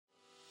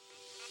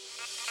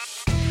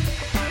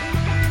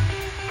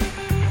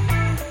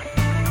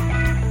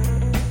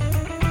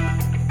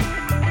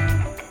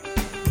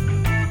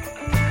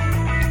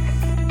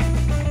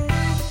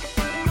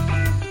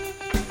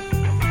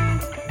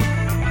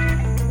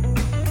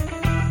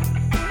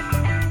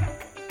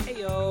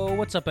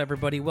What's up,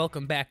 everybody?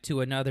 Welcome back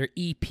to another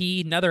EP,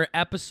 another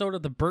episode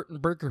of the Burt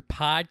and Burger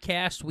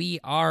podcast. We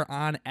are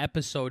on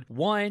episode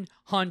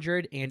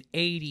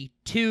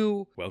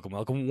 182.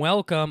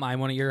 Welcome. I'm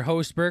one of your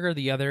hosts, Burger.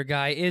 The other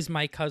guy is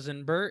my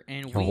cousin, Burt,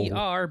 and we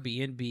are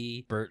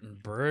B&B Burt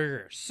and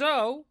Burger.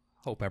 So,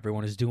 hope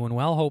everyone is doing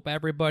well. Hope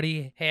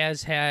everybody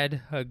has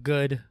had a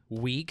good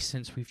week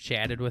since we've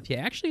chatted with you.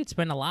 Actually, it's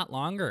been a lot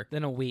longer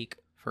than a week.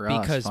 For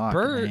us, because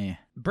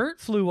Burt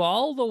flew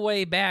all the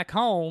way back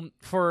home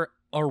for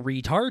a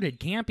retarded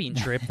camping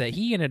trip that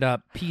he ended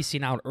up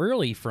piecing out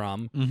early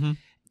from. Mm-hmm.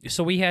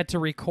 So we had to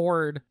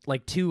record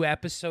like 2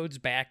 episodes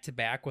back to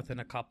back within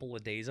a couple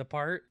of days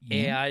apart.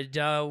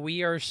 And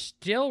we are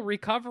still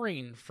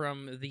recovering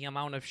from the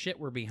amount of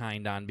shit we're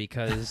behind on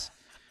because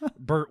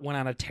Burt went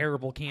on a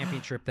terrible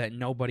camping trip that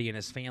nobody in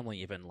his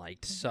family even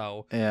liked.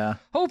 So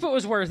hope it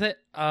was worth it.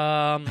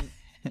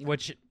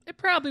 Which it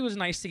probably was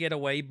nice to get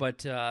away, but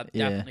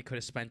definitely could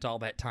have spent all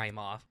that time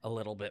off a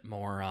little bit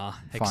more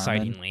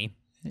excitingly.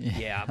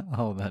 Yeah.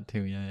 Oh, that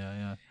too.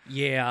 Yeah.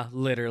 Yeah,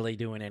 literally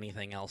doing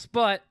anything else.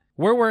 But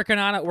we're working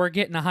on it. We're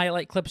getting the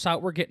highlight clips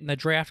out. We're getting the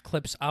draft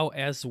clips out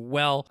as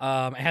well.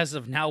 As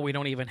of now, we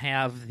don't even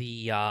have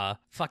the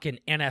fucking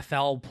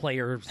NFL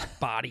players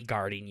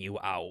bodyguarding you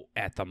out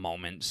at the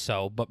moment.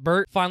 So, but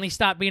Burt finally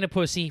stopped being a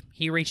pussy.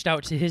 He reached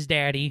out to his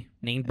daddy,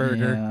 named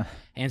Burger,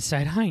 and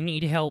said, I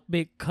need help,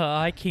 big cuh.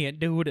 I can't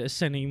do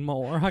this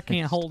anymore. I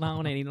can't hold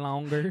on any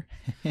longer.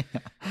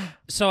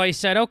 So I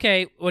said,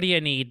 okay, what do you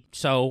need?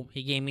 So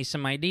he gave me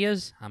some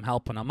ideas. I'm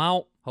helping him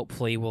out.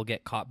 Hopefully we'll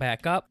get caught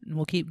back up, and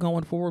we'll keep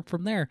going forward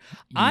from there.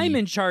 I'm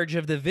in charge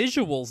of the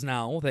visuals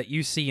now that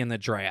you see in the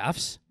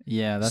drafts.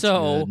 Yeah, that's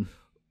so good.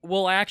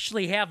 We'll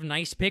actually have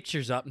nice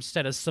pictures up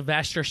instead of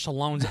Sylvester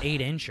Stallone's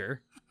 8-incher.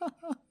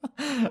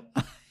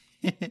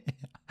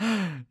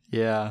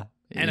 Yeah.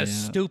 And a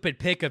stupid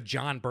pic of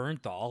John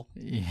Bernthal.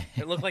 Yeah.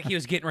 It looked like he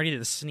was getting ready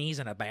to sneeze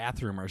in a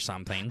bathroom or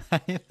something. I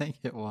think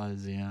it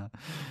was, yeah.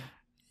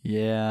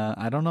 Yeah,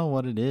 I don't know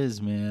what it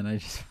is, man. I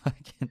just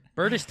fucking...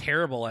 Burt is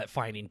terrible at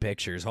finding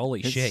pictures.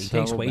 Holy shit, he so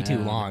takes way too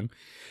long.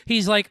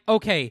 He's like,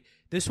 okay,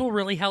 this will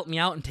really help me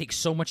out and take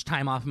so much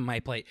time off of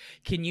my plate.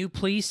 Can you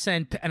please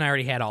send... And I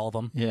already had all of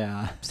them.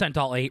 Yeah. Sent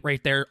all 8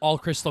 right there, all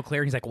crystal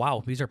clear. He's like,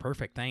 wow, these are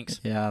perfect,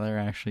 thanks. Yeah, they're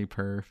actually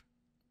perf.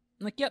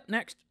 I'm like, yep,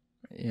 next.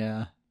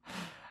 Yeah.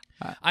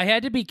 I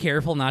had to be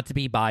careful not to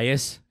be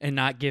biased and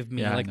not give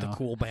me the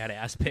cool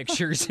badass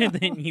pictures and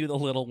then you the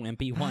little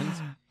wimpy ones.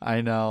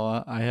 I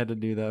know. I had to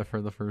do that for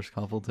the first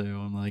couple too.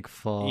 I'm like,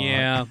 fuck.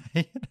 Yeah.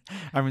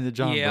 I mean, the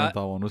John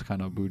Bernthal one was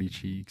kind of booty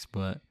cheeks,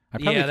 but I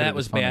probably that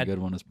was found bad. A good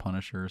one as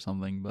Punisher or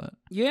something. But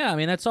yeah, I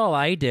mean that's all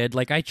I did.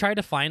 Like I tried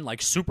to find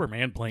like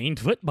Superman playing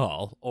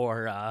football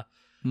or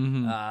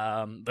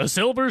the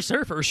Silver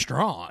Surfer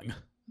strong,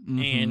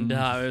 and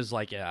I was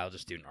like, yeah, I'll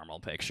just do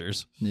normal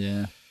pictures.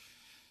 Yeah.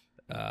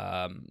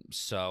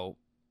 So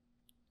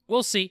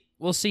we'll see.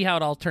 We'll see how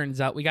it all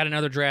turns out. We got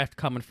another draft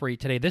coming for you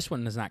today. This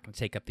one is not going to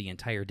take up the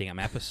entire damn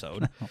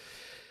episode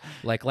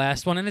like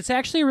last one. And it's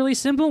actually a really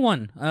simple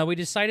one. We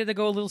decided to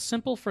go a little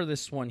simple for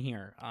this one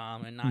here,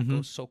 and not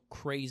go so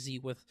crazy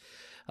with,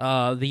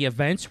 the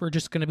events. We're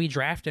just going to be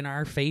drafting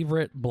our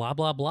favorite blah,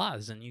 blah,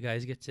 blahs. And you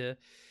guys get to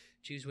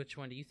choose which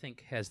one do you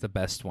think has the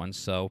best one.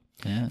 So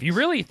if you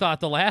really thought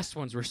the last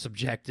ones were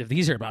subjective,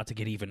 these are about to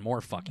get even more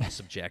fucking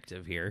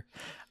subjective here.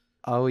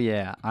 Oh,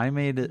 yeah. I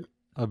made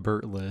a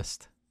Burt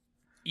list.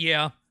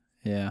 Yeah.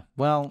 Yeah.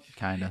 Well,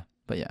 kind of.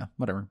 But yeah,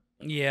 whatever.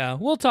 Yeah,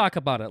 we'll talk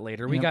about it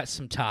later. We got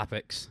some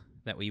topics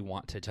that we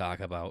want to talk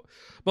about.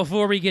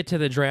 Before we get to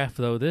the draft,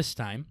 though, this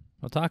time,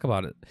 we'll talk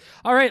about it.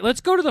 All right,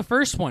 let's go to the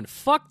first one.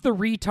 Fuck the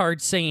retard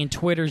saying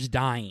Twitter's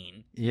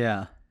dying.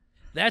 Yeah.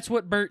 That's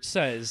what Burt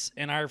says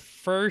in our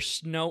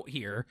first note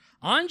here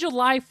on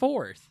July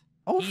 4th.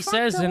 Oh, he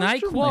says, and I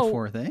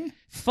quote, 4th,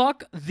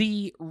 fuck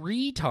the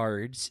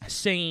retards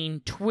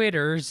saying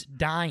Twitter's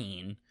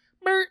dying.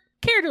 Burt,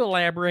 care to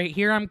elaborate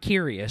here? I'm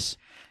curious.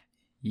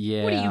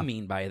 Yeah. What do you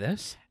mean by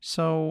this?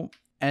 So,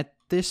 at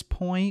this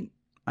point,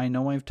 I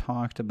know I've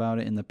talked about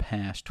it in the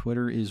past.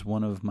 Twitter is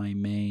one of my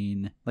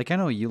main... Like, I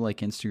know you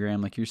like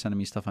Instagram. Like, you're sending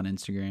me stuff on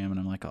Instagram, and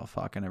I'm like, oh,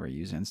 fuck, I never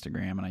use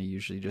Instagram. And I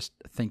usually just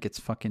think it's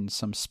fucking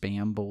some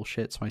spam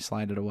bullshit, so I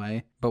slide it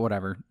away. But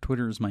whatever.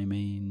 Twitter is my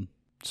main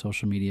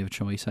social media of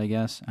choice, I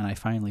guess, and I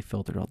finally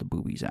filtered all the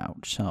boobies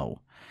out,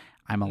 so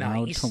I'm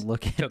allowed to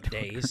look at Took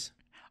Twitter. days.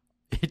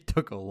 It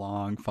took a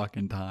long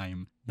fucking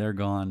time. They're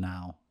gone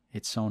now.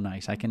 It's so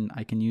nice. I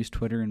can use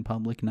Twitter in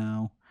public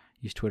now.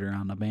 Use Twitter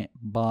on the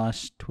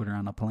bus, Twitter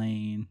on a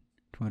plane,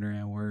 Twitter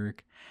at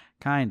work.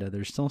 Kinda.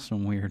 There's still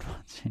some weird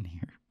ones in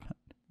here,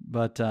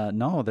 but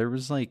no,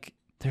 there's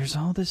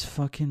all this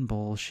fucking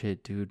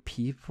bullshit, dude.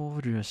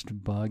 People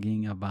just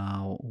bugging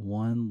about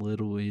one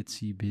little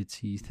itsy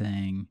bitsy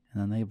thing,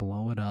 and then they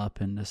blow it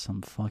up into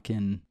some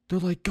fucking... They're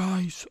like,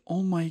 guys,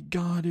 oh my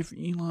god, if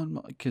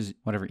Elon... Because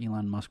whatever,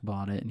 Elon Musk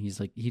bought it, and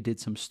he's like, he did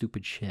some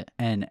stupid shit.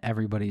 And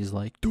everybody's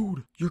like,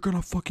 dude, you're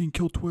gonna fucking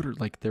kill Twitter.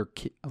 Like,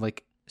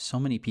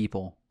 so many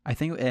people I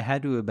think it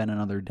had to have been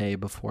another day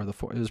before the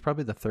 4th. It was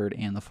probably the 3rd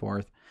and the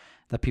 4th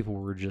that people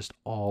were just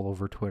all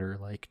over Twitter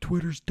like,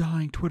 Twitter's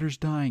dying, Twitter's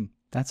dying.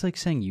 That's like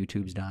saying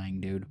YouTube's dying,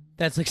 dude.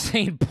 That's like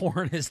saying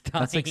porn is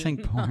dying. That's like saying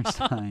porn's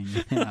dying.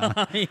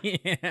 Yeah.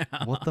 Yeah.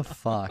 What the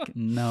fuck?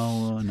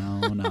 No.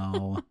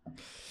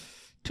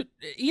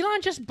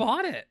 Elon just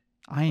bought it.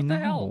 I What the know.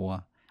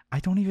 hell? I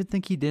don't even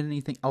think he did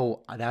anything.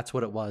 Oh, that's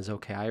what it was.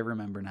 Okay, I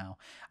remember now.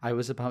 I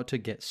was about to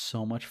get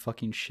so much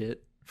fucking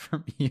shit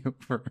from you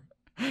for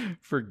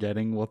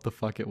forgetting what the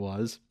fuck it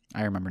was.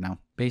 I remember now.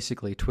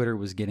 Basically, Twitter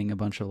was getting a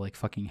bunch of like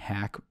fucking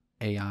hack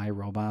AI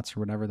robots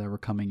or whatever that were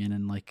coming in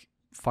and like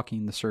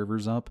fucking the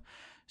servers up.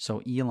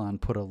 So Elon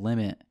put a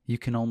limit. You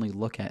can only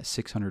look at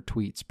 600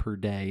 tweets per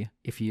day.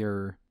 If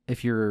your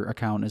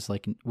account is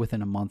like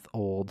within a month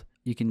old,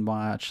 you can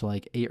watch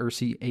like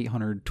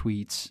 800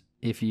 tweets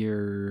if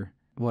you're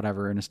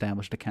whatever, an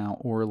established account,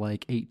 or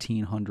like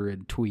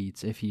 1,800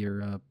 tweets if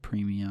you're a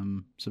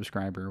premium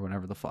subscriber or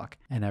whatever the fuck.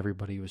 And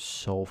everybody was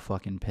so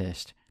fucking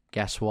pissed.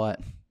 Guess what?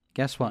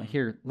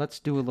 Here, let's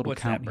do a little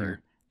What's count that, here.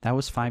 Bert? That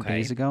was 5 Okay.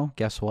 days ago.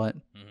 Guess what?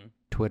 Mm-hmm.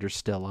 Twitter's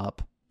still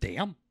up.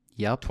 Damn.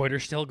 Yep.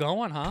 Twitter's still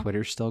going, huh?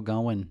 Twitter's still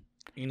going.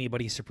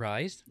 Anybody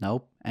surprised?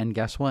 Nope. And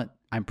guess what?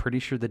 I'm pretty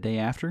sure the day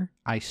after,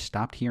 I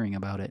stopped hearing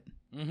about it.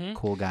 Mm-hmm.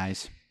 Cool,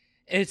 guys.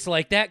 It's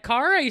like that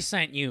car I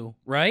sent you,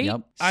 right?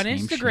 Yep, On same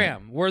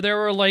Instagram, where they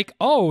were like,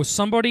 oh,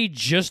 somebody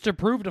just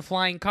approved a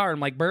flying car. I'm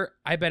like, Bert,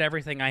 I bet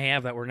everything I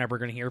have that we're never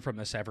going to hear from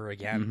this ever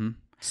again. Mm-hmm.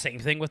 Same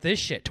thing with this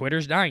shit.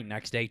 Twitter's dying.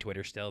 Next day,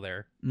 Twitter's still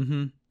there.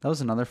 Mm-hmm. That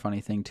was another funny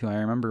thing, too. I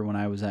remember when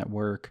I was at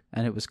work,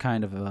 and it was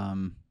kind of,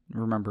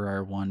 remember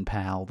our one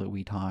pal that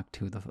we talked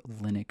to, the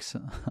Linux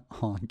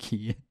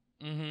honky.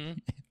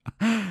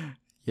 Mm-hmm.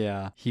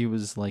 Yeah, he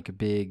was like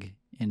big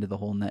into the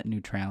whole net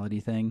neutrality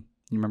thing.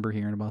 You remember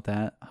hearing about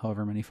that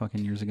however many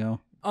fucking years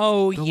ago?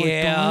 Oh, They're like,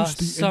 yeah. "Guys,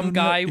 the Some internet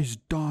guy. is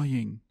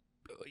dying.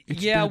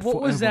 It's Yeah, dead what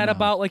was forever that now."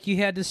 about? Like, you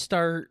had to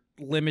start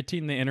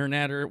limiting the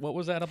internet, or what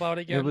was that about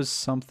again? It was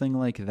something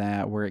like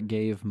that where it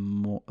gave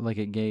more, like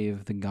it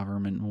gave the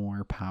government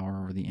more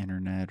power over the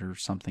internet or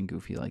something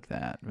goofy like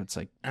that. It's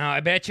like, Oh, I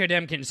bet you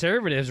them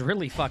conservatives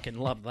really fucking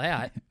love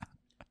that.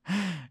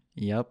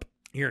 yep.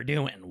 You're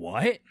doing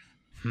what?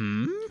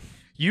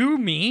 You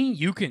mean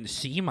you can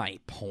see my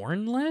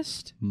porn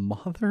list?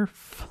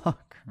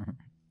 Motherfucker.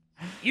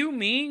 You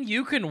mean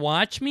you can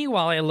watch me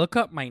while I look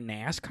up my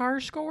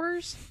NASCAR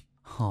scores?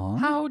 Huh?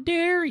 How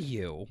dare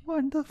you?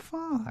 What the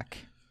fuck?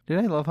 Did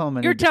I love how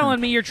many? You're telling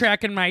me you're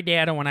tracking my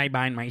data when I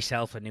buy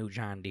myself a new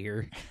John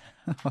Deere.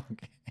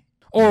 Okay.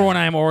 Or when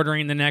I'm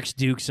ordering the next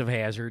Dukes of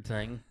Hazzard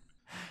thing.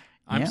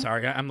 I'm Yeah.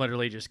 sorry, I'm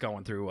literally just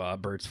going through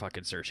Bird's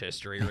fucking search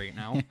history right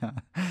now.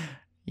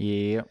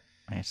 Yep.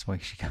 That's the way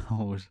she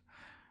goes.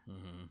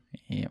 Mhm.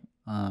 Yep.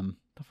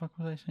 The fuck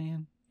was I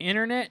saying?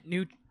 Internet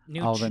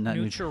Oh, the net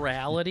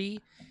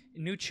neutrality,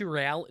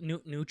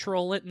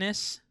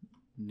 neutralness,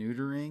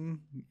 Neutering?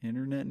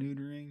 Internet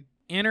neutering?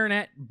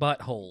 internet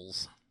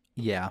buttholes,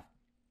 Yeah.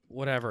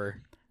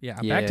 whatever. Yeah,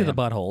 back to Yeah. the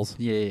buttholes.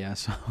 Yeah.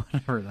 So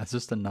whatever. That's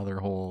just another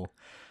whole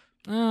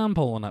I'm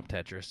pulling up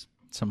Tetris.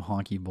 some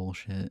honky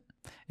bullshit.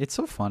 It's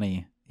so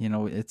funny. You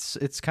know, it's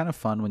kind of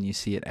fun when you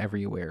see it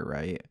everywhere,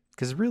 right?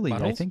 Because really, I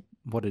Buttholes? think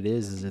what it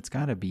is it's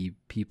got to be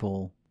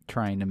people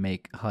trying to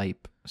make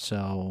hype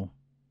so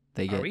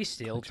they get. Are we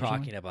still clicks or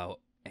something? talking about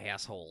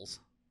assholes?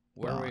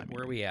 Where Well,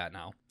 where are we at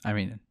now? I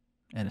mean,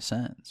 in a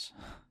sense.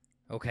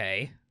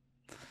 Okay.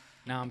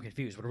 Now I'm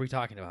confused. What are we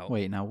talking about?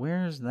 Wait, now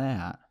where's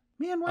that?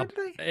 Man, why did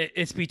I?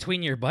 It's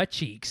between your butt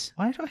cheeks.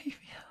 Why do I?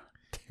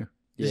 Dude.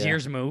 Does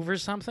yours move or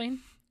something?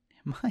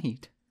 It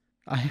might.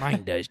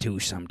 Mine does too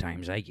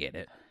sometimes. I get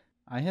it.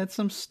 I had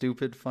some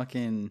stupid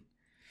fucking.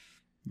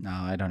 No,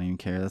 I don't even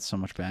care. That's so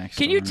much backstory.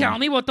 Can you tell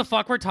me what the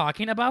fuck we're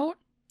talking about?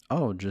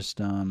 Oh, just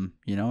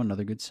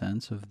another good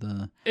sense of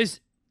the. Is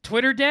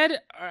Twitter dead?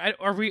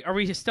 Are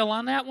we still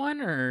on that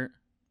one or?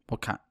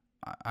 What kind?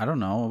 I don't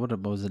know. What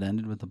was it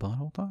ended with the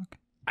butthole talk?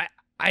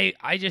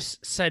 I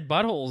just said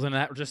buttholes and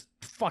that just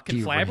fucking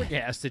Derailed.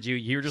 flabbergasted you.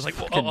 You were just like,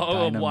 Fucking well, I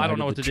don't know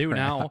dynamited what to the do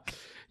now. track.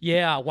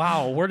 Yeah,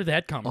 wow. Where did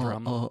that come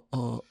from?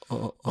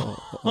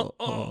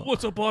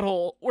 What's a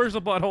butthole? Where's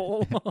a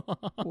butthole?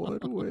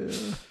 What? Where?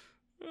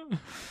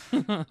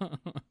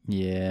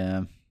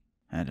 Yeah,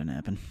 that didn't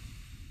happen.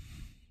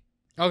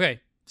 Okay,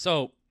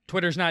 so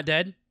Twitter's not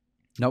dead?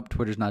 Nope,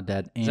 Twitter's not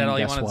dead. And that all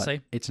you guess wanted to what?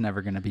 say? It's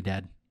never going to be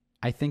dead.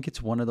 I think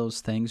it's one of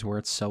those things where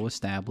it's so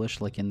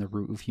established, like in the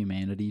root of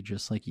humanity,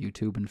 just like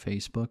YouTube and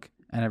Facebook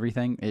and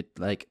everything. It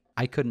like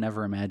I could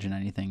never imagine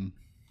anything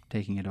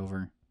taking it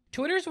over.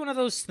 Twitter's one of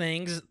those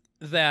things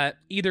that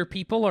either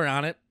people are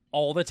on it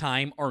all the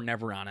time or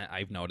never on it,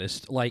 I've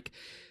noticed. Like,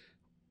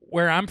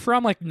 where I'm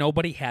from, like,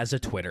 nobody has a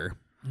Twitter.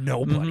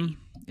 Nobody. Mhm.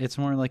 It's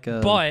more like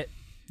a. But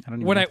I don't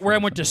even where know I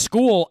if went to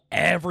school,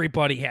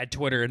 everybody had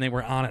Twitter and they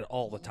were on it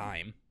all the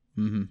time.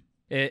 Mm-hmm.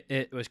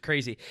 It was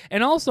crazy.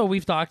 And also,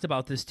 we've talked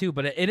about this too,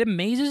 but it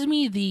amazes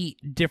me the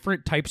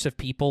different types of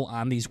people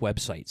on these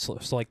websites.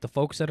 So, like the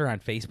folks that are on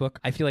Facebook,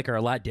 I feel like are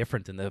a lot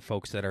different than the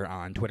folks that are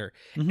on Twitter.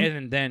 Mm-hmm.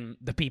 And then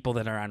the people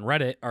that are on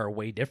Reddit are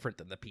way different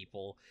than the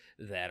people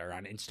that are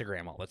on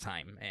Instagram all the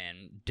time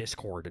and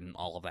Discord and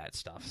all of that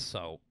stuff.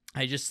 So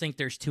I just think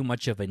there's too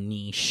much of a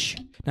niche,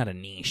 not a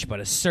niche, but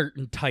a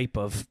certain type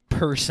of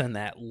person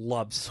that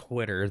loves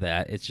Twitter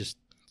that it's just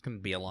going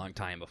to be a long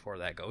time before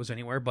that goes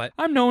anywhere, but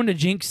I'm known to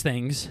jinx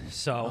things,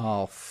 so.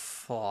 Oh,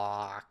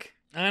 fuck.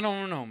 I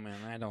don't know,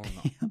 man. I don't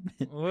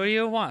know. What do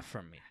you want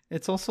from me?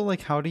 It's also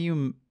like, how do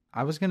you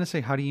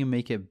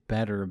make it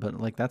better, but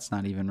like that's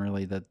not even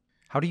really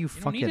how do you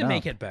fuck it up? You don't need to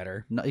make it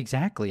better. No,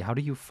 exactly. How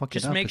do you fuck it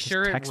up? Just make It's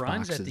sure it text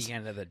runs boxes. at the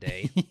end of the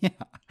day. Yeah.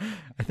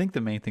 I think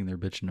the main thing they're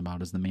bitching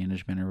about is the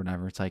management or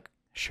whatever. It's like,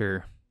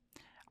 sure.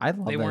 I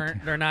love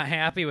They're not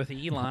happy with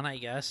Elon, I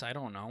guess. I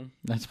don't know.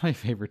 That's my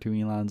favorite too.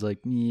 Elon's like,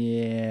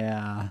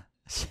 yeah,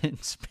 sit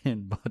and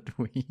spin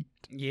buttweed.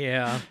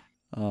 Yeah.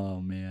 Oh,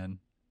 man.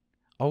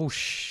 Oh,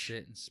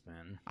 Shit and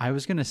spin. I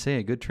was going to say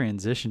a good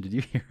transition. Did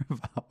you hear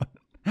about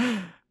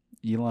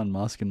Elon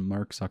Musk and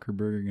Mark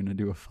Zuckerberg are going to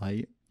do a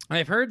fight?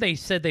 I've heard they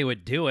said they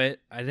would do it.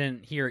 I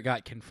didn't hear it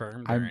got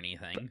confirmed or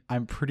anything.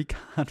 I'm pretty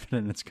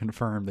confident it's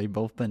confirmed. They've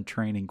both been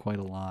training quite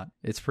a lot.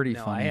 It's pretty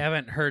funny. I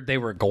haven't heard they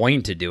were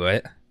going to do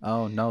it.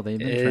 Oh, no, they've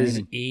been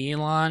training. training. Is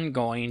Elon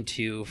going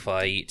to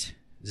fight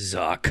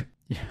Zuck?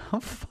 Yeah, how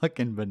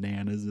fucking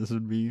bananas this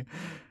would be.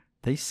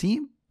 They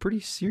seem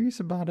pretty serious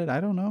about it. I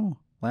don't know.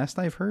 Last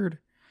I've heard,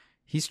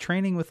 he's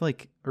training with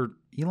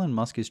Elon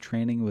Musk is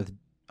training with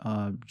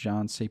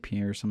John St.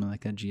 Pierre or something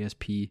like that,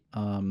 GSP.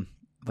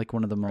 Like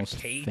one of the most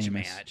famous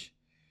match.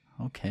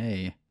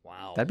 Okay.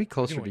 Wow. That'd be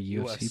closer to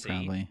UFC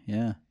probably.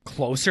 Yeah.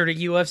 Closer to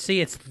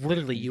UFC? It's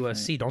literally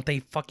UFC. Don't they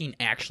fucking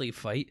actually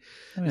fight?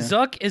 Oh, yeah.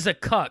 Zuck is a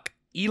cuck.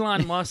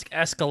 Elon Musk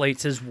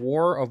escalates his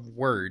war of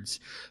words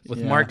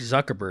with Mark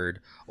Zuckerberg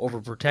over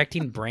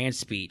protecting brand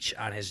speech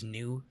on his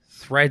new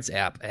Threads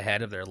app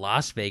ahead of their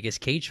Las Vegas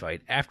cage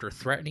fight after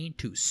threatening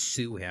to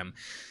sue him.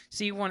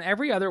 See, when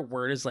every other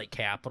word is like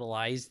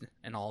capitalized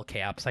in all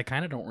caps, I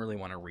kind of don't really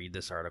want to read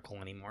this article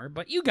anymore,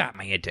 but you got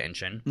my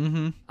attention.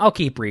 Mm-hmm. I'll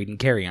keep reading.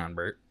 Carry on,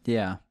 Bert.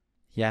 Yeah.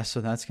 Yeah,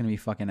 so that's going to be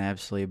fucking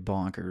absolutely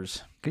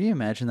bonkers. Could you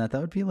imagine that?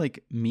 That would be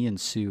like me and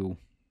Sue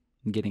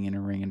getting in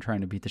a ring and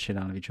trying to beat the shit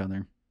out of each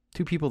other.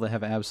 Two people that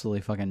have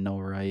absolutely fucking no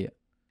right.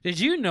 Did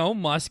you know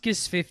Musk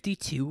is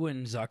 52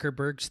 and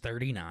Zuckerberg's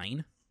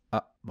 39?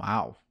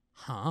 Wow.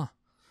 Huh.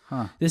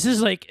 Huh. This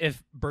is like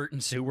if Bert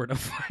and Sue were to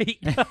fight.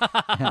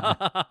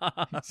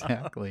 Yeah,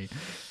 exactly.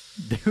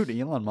 Dude,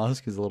 Elon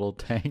Musk is a little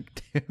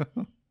tank,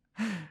 too.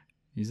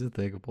 He's a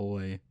thick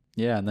boy.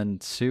 Yeah, and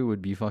then Sue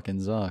would be fucking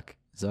Zuck.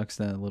 Zuck's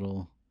that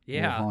little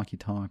honky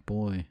tonk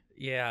boy.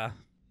 Yeah.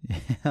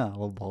 Yeah,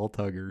 little ball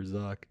tugger,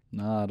 Zuck.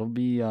 Nah, it'll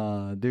be,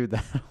 dude,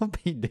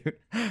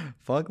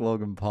 fuck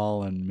Logan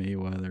Paul and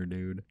Mayweather,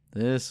 dude.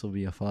 This will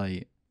be a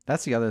fight.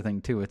 That's the other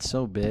thing, too. It's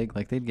so big.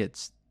 Like, they'd get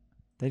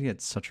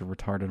such a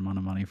retarded amount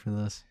of money for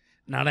this.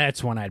 Now,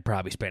 that's one I'd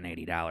probably spend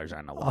 $80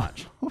 on to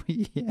watch. Oh,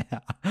 yeah.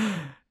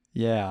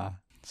 Yeah.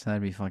 So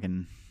that'd be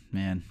fucking,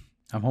 man.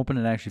 I'm hoping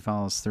it actually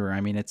follows through.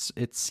 I mean,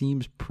 it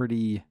seems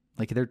pretty,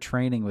 like, they're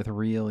training with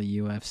real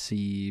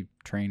UFC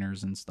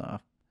trainers and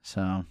stuff.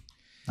 So,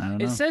 I don't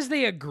know. It says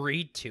they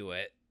agreed to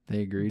it.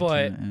 They agreed to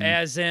it. But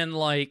as in,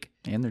 like...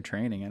 And they're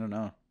training. I don't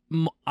know.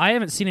 I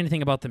haven't seen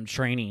anything about them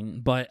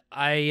training, but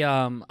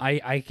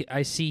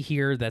I see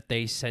here that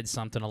they said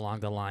something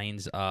along the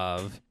lines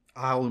of...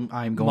 I'm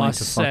going Musk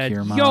to fuck said,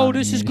 your mom. Yo,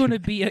 this is going to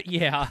be a...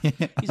 Yeah.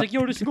 He's like,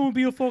 yo, this is going to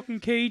be a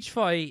fucking cage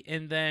fight.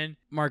 And then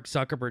Mark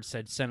Zuckerberg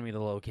said, send me the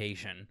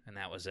location. And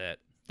that was it.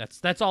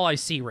 That's all I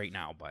see right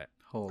now, but...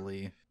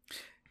 Holy.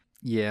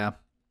 Yeah.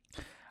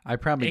 I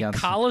probably got...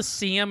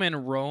 Coliseum in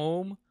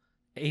Rome,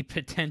 a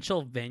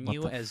potential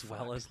venue as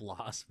well as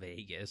Las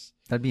Vegas.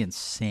 That'd be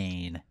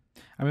insane.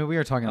 I mean, we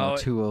were talking about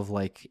two of,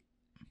 like...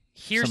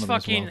 Here's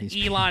fucking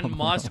Elon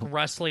Musk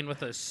wrestling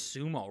with a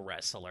sumo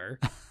wrestler.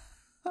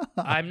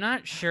 I'm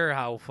not sure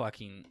how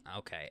fucking...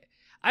 Okay.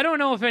 I don't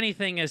know if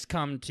anything has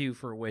come to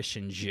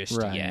fruition just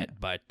yet,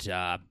 but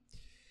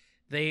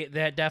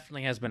that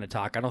definitely has been a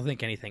talk. I don't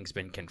think anything's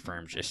been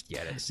confirmed just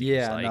yet, it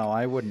seems like. No,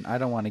 I wouldn't. I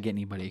don't want to get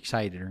anybody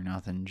excited or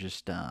nothing.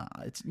 Just,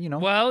 it's, you know...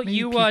 Well,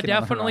 you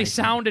definitely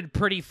sounded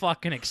pretty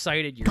fucking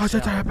excited yourself. Guys,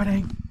 it's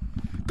happening!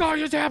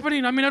 Guys, it's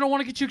happening! I mean, I don't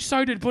want to get you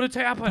excited, but it's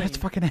happening! Let's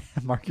fucking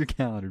mark your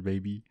calendar,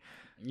 baby.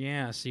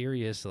 Yeah,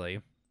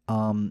 seriously.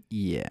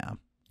 Yeah.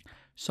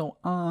 So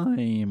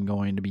I'm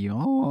going to be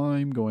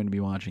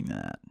watching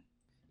that.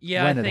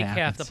 Yeah, I think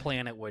half the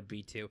planet would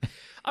be too.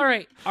 All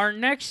right, our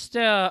next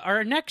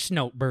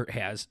note Bert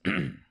has.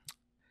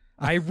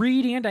 I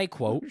read and I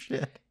quote,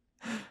 shit.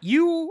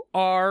 You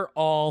are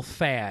all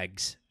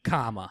fags,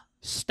 comma,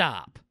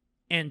 stop,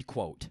 end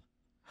quote.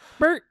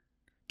 Bert,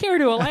 care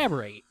to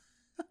elaborate?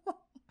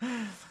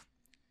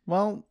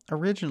 Well,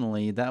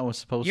 originally that was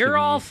supposed to be... You're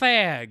all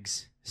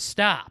fags.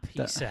 Stop,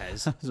 he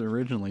says. That was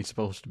originally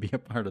supposed to be a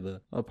part of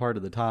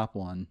the top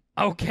one.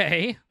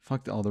 Okay.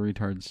 Fuck all the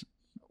retards.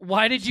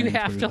 Why did you Saying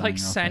have Twitter's to buying like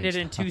real send fake it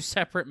in stuff. 2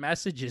 separate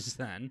messages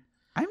then?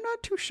 I'm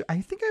not too sure.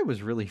 I think I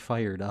was really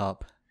fired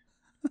up.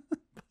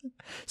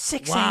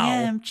 6 Wow.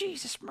 a.m.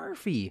 Jesus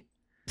Murphy.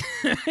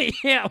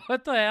 Yeah,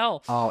 what the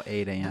hell? Oh,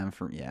 8 a.m.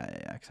 for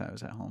yeah, because I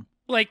was at home.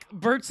 Like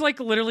Bert's like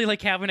literally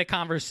like having a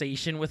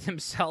conversation with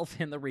himself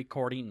in the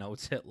recording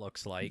notes. It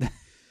looks like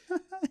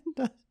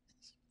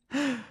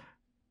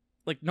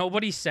like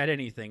nobody said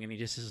anything, and he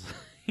just is.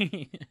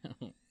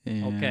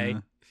 Yeah. Okay.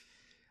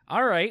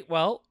 All right.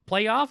 Well,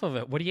 play off of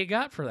it. What do you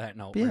got for that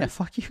note? But yeah, Bert?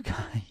 fuck you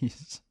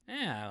guys.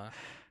 Yeah.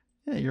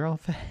 Yeah, you're all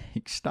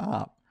fake.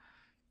 Stop.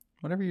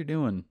 Whatever you're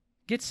doing.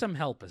 Get some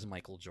help, as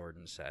Michael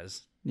Jordan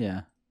says.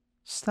 Yeah.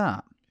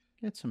 Stop.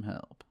 Get some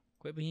help.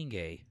 Quit being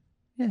gay.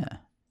 Yeah.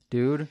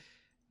 Dude.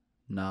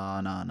 No.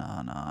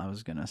 I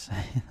was going to say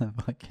the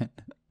fucking...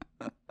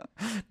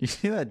 You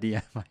see that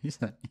DM I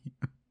sent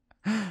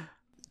you?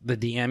 The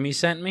DM you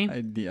sent me?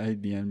 I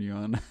DM'd you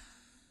on...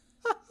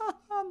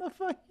 on the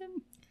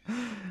fucking...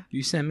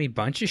 You send me a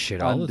bunch of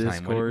shit all On the time. What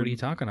Discord. are you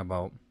talking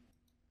about?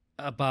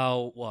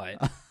 About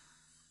what?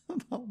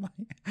 About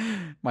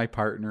my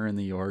partner in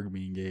the org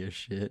being gay as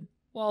shit.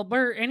 Well,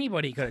 Bert,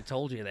 anybody could have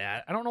told you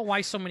that. I don't know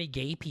why so many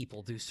gay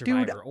people do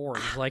Survivor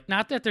orgs. Like,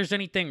 not that there's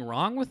anything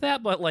wrong with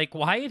that, but like,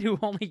 why do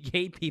only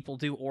gay people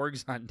do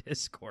orgs on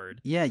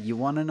Discord? Yeah, you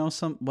want to know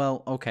some?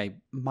 Well, okay,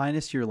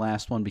 minus your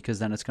last one because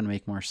then it's going to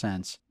make more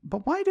sense.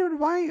 But why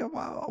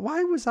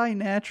was I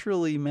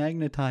naturally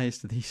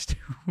magnetized to these two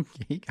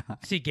gay guys?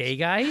 See, gay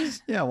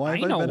guys? Yeah, why? I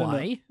have know been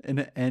why. In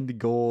an end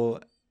goal,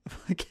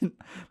 fucking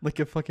like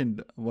a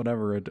fucking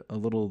whatever, a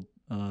little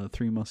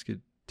Three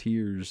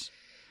Musketeers.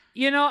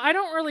 You know, I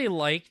don't really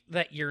like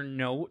that your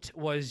note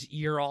was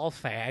 "you're all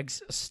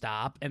fags,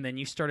 stop," and then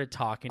you started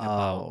talking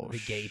about the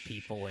gay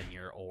people in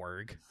your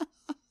org.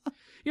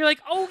 You're like,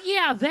 oh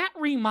yeah, that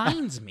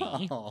reminds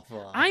me. Oh,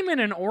 fuck. I'm in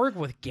an org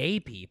with gay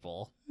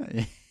people.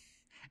 And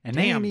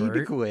Damn, they need to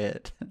Bert.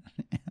 quit.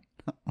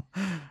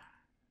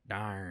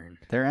 Darn.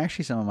 They're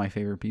actually some of my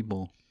favorite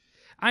people.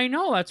 I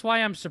know, that's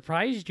why I'm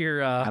surprised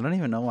I don't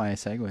even know why I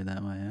segued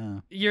that way. Yeah.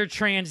 your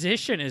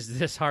transition is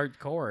this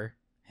hardcore.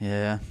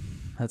 Yeah,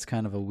 that's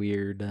kind of a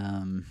weird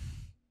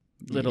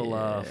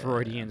Little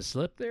Freudian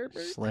slip there,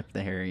 Bert. slip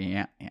there.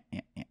 Yeah.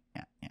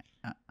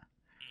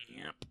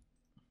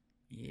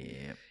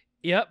 Yep.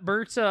 Yep,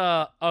 Bert's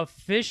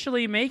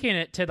officially making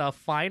it to the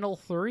final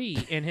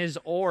 3 in his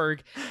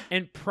org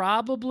in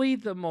probably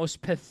the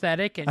most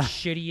pathetic and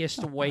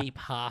shittiest way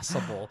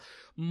possible.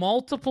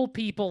 Multiple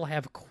people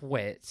have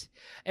quit.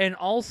 And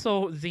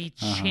also the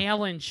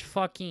challenge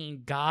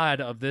fucking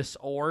god of this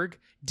org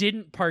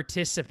didn't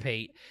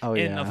participate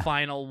in the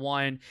final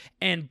one.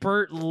 And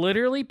Bert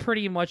literally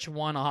pretty much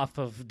won off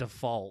of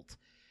default.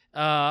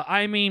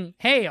 I mean,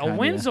 hey, a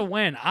win's a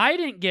win. I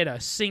didn't get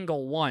a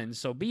single one,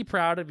 so be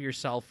proud of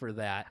yourself for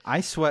that. I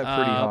sweat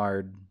pretty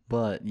hard,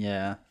 but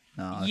yeah.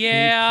 No, if he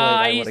Yeah,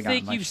 played, I would've gotten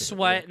think my you've shit.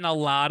 sweat in a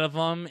lot of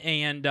them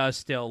and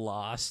still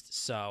lost.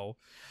 So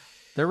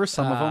There were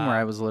some of them where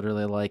I was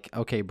literally like,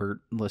 okay, Bert,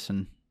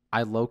 listen,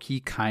 I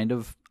low-key kind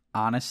of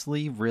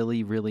honestly,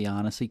 really, really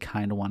honestly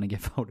kind of want to get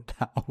voted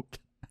out.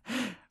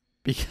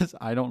 Because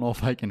I don't know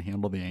if I can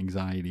handle the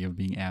anxiety of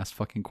being asked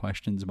fucking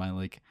questions by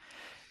like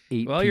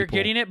 8 well, people. you're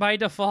getting it by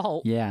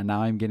default. Yeah,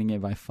 now I'm getting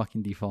it by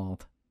fucking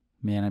default.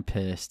 Man, I'm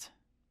pissed.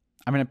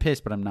 I mean, I'm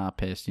pissed, but I'm not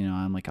pissed. You know,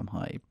 I'm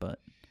hyped, but...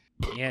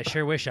 Yeah,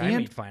 sure wish I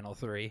made Final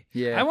 3.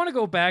 Yeah. I want to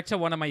go back to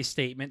one of my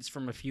statements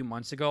from a few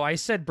months ago. I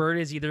said Bert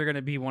is either going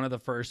to be one of the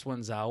first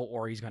ones out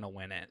or he's going to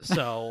win it.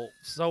 So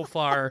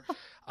far,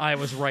 I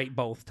was right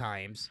both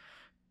times.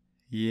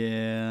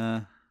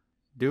 Yeah.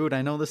 Dude,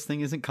 I know this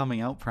thing isn't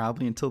coming out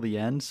probably until the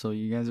end, so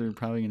you guys are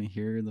probably going to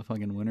hear the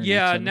fucking winner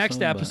Yeah, next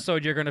next episode,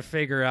 episode you're going to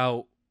figure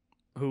out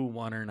who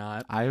won or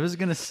not. I was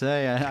going to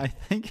say, I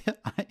think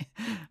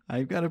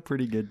I've got a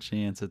pretty good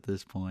chance at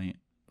this point,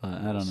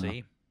 but I don't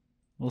know.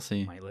 We'll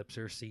see. My lips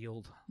are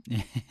sealed.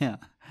 Yeah.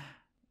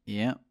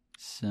 Yeah.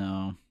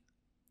 So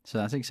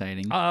that's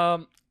exciting.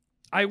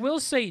 I will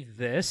say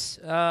this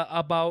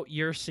about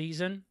your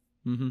season.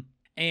 Mm-hmm.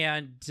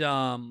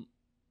 And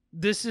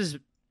this is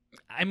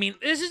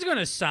going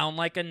to sound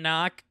like a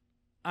knock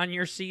on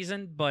your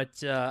season,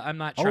 but I'm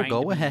not trying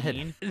to be ahead.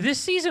 mean. This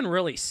season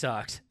really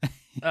sucked.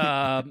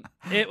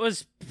 It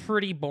was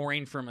pretty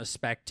boring from a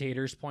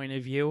spectator's point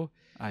of view.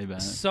 I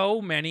bet.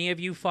 So many of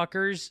you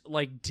fuckers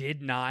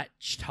did not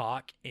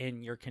talk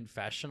in your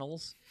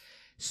confessionals.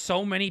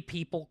 So many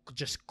people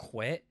just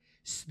quit.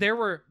 There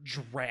were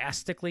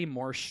drastically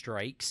more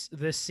strikes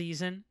this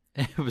season.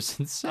 It was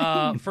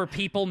insane. For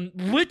people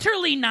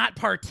literally not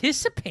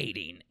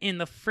participating in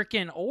the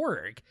freaking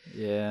org.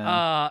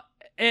 Yeah.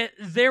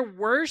 There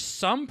were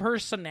some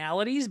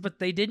personalities, but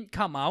they didn't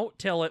come out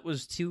till it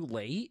was too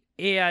late.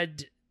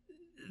 And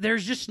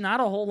there's just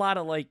not a whole lot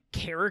of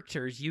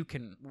characters you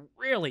can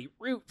really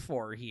root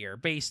for here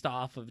based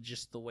off of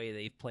just the way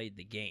they've played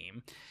the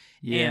game.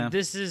 Yeah. And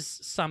this is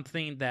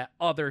something that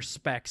other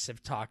specs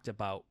have talked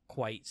about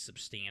quite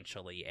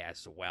substantially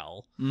as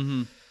well.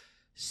 Mm-hmm.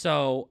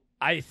 So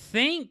I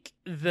think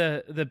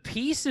the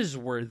pieces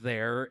were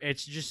there.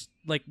 It's just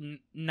like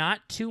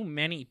not too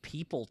many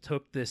people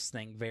took this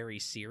thing very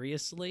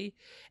seriously.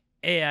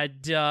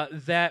 And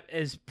that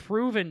is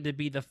proven to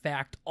be the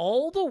fact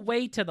all the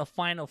way to the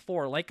Final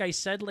Four. Like I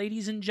said,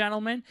 ladies and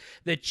gentlemen,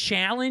 the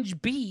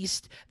challenge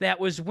beast that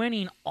was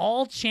winning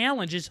all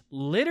challenges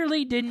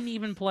literally didn't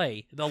even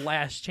play the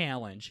last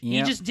challenge. Yep.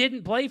 He just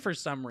didn't play for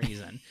some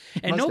reason.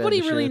 And nobody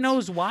really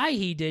knows why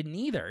he didn't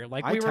either.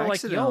 Like, we were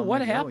like, yo,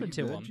 what happened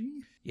to him?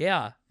 G?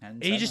 Yeah.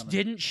 He just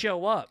didn't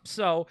show up.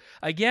 So,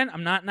 again,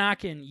 I'm not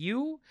knocking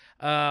you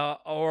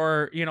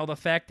or, the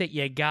fact that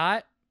you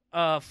got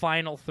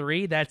Final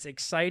 3. That's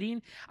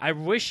exciting. I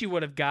wish you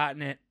would have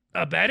gotten it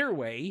a better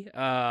way.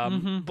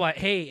 But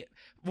hey,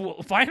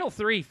 Final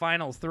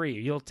 3,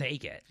 you'll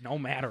take it no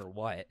matter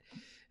what.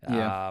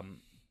 Yeah.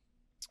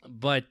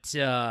 But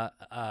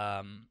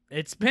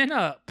it's been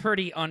a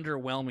pretty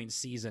underwhelming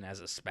season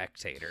as a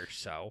spectator.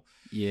 So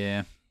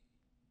yeah,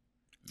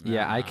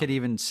 I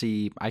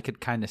could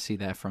kind of see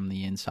that from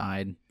the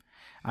inside.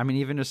 I mean,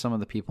 even to some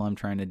of the people I'm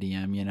trying to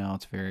DM,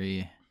 it's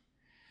very,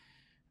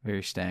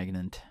 very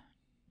stagnant.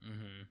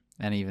 Mm-hmm.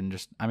 And even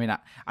just,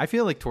 I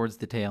feel like towards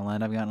the tail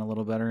end, I've gotten a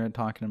little better at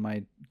talking to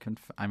my,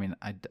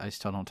 I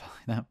still don't talk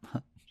that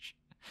much.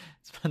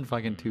 It's been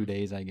fucking 2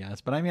 days, I guess.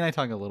 But I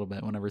talk a little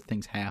bit whenever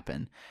things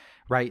happen,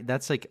 right?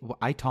 That's like,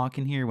 I talk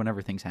in here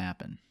whenever things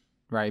happen,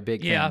 right?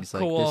 Big things.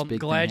 Cool. Like this I'm big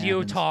glad thing you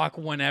happens. talk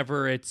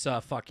whenever it's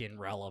fucking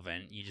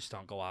relevant. You just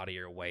don't go out of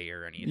your way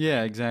or anything.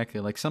 Yeah,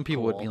 exactly. Like some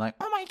people would be like,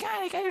 oh my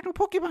God, I got into a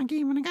Pokemon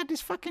game and I got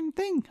this fucking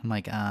thing. I'm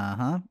like,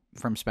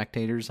 from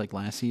spectators like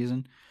last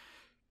season.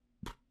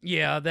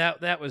 Yeah,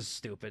 that was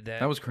stupid.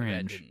 That was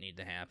cringe. That didn't need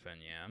to happen.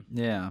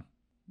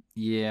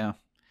 Yeah.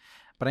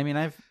 But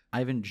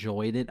I've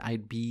enjoyed it.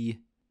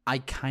 I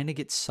kind of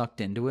get sucked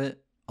into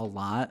it a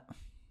lot,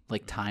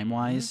 like time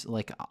wise.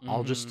 Like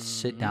I'll just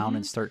sit down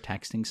and start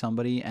texting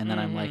somebody, and then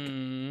I'm like,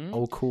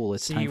 oh cool,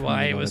 it's time for me to go to bed.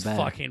 See why I was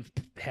fucking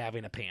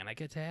having a panic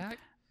attack?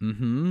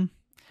 Mm-hmm.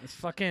 It's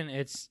fucking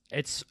it's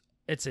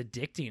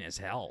addicting as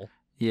hell.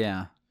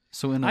 Yeah.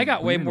 So I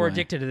got way more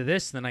addicted to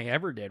this than I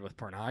ever did with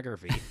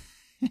pornography.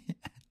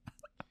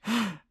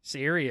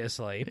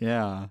 Seriously.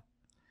 Yeah.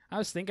 I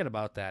was thinking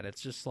about that.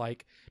 It's just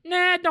like,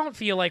 nah, don't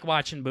feel like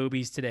watching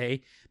boobies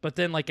today. But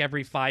then, like,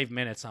 every 5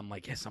 minutes, I'm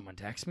like, yeah, someone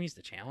text me. Is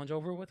the challenge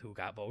over with? Who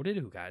got voted?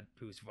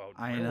 Who's voting?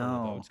 I Where know.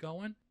 are the votes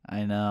going?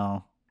 I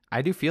know.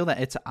 I do feel that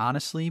it's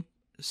honestly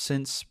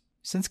since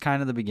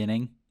kind of the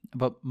beginning,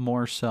 but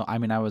more so. I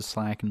was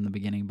slacking in the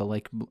beginning, but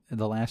like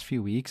the last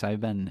few weeks,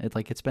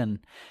 it's been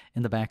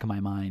in the back of my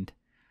mind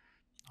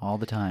all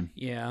the time.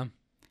 Yeah.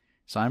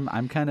 So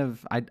I'm kind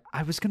of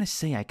I was gonna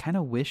say I kind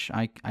of wish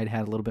I'd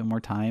had a little bit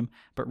more time,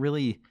 but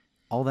really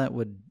all that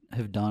would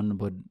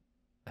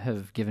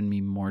have given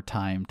me more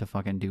time to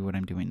fucking do what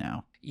I'm doing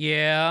now.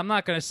 Yeah, I'm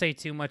not gonna say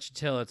too much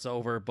until it's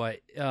over,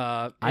 but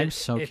I'm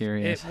so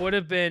curious. It would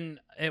have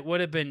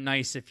been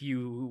nice if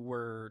you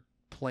were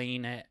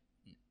playing it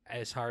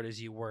as hard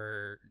as you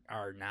are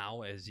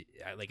now.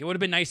 It would have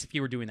been nice if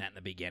you were doing that in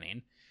the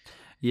beginning.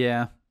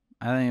 Yeah.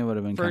 I think it would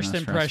have been first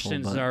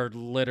impressions are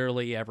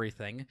literally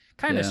everything.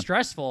 Kind of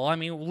stressful.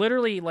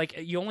 Literally, like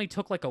you only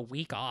took like a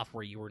week off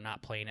where you were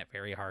not playing it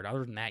very hard.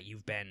 Other than that,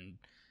 you've been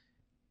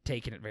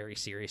taking it very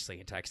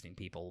seriously and texting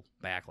people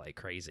back like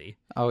crazy.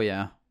 Oh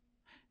yeah.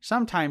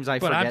 Sometimes I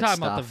forget But I'm talking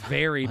stuff. about the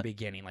very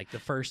beginning, like the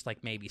first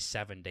like maybe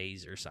 7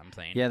 days or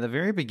something. Yeah, the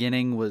very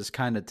beginning was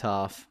kind of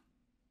tough.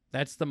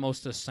 That's the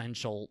most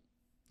essential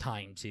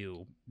time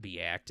to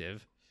be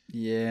active.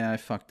 Yeah, I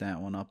fucked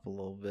that one up a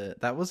little bit.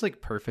 That was like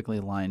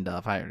perfectly lined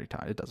up. I already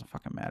taught it. Doesn't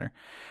fucking matter.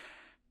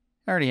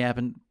 It already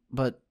happened.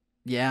 But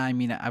yeah,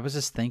 I was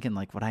just thinking,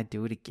 like, would I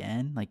do it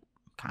again? Like,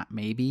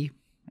 maybe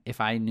if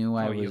I knew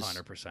I was. You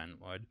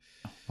 100% would.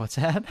 What's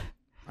that?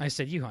 I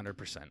said you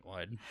 100%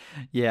 would.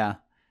 Yeah.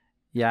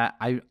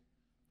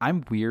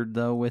 I'm weird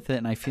though with it,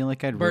 and I feel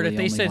like I'd Bert, really if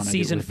they said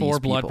season 4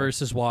 Blood people.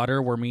 versus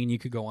Water, where me and you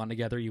could go on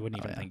together, you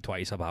wouldn't even think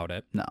twice about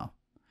it. No.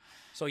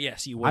 So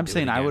yes, you would. I'm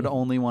saying I would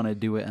only want to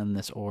do it in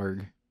this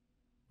org.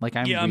 Like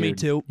I'm Yeah, weird. me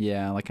too.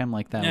 Yeah, like I'm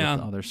like that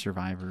with other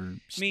Survivor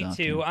stuff. Me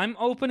too. I'm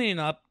opening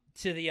up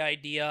to the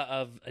idea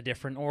of a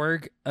different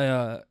org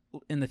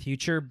in the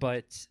future,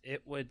 but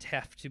it would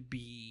have to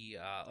be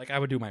I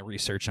would do my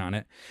research on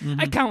it. Mm-hmm.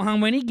 I count how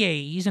many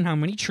gays and how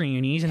many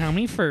trannies and how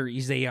many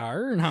furries they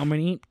are and how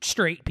many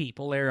straight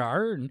people there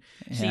are and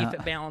see if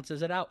it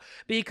balances it out.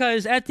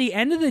 Because at the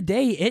end of the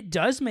day, it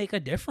does make a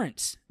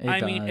difference.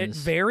 It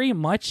very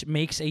much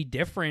makes a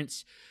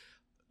difference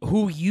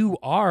who you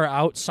are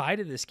outside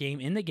of this game,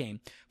 in the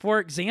game. For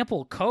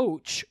example,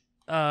 Coach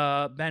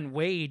Ben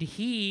Wade,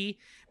 he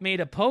made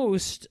a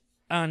post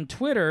on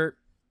Twitter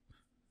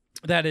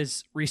that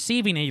is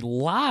receiving a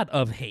lot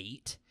of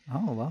hate.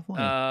 Oh, lovely.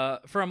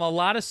 From a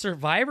lot of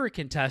Survivor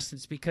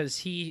contestants because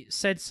he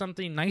said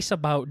something nice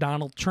about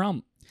Donald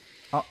Trump.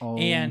 Uh-oh.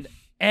 And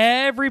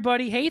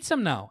everybody hates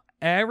him now.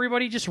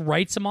 Everybody just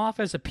writes him off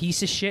as a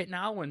piece of shit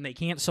now when they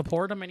can't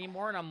support him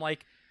anymore. And I'm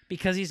like,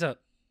 because he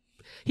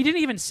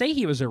didn't even say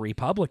he was a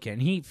Republican.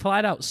 He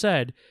flat out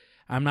said,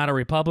 I'm not a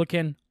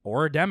Republican.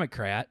 or a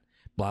Democrat,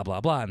 blah,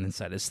 blah, blah, and then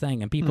said his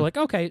thing. And people are like,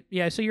 okay,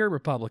 yeah, so you're a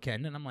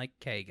Republican. And I'm like,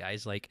 okay,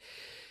 guys, like,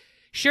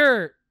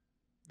 sure,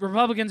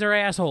 Republicans are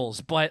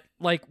assholes, but,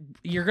 like,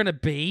 you're going to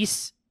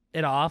base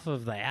it off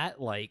of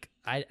that? Like,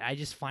 I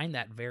just find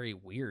that very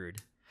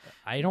weird.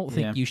 I don't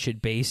think you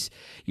should base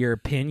your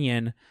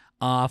opinion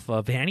off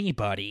of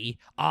anybody,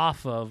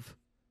 off of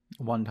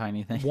one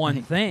tiny thing.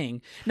 One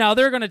thing. Now,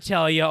 they're going to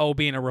tell you, oh,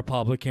 being a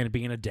Republican,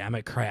 being a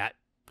Democrat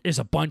is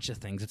a bunch of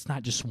things. It's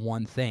not just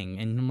one thing.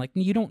 And I'm like,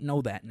 you don't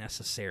know that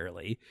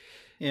necessarily.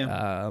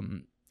 Yeah.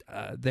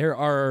 There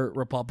are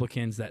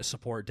Republicans that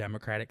support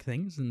Democratic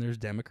things, and there's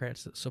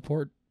Democrats that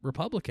support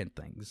Republican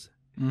things.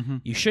 Mm-hmm.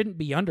 You shouldn't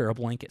be under a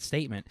blanket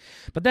statement.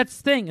 But that's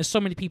the thing, is so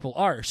many people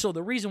are. So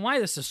the reason why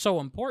this is so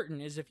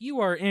important is if you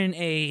are in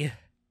a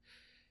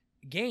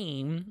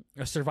game,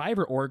 a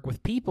Survivor org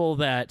with people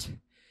that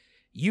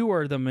you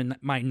are the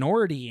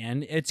minority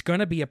in, it's going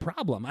to be a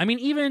problem. I mean,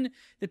 even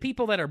the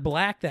people that are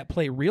black that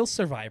play real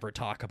Survivor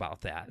talk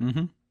about that.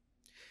 Mm-hmm.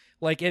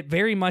 Like, it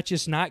very much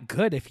is not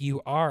good if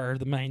you are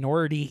the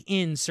minority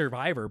in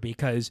Survivor,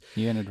 because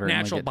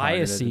natural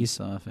biases,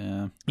 stuff,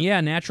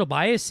 natural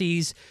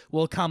biases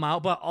will come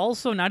out, but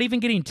also not even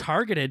getting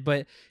targeted,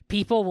 but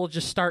people will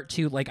just start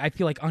to, like, I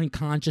feel like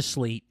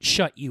unconsciously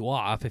shut you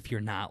off if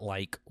you're not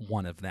like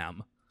one of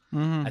them.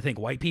 Mm-hmm. I think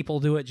white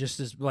people do it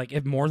just as, like,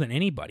 if more than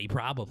anybody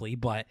probably,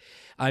 but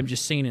I'm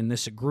just saying in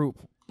this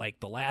group, like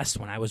the last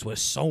one, I was with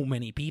so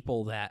many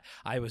people that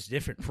I was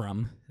different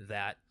from,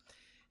 that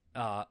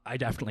I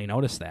definitely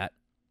noticed that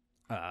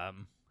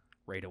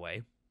right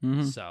away.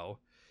 Mm-hmm. So,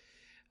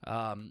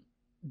 but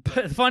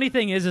the funny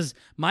thing is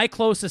my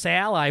closest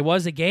ally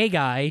was a gay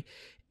guy,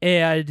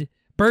 and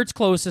Bird's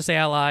closest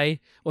ally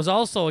was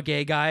also a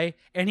gay guy,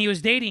 and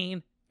he's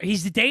dating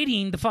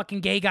the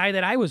fucking gay guy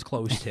that I was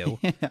close to.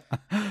 Yeah.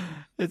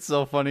 It's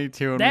so funny,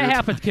 too. That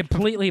happened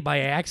completely by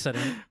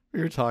accident.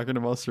 We were talking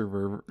about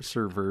Survivor.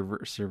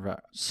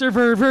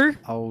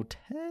 Oh,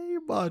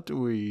 but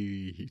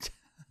we.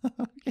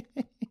 Okay.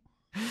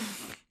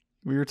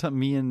 We were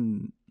me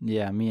and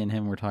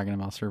him were talking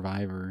about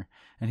Survivor,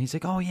 and he's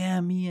like, "Oh yeah,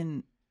 me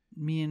and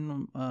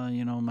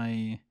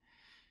my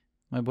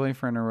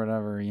boyfriend or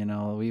whatever,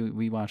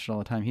 we watched it all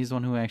the time. He's the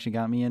one who actually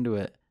got me into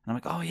it." And I'm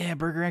like, "Oh yeah,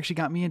 Burger actually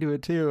got me into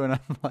it too." And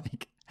I'm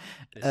like,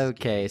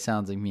 "Okay,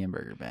 sounds like me and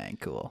Burger bang,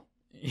 cool."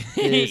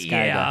 This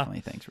guy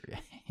definitely thinks we're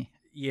gay.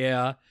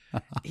 Yeah.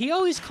 He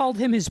always called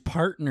him his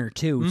partner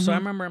too. Mm-hmm. So I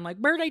remember I'm like,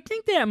 Bird, I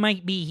think that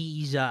might be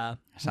he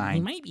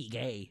might be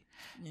gay.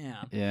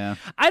 Yeah. Yeah.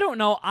 I don't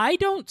know. I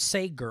don't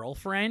say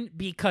girlfriend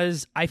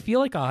because I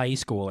feel like a high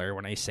schooler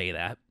when I say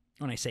that.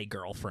 When I say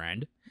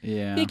girlfriend.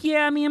 Yeah. Like,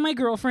 yeah, me and my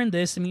girlfriend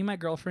this, and me and my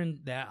girlfriend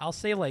that. I'll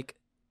say, like,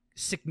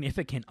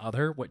 significant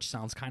other, which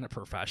sounds kind of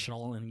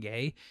professional and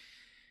gay.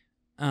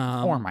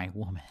 Or my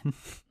woman.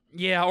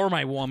 Yeah, or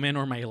my woman,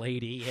 or my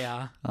lady,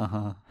 yeah.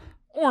 Uh-huh.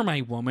 Or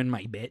my woman,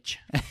 my bitch.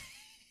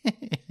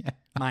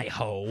 My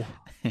hoe.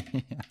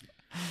 Yeah.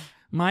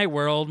 My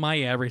world, my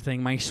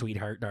everything, my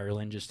sweetheart,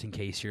 darling, just in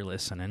case you're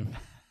listening.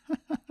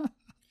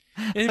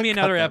 There's going to be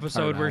another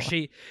episode where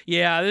there's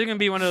going to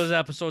be one of those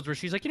episodes where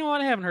she's like, you know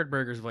what, I haven't heard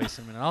Burger's voice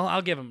in a minute.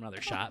 I'll give him another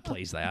shot,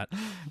 plays that.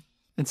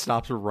 And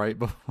stops right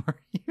before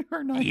you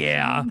are not.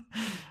 Yeah.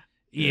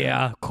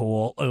 Yeah,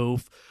 cool.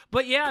 Oof.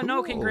 But yeah, cool.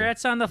 No,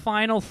 congrats on the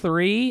final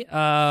 3.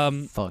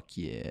 Fuck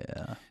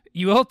yeah.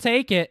 You will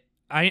take it.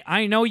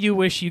 I know you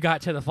wish you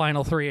got to the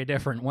final 3 a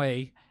different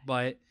way,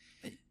 but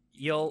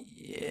you'll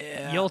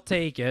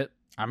take it.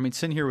 I mean,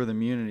 sitting here with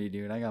immunity,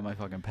 dude, I got my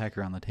fucking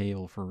pecker on the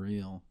table for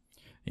real.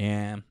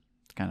 Yeah.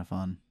 It's kind of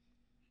fun.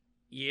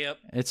 Yep.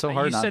 It's so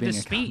hard not being You said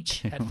the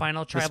speech at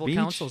Final Tribal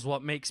Council is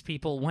what makes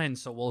people win,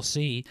 so we'll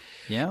see.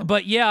 Yeah.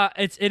 But yeah,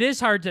 it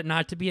is hard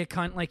not to be a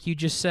cunt like you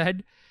just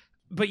said,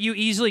 but you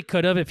easily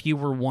could have if you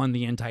were won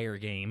the entire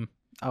game.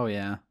 Oh,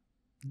 yeah.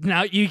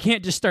 Now, you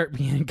can't just start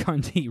being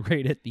cunty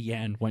right at the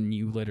end when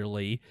you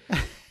literally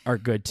are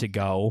good to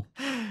go.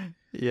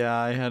 Yeah,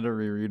 I had to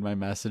reread my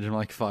message. I'm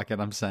like, fuck it,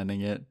 I'm sending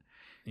it.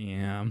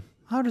 Yeah.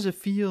 How does it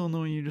feel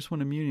knowing you just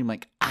won immunity? I'm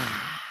like,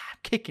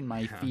 kicking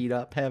my feet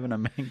up, having a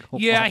mango bar.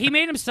 Yeah, he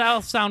made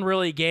himself sound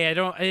really gay.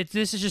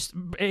 This is just,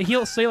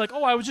 he'll say like,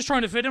 oh, I was just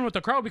trying to fit in with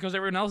the crowd because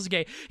everyone else is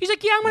gay. He's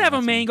like, yeah, I'm going to have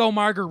a mango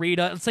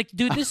margarita. It's like,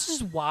 dude, this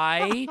is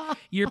why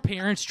your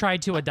parents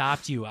tried to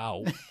adopt you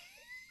out.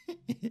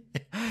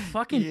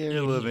 Fucking You're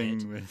idiot.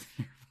 Living with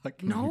your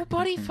fucking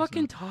Nobody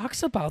fucking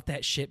talks about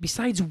that shit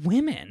besides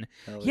women.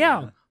 Hell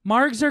yeah,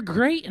 margs are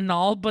great and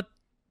all, but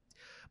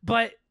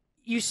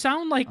you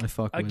sound like,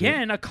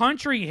 again, a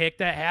country hick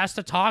that has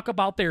to talk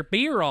about their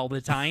beer all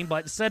the time,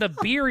 but instead of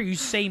beer, you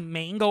say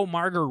mango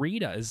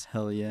margaritas.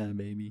 Hell yeah,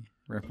 baby.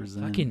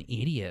 Represent. Fucking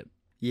idiot.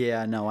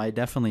 Yeah, no, I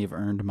definitely have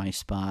earned my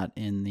spot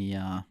in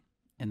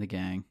the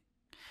gang.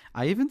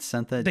 I even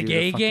sent that the dude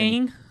gay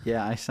gang?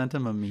 Yeah, I sent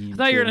him a meme. I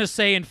thought you were going to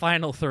say in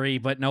Final 3,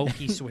 but no,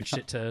 he switched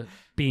it to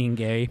being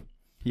gay.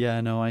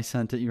 Yeah, no, I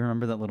sent it. You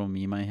remember that little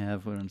meme I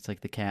have when it's like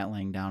the cat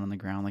laying down on the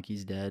ground like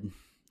he's dead?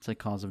 It's like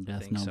cause of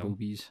death, no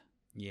boobies.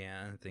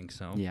 Yeah, I think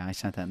so. Yeah, I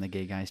sent that in the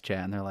gay guys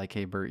chat, and they're like,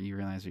 hey, Bert, you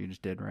realize what you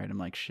just did, right? I'm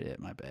like, shit,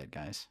 my bad,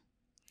 guys.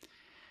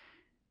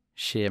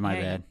 Shit, my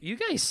bad. You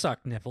guys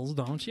suck nipples,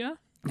 don't you?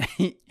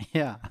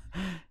 Yeah.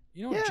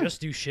 You don't just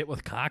do shit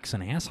with cocks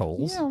and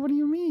assholes. Yeah, what do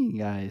you mean,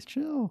 guys?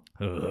 Chill.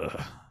 Ugh.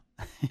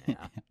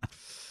 Yeah.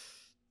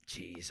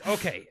 Jeez.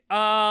 Okay.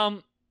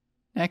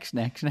 Next.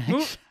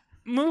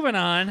 Moving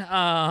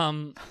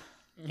on.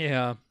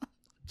 Yeah.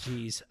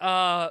 Jeez.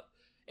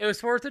 It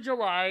was 4th of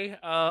July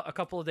a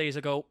couple of days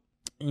ago,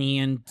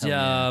 and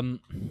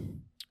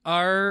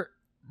our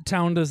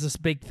town does this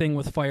big thing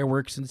with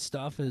fireworks and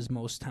stuff, as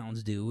most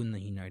towns do in the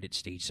United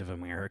States of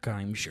America,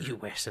 I'm sure.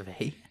 U.S. of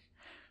A.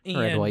 And,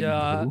 Red, white,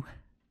 and blue.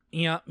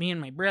 Yeah, me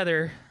and my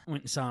brother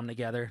went and saw them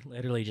together.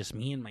 Literally just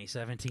me and my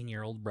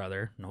 17-year-old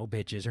brother. No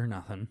bitches or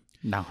nothing.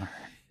 No.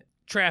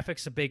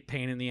 Traffic's a big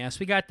pain in the ass.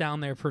 We got down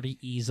there pretty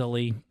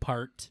easily,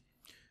 parked,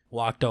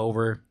 walked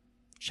over,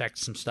 checked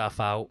some stuff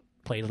out,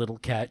 played a little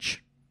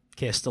catch,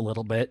 kissed a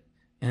little bit,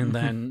 and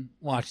then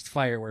watched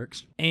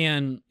fireworks.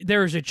 And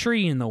there was a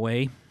tree in the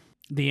way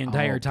the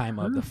entire time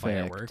of the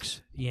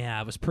fireworks.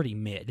 Yeah, it was pretty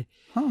mid.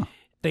 Huh.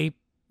 They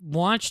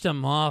launched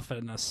them off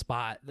in a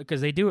spot because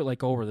they do it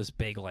like over this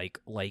big like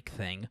lake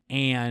thing,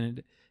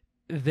 and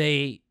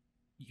they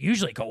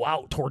usually go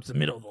out towards the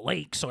middle of the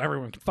lake so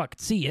everyone can fucking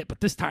see it, but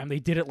this time they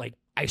did it like,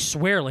 I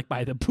swear, like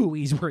by the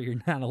buoys where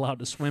you're not allowed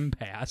to swim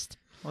past.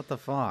 What the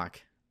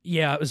fuck?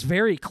 Yeah, it was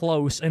very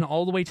close and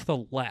all the way to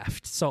the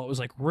left, so it was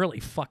like really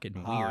fucking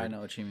weird. Oh, I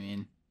know what you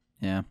mean.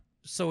 Yeah.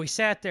 So we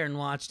sat there and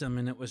watched them,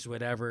 and it was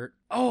whatever.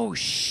 Oh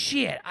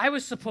shit, I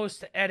was supposed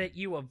to edit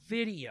you a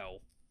video.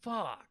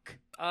 Fuck.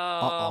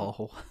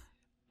 Uh-oh.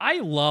 I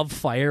love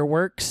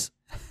fireworks,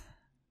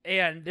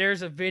 and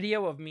there's a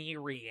video of me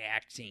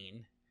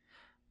reacting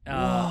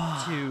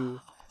to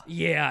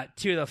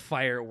the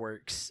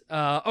fireworks.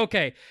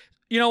 Okay,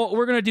 you know what?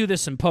 We're going to do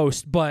this in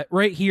post, but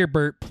right here,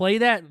 Bert, play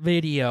that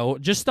video,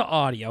 just the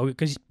audio,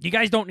 because you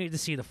guys don't need to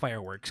see the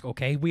fireworks,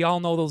 okay? We all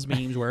know those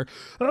memes where,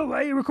 oh,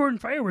 why are you recording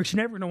fireworks?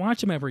 You're never going to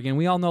watch them ever again.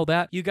 We all know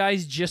that. You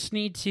guys just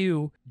need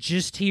to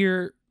just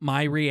hear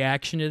my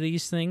reaction to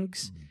these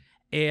things.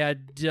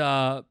 And,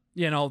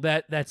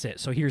 that's it.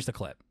 So here's the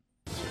clip.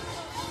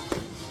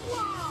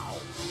 Wow!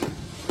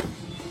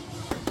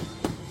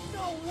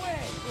 No way!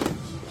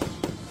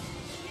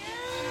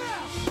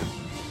 Yeah!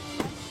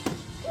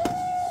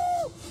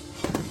 Woo!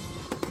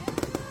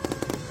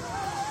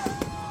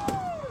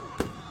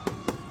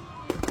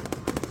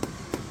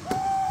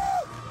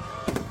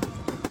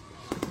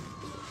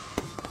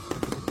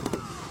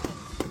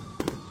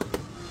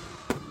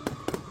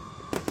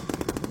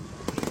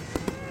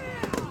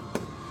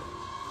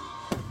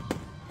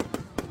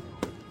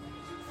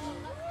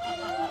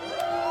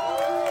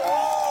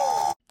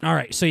 All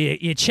right, so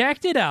you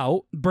checked it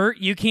out. Bert,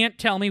 you can't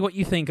tell me what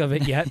you think of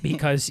it yet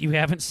because you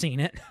haven't seen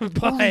it. But,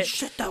 Holy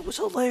shit, that was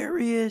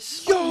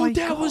hilarious. Yo, oh my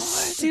that God. was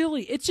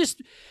silly. It's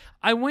just,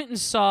 I went and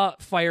saw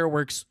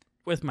fireworks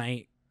with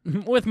my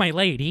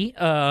lady,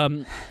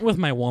 with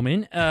my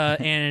woman,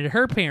 and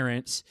her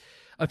parents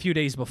a few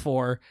days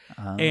before,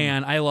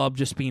 and I love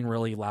just being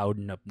really loud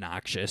and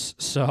obnoxious.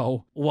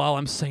 So while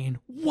I'm saying,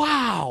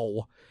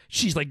 wow,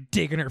 she's like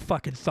digging her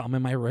fucking thumb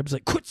in my ribs,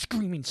 like, quit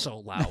screaming so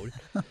loud.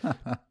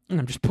 And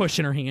I'm just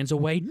pushing her hands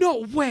away. No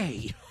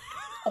way.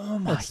 Oh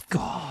my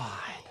God.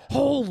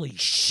 Holy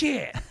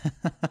shit.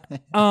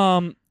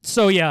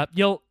 So yeah,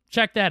 you'll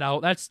check that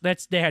out.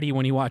 That's Daddy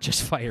when he watches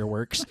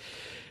fireworks.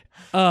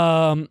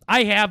 I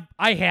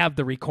have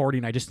the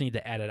recording. I just need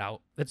to edit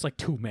out. It's like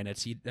 2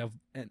 minutes,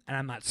 and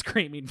I'm not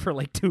screaming for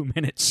like 2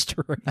 minutes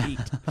straight.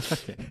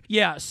 Okay.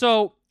 Yeah.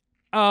 So,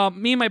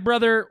 me and my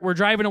brother, we're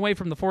driving away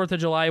from the 4th of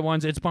July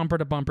ones. It's bumper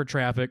to bumper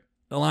traffic.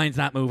 The line's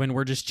not moving.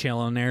 We're just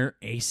chilling there,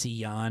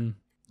 AC on,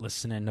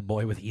 listening to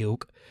Boy with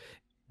Uke.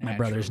 My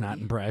brother's not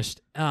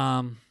impressed.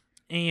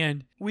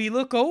 And we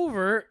look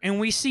over and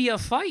we see a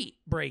fight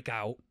break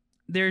out.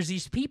 There's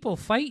these people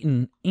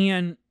fighting,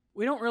 and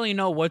we don't really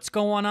know what's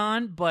going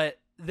on, but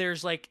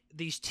there's like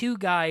these two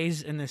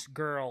guys and this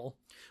girl.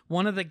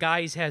 One of the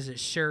guys has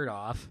his shirt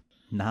off.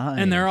 Nice.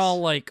 And they're all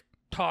like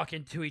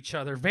talking to each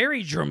other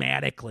very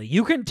dramatically.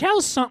 You can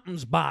tell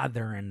something's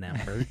bothering them,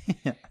 Bert.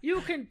 Yeah.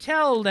 You can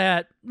tell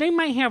that they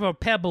might have a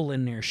pebble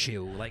in their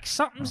shoe. Like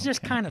something's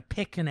just kind of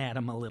picking at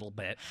them a little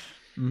bit.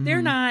 Mhm.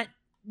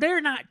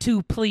 They're not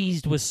too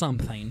pleased with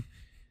something.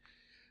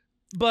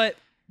 But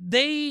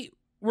they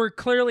were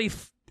clearly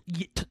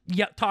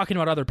talking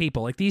about other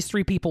people. Like these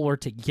three people were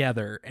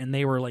together and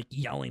they were like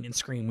yelling and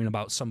screaming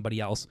about somebody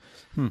else.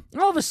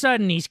 All of a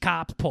sudden these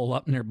cops pull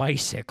up in their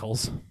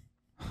bicycles.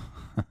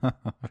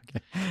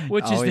 Okay.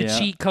 Which is the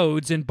cheat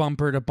codes in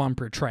bumper to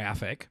bumper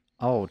traffic.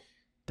 Oh,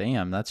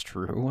 damn, that's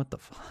true. What the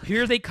fuck?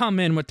 Here they come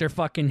in with their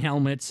fucking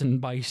helmets and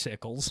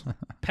bicycles,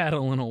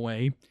 pedaling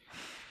away.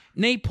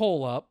 And they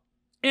pull up,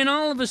 and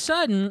all of a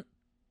sudden,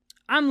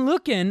 I'm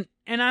looking,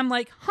 and I'm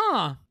like,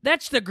 huh,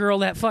 that's the girl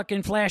that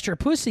fucking flashed her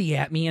pussy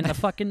at me in the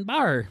fucking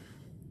bar.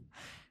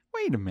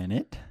 Wait a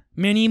minute.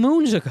 Many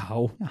moons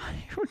ago.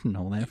 I wouldn't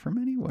know that from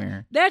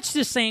anywhere. That's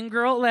the same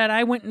girl that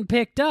I went and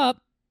picked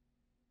up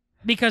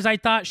because I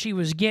thought she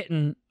was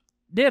getting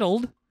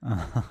diddled,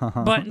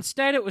 but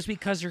instead it was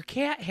because her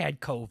cat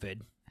had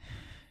COVID.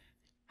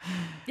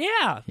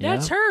 Yeah,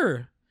 that's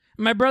her.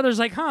 My brother's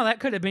like, huh, that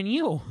could have been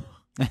you.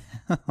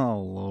 Oh,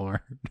 Lord.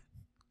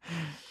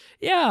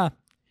 Yeah.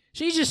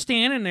 She's just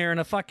standing there in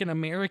a fucking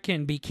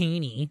American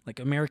bikini,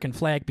 like American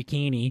flag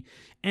bikini,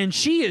 and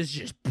she is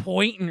just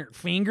pointing her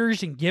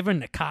fingers and giving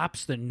the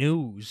cops the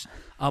news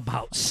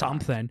about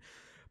something.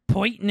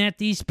 Pointing at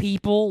these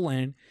people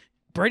and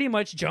pretty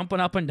much jumping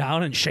up and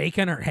down and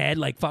shaking her head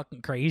like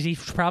fucking crazy.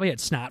 She probably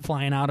had snot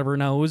flying out of her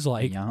nose.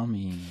 Like,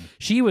 yummy.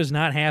 She was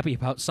not happy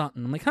about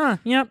something. I'm like, huh,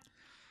 yep.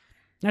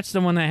 That's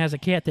the one that has a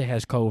cat that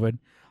has COVID.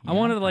 I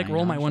wanted to like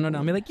roll my window down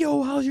and be like,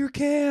 yo, how's your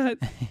cat?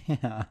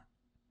 Yeah.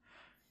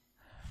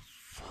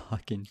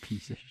 Fucking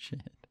piece of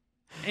shit.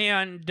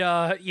 And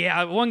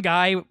one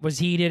guy was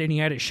heated and he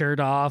had his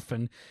shirt off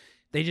and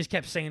they just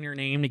kept saying her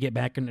name to get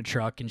back in the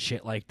truck and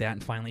shit like that.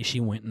 And finally she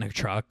went in the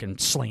truck and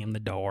slammed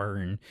the door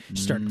and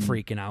started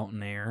freaking out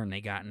in there. And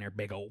they got in their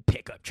big old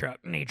pickup truck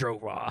and they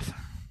drove off.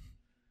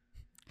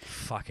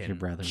 Fucking your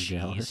brother's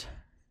jealous.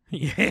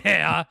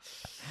 Yeah.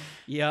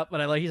 Yep.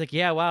 But he's like,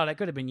 yeah, wow, that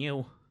could have been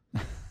you.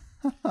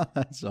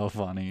 That's so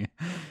funny.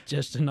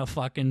 Just in a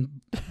fucking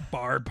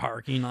bar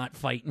parking lot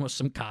fighting with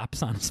some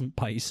cops on some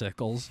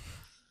bicycles.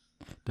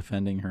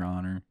 Defending her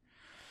honor.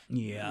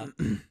 Yeah.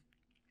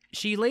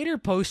 She later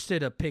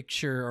posted a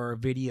picture or a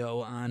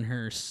video on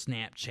her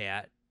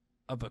Snapchat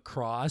of a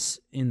cross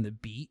in the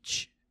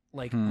beach,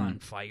 like on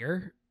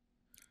fire.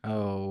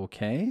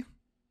 Okay.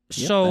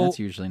 Yep, so that's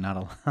usually not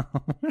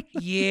allowed.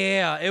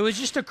 Yeah, it was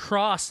just a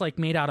cross like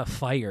made out of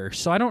fire.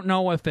 So I don't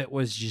know if it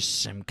was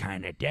just some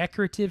kind of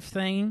decorative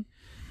thing.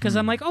 Because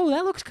I'm like, oh,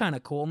 that looks kind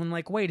of cool. And I'm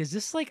like, wait, is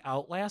this like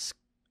Outlast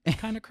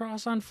kind of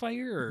cross on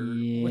fire? Or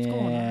what's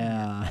going on?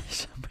 Yeah,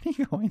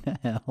 somebody going to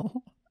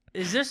hell.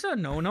 Is this a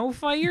no-no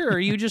fire? Or are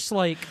you just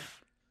like...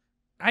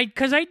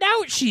 Because I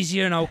doubt she's,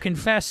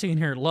 confessing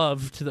her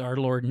love to our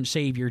Lord and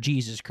Savior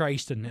Jesus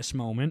Christ in this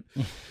moment.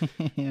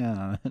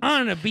 Yeah.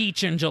 On a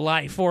beach on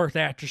July 4th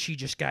after she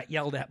just got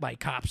yelled at by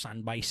cops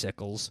on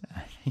bicycles.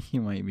 I think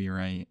you might be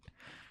right.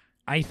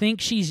 I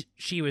think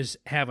she was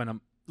having a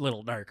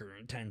little darker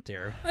intent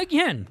there.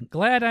 Again,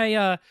 glad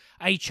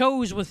I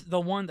chose with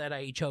the one that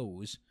I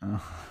chose.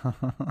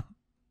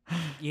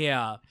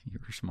 Yeah. You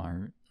were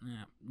smart.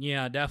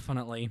 Yeah,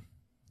 definitely.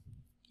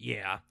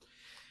 Yeah.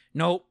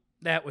 Nope.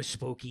 That was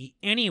spooky.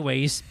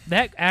 Anyways,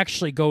 that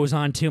actually goes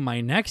on to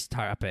my next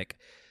topic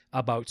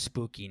about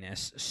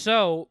spookiness.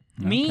 So,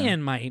 me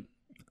and my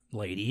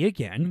lady,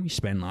 again, we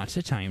spend lots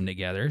of time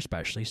together,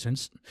 especially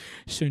since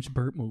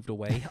Bert moved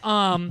away.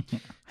 I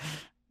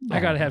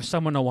gotta have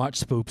someone to watch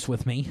spoops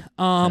with me.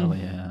 Hell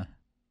yeah.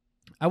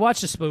 I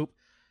watched a spoop.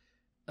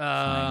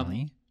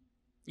 Finally.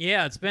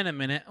 Yeah, it's been a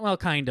minute. Well,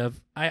 kind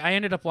of. I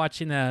ended up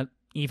watching the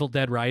Evil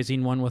Dead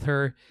Rising one with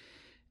her.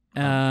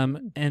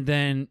 And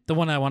then the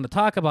one I want to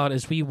talk about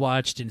is we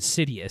watched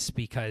Insidious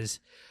because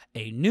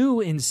a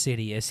new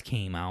Insidious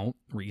came out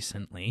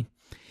recently,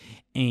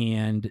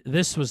 and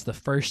this was the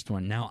first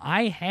one. Now,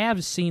 I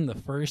have seen the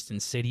first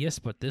Insidious,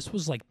 but this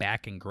was like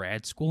back in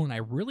grad school, and I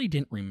really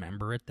didn't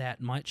remember it that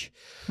much.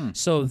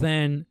 So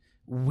then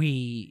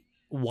we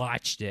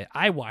watched it.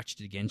 I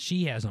watched it again.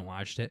 She hasn't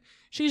watched it.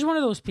 She's one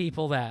of those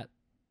people that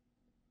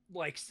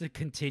likes to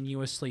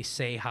continuously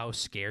say how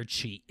scared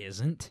she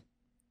isn't.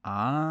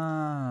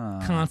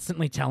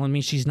 Constantly telling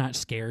me she's not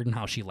scared and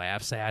how she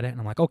laughs at it. And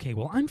I'm like, okay,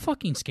 well, I'm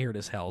fucking scared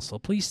as hell, so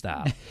please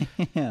stop.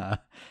 Yeah.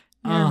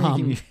 You're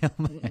making me feel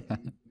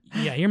bad.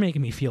 Yeah, you're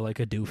making me feel like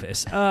a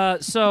doofus.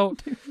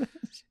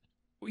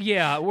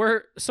 Yeah,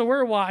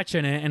 we're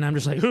watching it, and I'm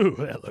just like, ooh,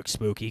 that looks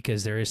spooky,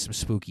 because there is some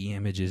spooky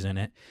images in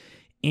it.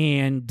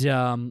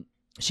 And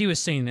she was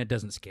saying it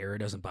doesn't scare her, it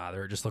doesn't bother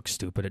her, it just looks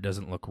stupid, it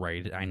doesn't look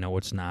right, I know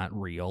it's not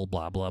real,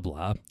 blah, blah,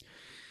 blah.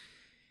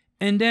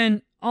 And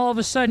then all of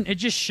a sudden, it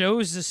just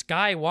shows this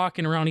guy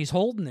walking around. He's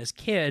holding this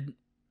kid,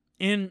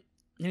 and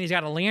he's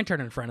got a lantern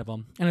in front of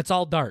him, and it's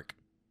all dark.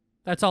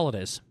 That's all it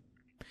is.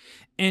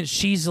 And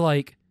she's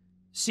like,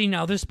 see,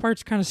 now this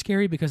part's kind of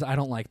scary because I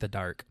don't like the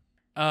dark.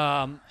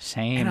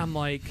 Same. And I'm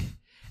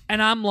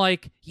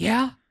like,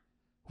 yeah,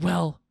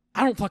 well,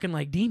 I don't fucking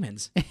like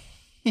demons.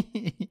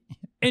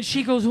 And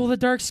she goes, well, the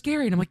dark's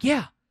scary. And I'm like,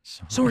 yeah,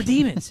 so are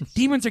demons.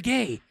 Demons are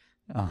gay.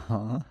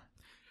 Uh-huh.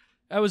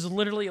 I was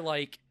literally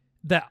like,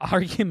 that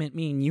argument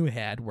me and you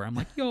had where I'm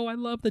like, yo, I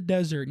love the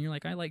desert. And you're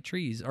like, I like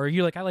trees. Or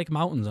you're like, I like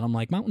mountains. And I'm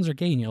like, mountains are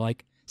gay. And you're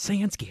like,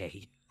 sand's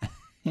gay.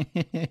 Yep.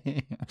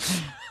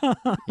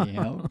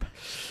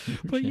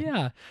 But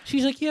yeah,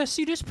 she's like, yeah,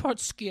 see, this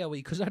part's scary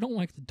because I don't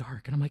like the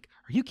dark. And I'm like,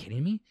 are you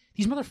kidding me?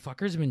 These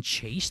motherfuckers have been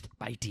chased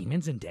by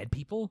demons and dead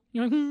people?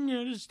 You're like,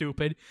 yeah, this is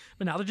stupid.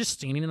 But now they're just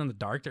standing in the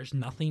dark. There's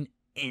nothing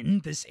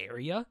in this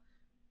area.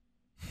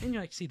 And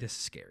you're like, see, this is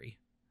scary.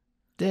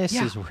 This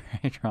is where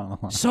I draw the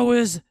line. So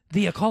is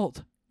the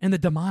occult and the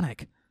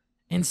demonic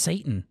and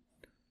Satan.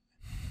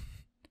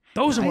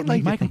 Those are what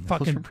make my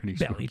fucking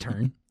belly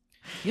turn.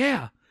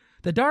 Yeah.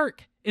 The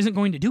dark isn't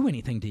going to do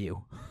anything to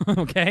you.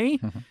 Okay?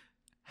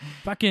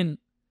 Fucking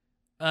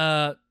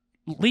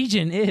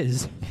Legion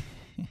is.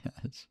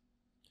 Yes.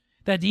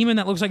 That demon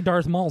that looks like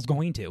Darth Maul's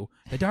going to.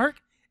 The dark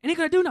ain't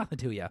gonna do nothing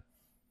to you.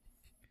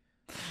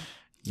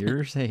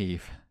 You're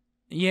safe.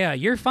 Yeah,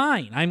 you're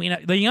fine. I mean,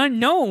 the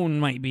unknown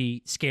might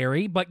be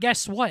scary, but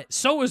guess what?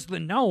 So is the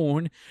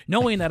known,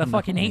 knowing that a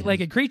fucking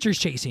eight-legged creature's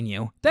chasing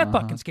you. That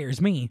fucking scares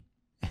me.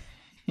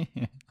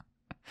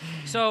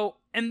 So,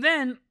 and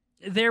then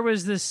there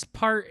was this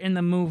part in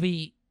the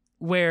movie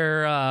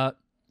where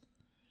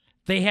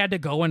they had to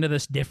go into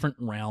this different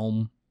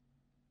realm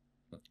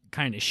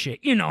kind of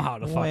shit. You know how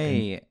the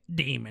fucking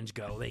demons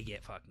go. They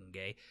get fucking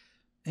gay.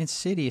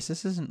 Insidious.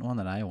 This isn't one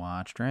that I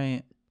watched,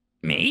 right?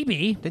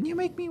 Maybe. Didn't you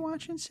make me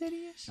watch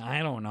Insidious? I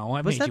don't know.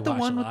 I Was made that you the watch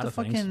one a with lot the of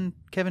things. fucking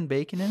Kevin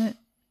Bacon in it?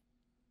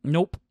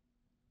 Nope.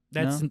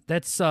 That's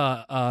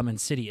No?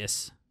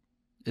 Insidious.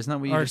 Isn't that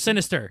what you Or just...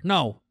 Sinister.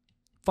 No.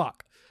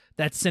 Fuck.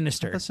 That's I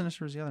Sinister. thought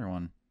Sinister was the other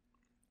one.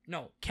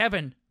 No,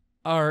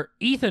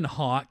 Ethan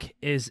Hawke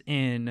is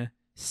in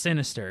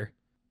Sinister.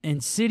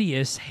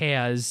 Insidious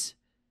has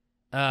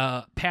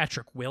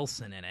Patrick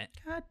Wilson in it.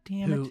 God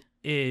damn it. Who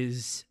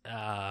is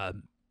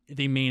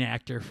the main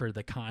actor for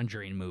the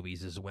Conjuring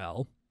movies as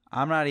well.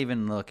 I'm not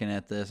even looking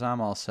at this. I'm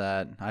all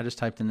set. I just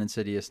typed in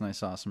Insidious and I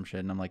saw some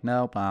shit and I'm like,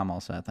 nope, I'm all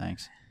set,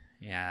 thanks.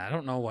 Yeah, I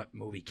don't know what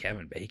movie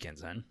Kevin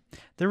Bacon's in.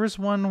 There was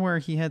one where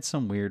he had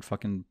some weird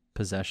fucking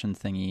possession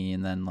thingy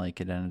and then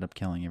like it ended up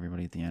killing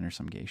everybody at the end or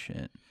some gay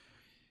shit.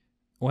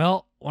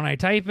 Well, when I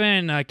type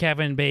in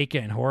Kevin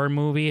Bacon horror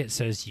movie, it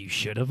says you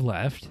should have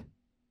left.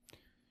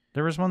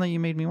 There was one that you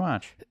made me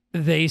watch.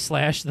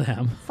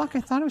 They/them. Fuck,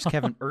 I thought it was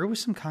Kevin, or it was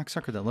some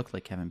cocksucker that looked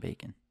like Kevin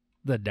Bacon.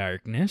 The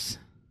Darkness.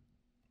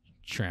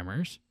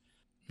 Tremors.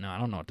 No, I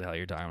don't know what the hell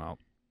you're talking about.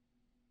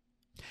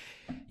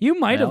 You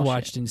might have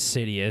watched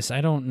Insidious.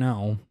 I don't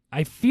know.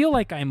 I feel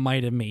like I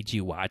might have made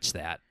you watch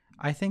that.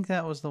 I think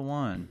that was the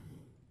one.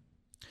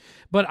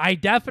 But I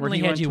definitely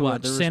had you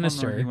watch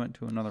Sinister. He went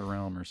to another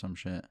realm or some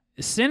shit.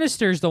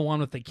 Sinister's the one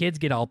with the kids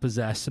get all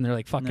possessed and they're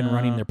like fucking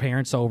running their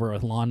parents over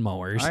with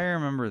lawnmowers. I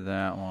remember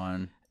that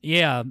one.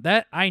 Yeah,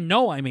 that I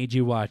know I made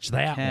you watch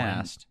that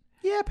Cast.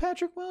 one. Yeah,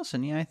 Patrick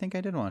Wilson. Yeah, I think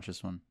I did watch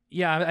this one.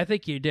 Yeah, I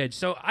think you did.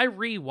 So I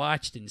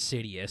rewatched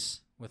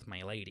Insidious with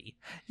my lady.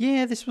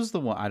 Yeah, this was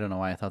the one. I don't know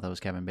why I thought that was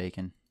Kevin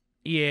Bacon.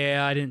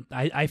 Yeah, I didn't.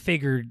 I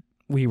figured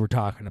we were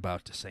talking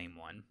about the same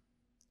one.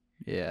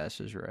 Yeah, this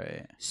is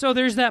right. So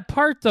there's that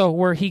part, though,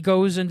 where he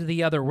goes into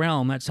the other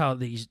realm. That's how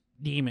these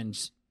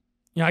demons...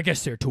 You know, I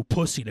guess they're too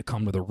pussy to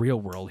come to the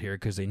real world here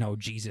because they know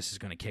Jesus is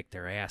going to kick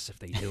their ass if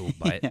they do.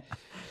 But,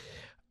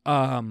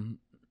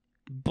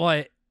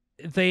 but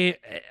they...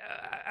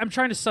 I'm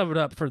trying to sum it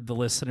up for the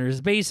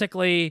listeners.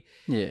 Basically,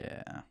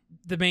 yeah,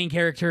 the main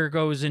character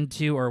goes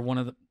into, or one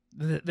of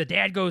the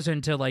dad goes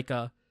into like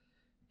a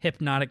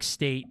hypnotic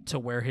state to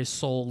where his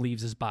soul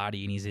leaves his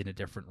body and he's in a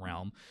different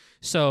realm.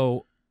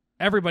 So...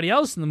 everybody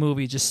else in the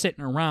movie is just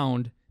sitting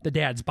around the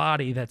dad's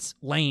body that's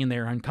laying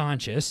there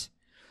unconscious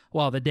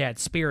while the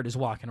dad's spirit is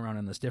walking around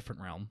in this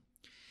different realm.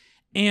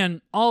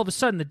 And all of a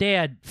sudden, the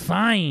dad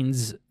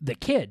finds the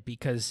kid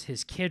because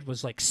his kid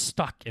was like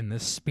stuck in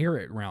this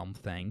spirit realm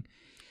thing.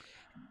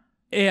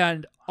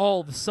 And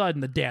all of a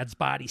sudden, the dad's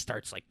body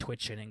starts like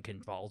twitching and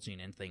convulsing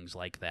and things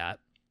like that.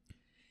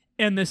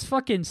 And this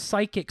fucking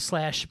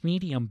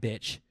psychic/medium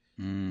bitch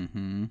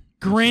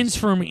grins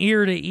from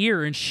ear to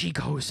ear, and she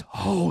goes,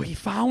 "Oh, he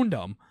found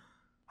him.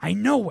 I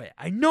know it.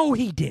 I know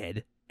he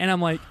did." And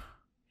I'm like,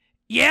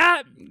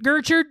 yeah,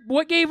 Gertrude,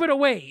 what gave it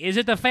away? Is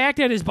it the fact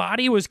that his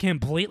body was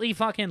completely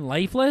fucking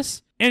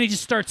lifeless? And he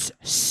just starts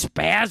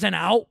spazzing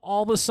out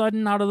all of a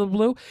sudden out of the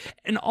blue?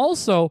 And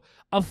also,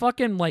 a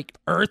fucking, like,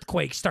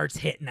 earthquake starts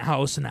hitting the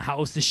house, and the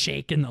house is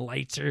shaking, the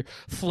lights are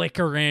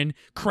flickering,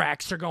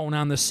 cracks are going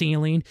on the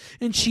ceiling.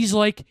 And she's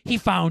like, he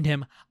found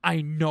him.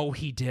 I know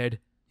he did.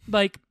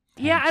 Like,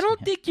 yeah, I don't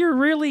think you're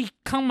really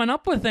coming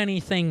up with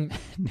anything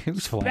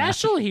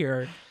special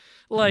here.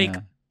 Like,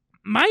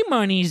 my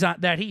money's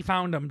that he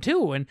found him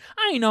too, and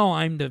I know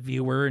I'm the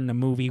viewer and the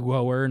movie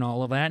goer and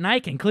all of that, and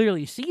I can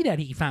clearly see that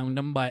he found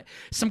him, but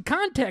some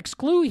context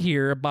clue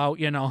here about,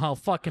 you know, how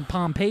fucking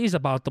Pompeii's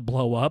about to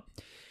blow up.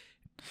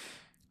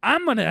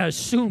 I'm going to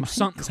assume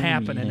something's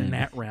happening in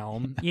that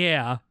realm.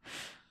 Yeah.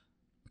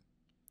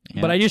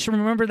 But I just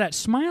remember that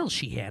smile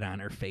she had on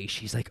her face.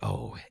 She's like,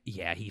 oh,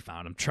 yeah, he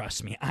found him.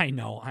 Trust me. I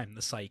know I'm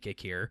the psychic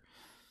here.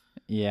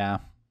 Yeah.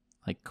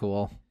 Like,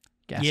 cool.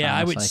 Guess yeah,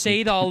 I'm I would psychic.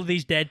 say that all of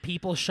these dead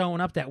people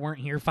showing up that weren't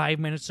here 5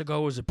 minutes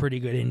ago was a pretty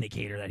good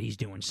indicator that he's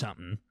doing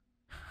something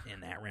in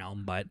that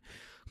realm. But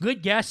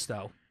good guess,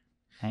 though.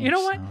 Thanks, you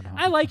know what? Soto.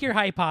 I like your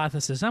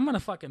hypothesis. I'm going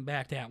to fucking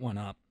back that one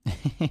up.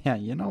 Yeah,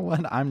 you know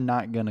what? I'm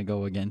not going to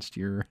go against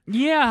your...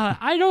 Yeah,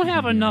 I don't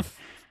have enough...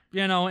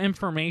 you know,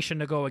 information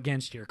to go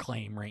against your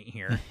claim right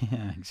here.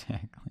 Yeah,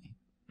 exactly.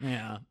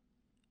 Yeah.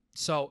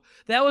 So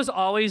that was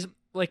always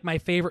like my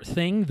favorite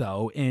thing,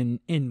 though, in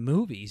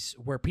movies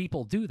where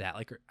people do that.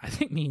 Like, I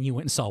think me and you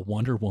went and saw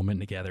Wonder Woman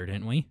together,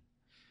 didn't we?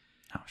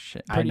 Oh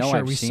shit! Pretty I know sure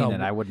I've seen it.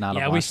 I would not.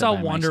 Yeah, have we watched saw it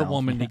by Wonder myself.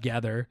 Woman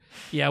together.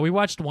 Yeah, we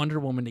watched Wonder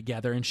Woman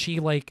together, and she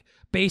like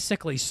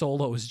basically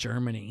solos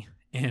Germany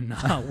in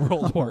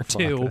World War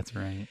II. Fuck, that's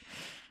right.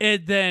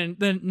 And then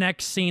the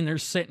next scene, they're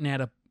sitting at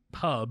a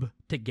pub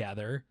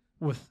together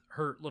with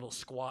her little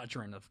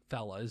squadron of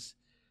fellas.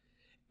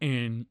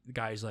 And the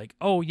guy's like,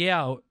 oh,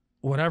 yeah,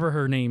 whatever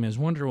her name is,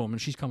 Wonder Woman,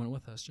 she's coming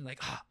with us. And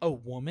like, a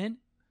woman?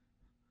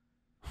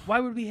 Why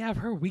would we have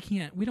her? We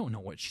don't know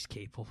what she's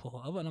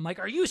capable of. And I'm like,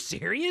 are you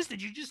serious?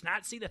 Did you just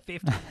not see the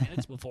 15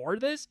 minutes before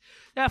this?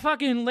 That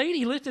fucking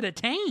lady lifted a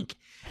tank.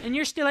 And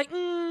you're still like,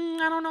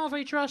 I don't know if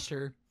I trust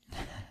her.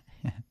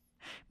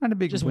 Not a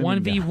big just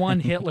women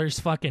 1v1 guy. Hitler's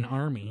fucking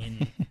army.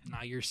 And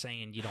now you're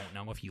saying you don't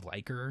know if you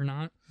like her or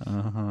not.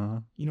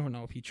 Uh-huh. You don't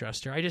know if you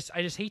trust her. I just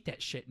hate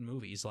that shit in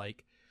movies.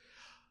 Like,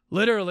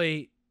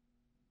 literally,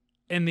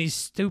 in these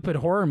stupid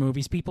horror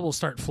movies, people will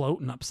start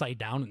floating upside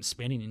down and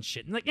spinning and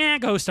shit. And like,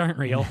 ghosts aren't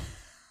real.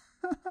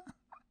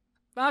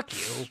 Fuck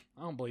you.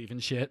 I don't believe in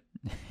shit.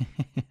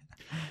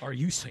 Are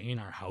you saying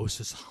our house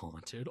is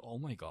haunted? Oh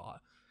my God.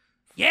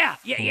 Yeah.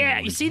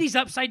 You see these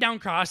upside down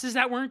crosses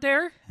that weren't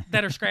there?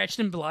 That are scratched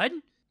in blood?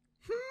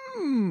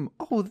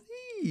 Oh,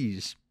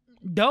 these.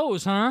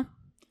 Those, huh?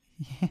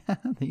 Yeah,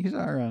 these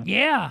are.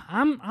 Yeah,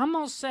 I'm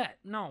all set.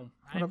 No.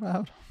 What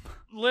about?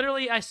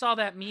 Literally, I saw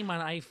that meme on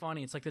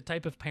iFunny. It's like the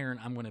type of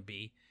parent I'm going to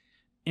be.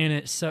 And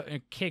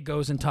a kid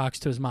goes and talks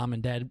to his mom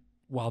and dad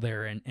while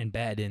they're in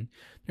bed. And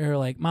they're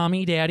like,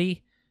 Mommy,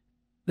 Daddy,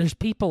 there's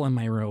people in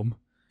my room.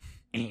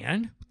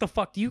 And what the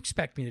fuck do you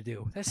expect me to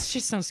do? That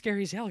shit sounds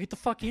scary as hell. Get the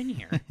fuck in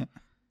here.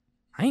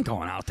 I ain't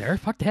going out there.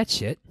 Fuck that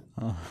shit.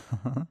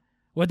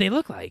 What'd they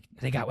look like?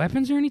 They got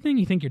weapons or anything?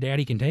 You think your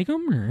daddy can take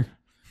them? Or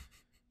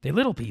they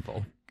little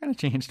people? Gotta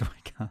change the way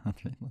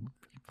little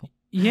people.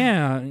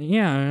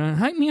 Yeah.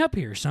 Hype me up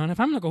here, son.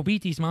 If I'm gonna go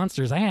beat these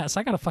monsters' ass,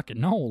 I gotta fucking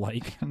know.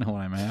 Like, I know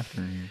what I'm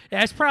after.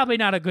 That's probably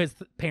not a good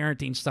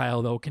parenting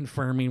style, though.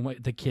 Confirming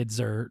what the kids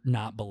are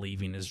not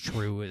believing is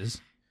true is.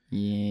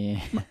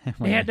 Yeah.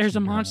 Dad, there's a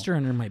monster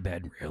under my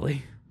bed.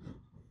 Really?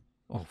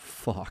 Oh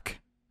fuck.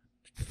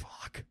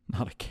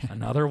 Not again.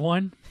 Another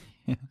one?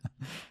 Yeah.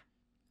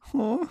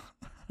 Oh.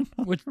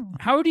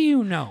 How do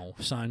you know,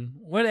 son?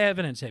 What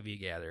evidence have you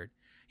gathered?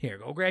 Here,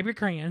 go grab your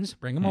crayons.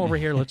 Bring them over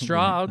here. Let's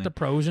draw out the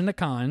pros and the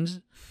cons.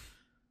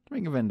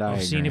 Bring a Venn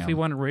diagram. Seeing if we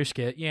want to risk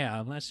it.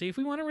 Yeah, let's see if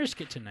we want to risk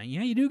it tonight.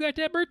 Yeah, you do got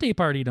that birthday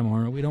party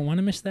tomorrow. We don't want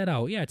to miss that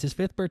out. Yeah, it's his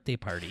 5th birthday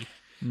party.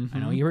 I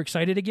know you were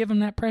excited to give him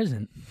that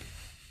present.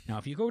 Now,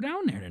 if you go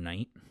down there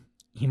tonight,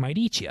 he might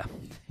eat you.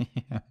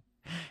 Yeah.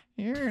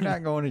 You're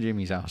not going to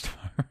Jimmy's house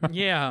tomorrow.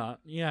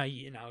 Yeah.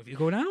 You know, if you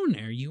go down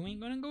there, you ain't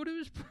going to go to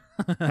his...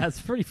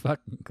 That's pretty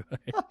fucking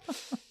good.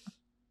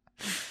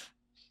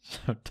 So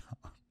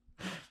dumb.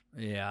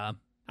 Yeah.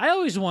 I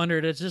always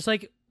wondered, it's just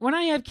like, when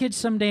I have kids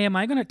someday, am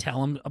I going to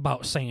tell them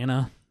about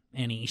Santa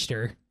and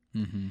Easter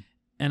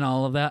and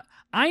all of that?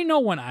 I know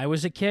when I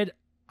was a kid,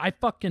 I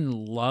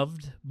fucking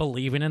loved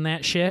believing in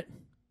that shit.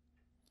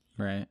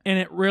 Right. And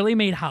it really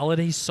made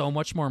holidays so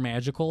much more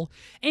magical.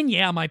 And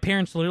yeah, my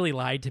parents literally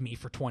lied to me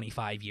for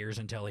 25 years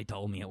until they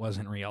told me it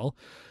wasn't real.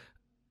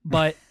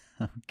 But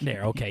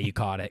okay, you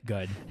caught it.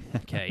 Good.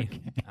 Okay.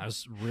 I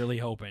was really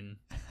hoping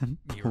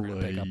you were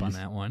going to pick up on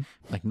that one.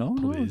 Like, no,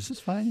 this is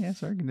fine. Yeah,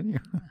 sorry, continue.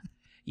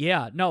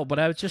 Yeah, no, but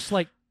I was just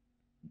like,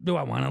 do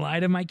I want to lie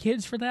to my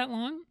kids for that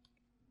long?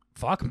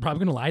 Fuck, I'm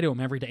probably going to lie to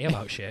them every day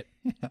about shit.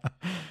 Yeah.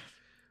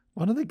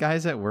 One of the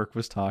guys at work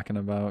was talking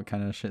about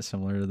kind of shit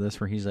similar to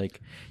this, where he's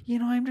like, he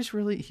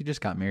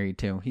just got married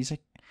too. He's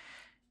like,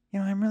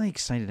 I'm really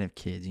excited to have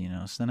kids,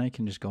 so then I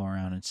can just go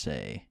around and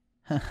say,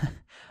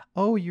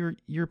 oh,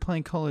 you're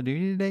playing Call of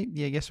Duty today?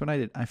 Yeah, guess what I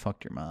did? I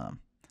fucked your mom.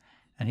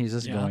 And he's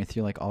just going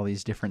through like all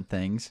these different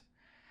things.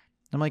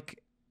 I'm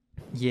like,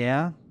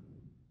 yeah.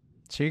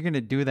 So you're going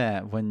to do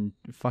that when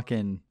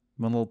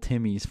little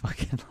Timmy's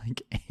fucking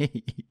like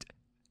 8.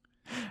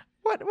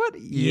 What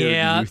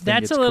year do you think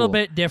that's it's a little cool?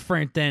 bit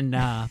different than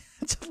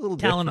It's a little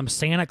telling different. them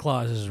Santa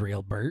Claus is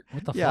real, Bert.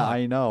 What the fuck? Yeah,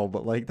 I know,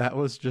 but like that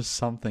was just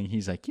something.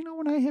 He's like,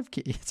 when I have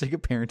kids, it's like a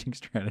parenting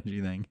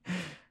strategy thing.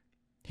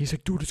 He's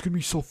like, dude, it's gonna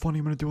be so funny.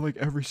 I'm gonna do it like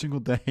every single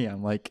day.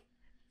 I'm like,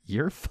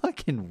 you're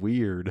fucking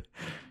weird.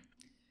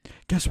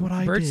 Guess what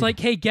I did? Bert's like,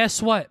 hey,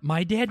 guess what?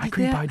 My dad did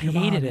that. I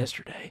hated it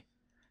yesterday.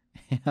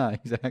 Yeah,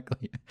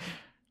 exactly.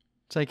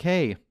 It's like,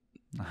 hey,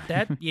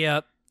 that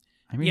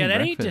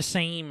that ain't the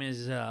same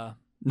as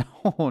No,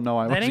 I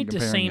wasn't that ain't the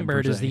comparing same them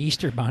bird per as the se.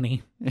 Easter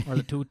Bunny or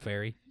the Tooth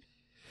Fairy.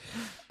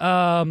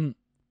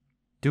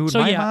 Dude, so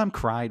my mom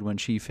cried when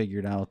she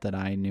figured out that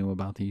I knew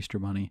about the Easter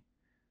Bunny.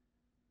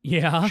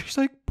 Yeah. She's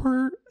like,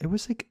 Bert, it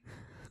was like,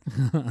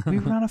 we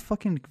were on a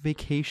fucking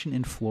vacation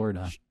in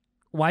Florida.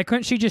 Why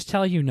couldn't she just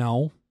tell you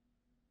no?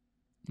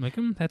 Like,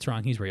 that's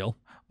wrong. He's real.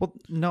 Well,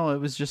 no, it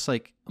was just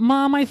like,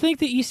 Mom, I think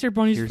the Easter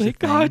Bunny's Here's fake.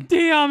 the thing. God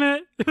damn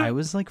it. I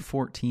was like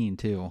 14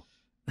 too.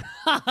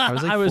 I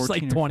was like, I was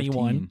 14 like or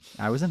 21.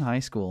 15. I was in high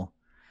school.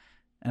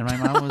 And my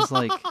mom was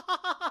like,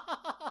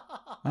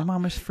 my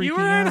mom was freaking out. You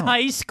were in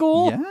high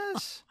school?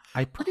 Yes.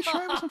 I'm pretty sure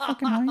I was in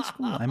fucking high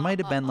school. I might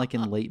have been like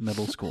in late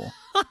middle school.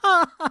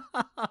 But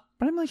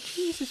I'm like,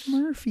 Jesus,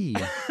 Murphy.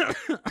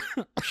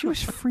 She was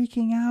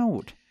freaking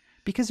out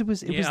because it was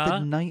the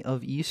night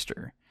of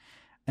Easter.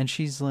 And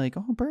she's like,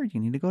 oh, Bird, you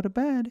need to go to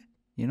bed.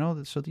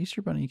 So the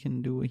Easter Bunny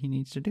can do what he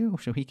needs to do.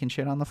 So he can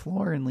shit on the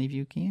floor and leave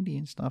you candy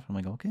and stuff. I'm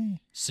like, okay.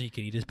 So you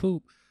can eat his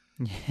poop.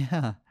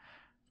 Yeah.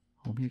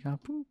 Hope you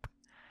got poop.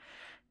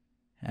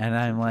 And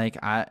I'm like,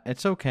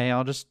 it's okay.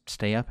 I'll just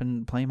stay up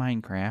and play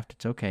Minecraft.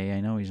 It's okay.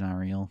 I know he's not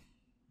real.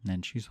 And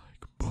then she's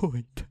like,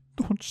 boy,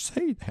 don't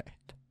say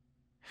that.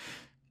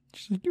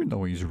 She's like, you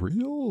know he's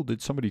real.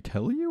 Did somebody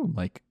tell you? I'm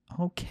like,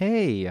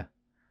 okay.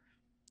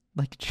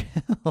 Like,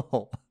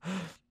 chill.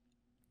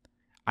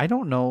 I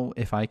don't know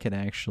if I could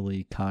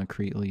actually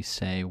concretely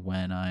say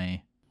when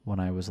I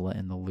was let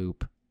in the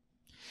loop.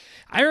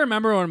 I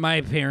remember when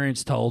my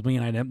parents told me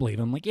and I didn't believe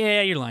them. Like,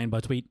 yeah, you're lying,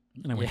 but sweet.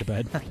 And I went to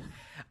bed.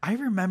 I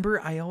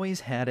remember I always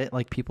had it,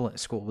 like people at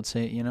school would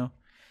say it, you know?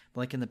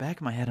 Like in the back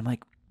of my head, I'm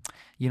like,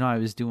 you know, I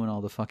was doing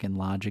all the fucking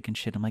logic and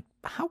shit. I'm like,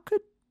 how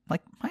could,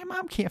 like, my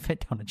mom can't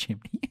fit down a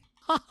chimney.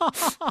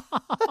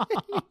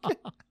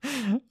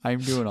 I'm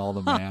doing all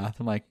the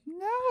math. I'm like,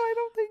 no, I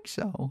don't think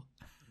so.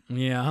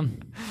 Yeah.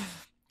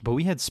 But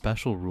we had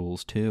special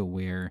rules, too,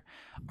 where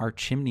our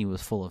chimney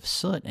was full of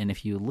soot, and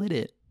if you lit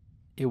it,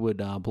 it would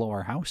blow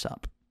our house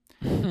up.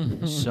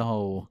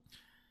 So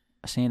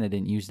Santa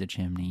didn't use the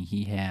chimney.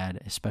 He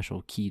had a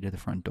special key to the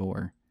front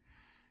door.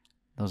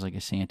 That was like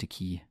a Santa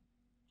key.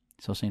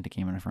 So Santa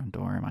came in the front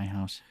door at my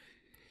house.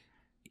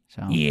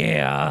 So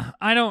yeah,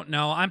 I don't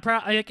know. I'm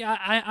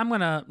I'm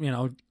gonna, you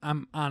know,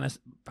 I'm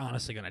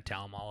honestly gonna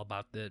tell him all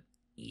about the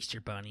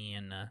Easter Bunny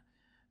and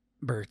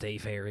birthday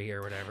fairy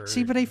or whatever.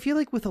 See, but I feel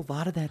like with a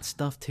lot of that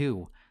stuff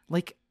too.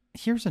 Like,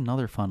 here's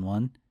another fun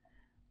one.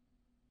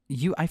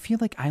 I feel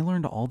like I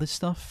learned all this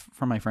stuff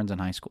from my friends in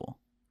high school.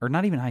 Or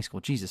not even high school.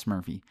 Jesus,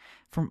 Murphy.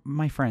 From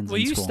my friends in school.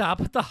 Will you stop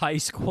with the high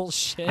school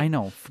shit? I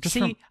know.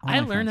 See, I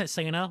learned that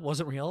Santa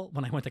wasn't real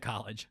when I went to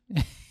college.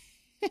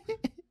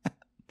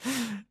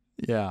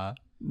 Yeah.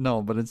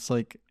 No, but it's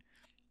like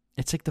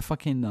the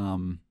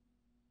fucking,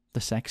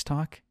 the sex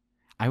talk.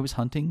 I was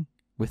hunting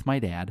with my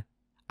dad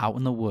out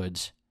in the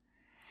woods.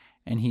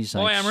 And he's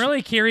like... Boy, I'm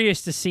really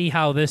curious to see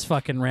how this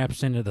fucking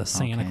wraps into the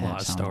Santa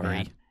Claus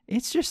story. Bad.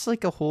 It's just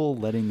like a whole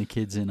letting the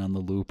kids in on the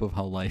loop of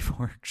how life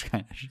works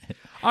kind of shit.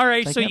 All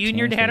right, so you and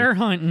your dad are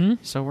hunting.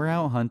 So we're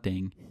out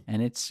hunting,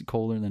 and it's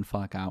colder than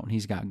fuck out, and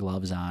he's got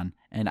gloves on,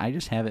 and I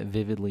just have it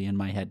vividly in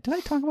my head. Did I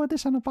talk about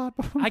this on the pod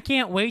before? I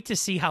can't wait to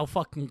see how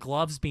fucking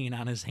gloves being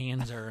on his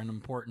hands are an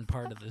important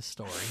part of this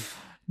story.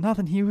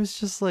 Nothing. He was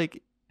just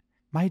like...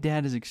 My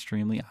dad is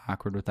extremely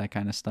awkward with that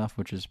kind of stuff,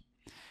 which is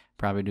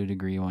probably to a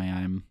degree why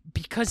I'm...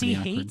 Because he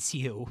hates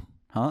you.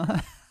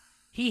 Huh?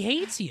 He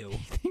hates you. He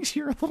thinks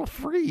you're a little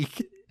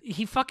freak.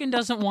 He fucking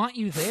doesn't want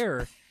you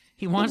there.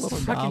 He wants to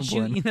fucking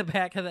shoot you in the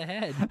back of the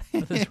head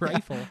with his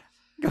rifle.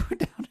 Go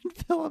down and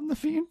fill up the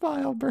fiend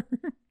pile, Bert.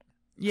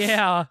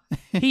 Yeah.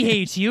 He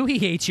hates you. He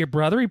hates your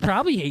brother. He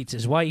probably hates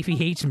his wife. He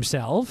hates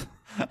himself.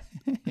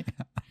 Yeah.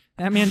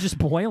 That man's just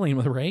boiling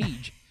with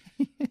rage.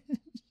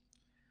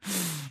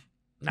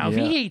 Now, if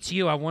he hates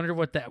you, I wonder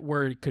what that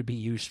word could be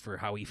used for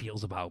how he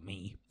feels about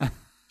me.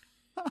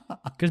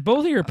 Because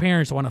both of your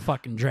parents want to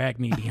fucking drag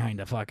me behind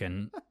a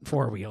fucking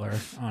four-wheeler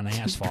on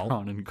asphalt.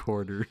 Brown and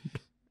quartered.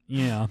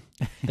 Yeah.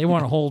 They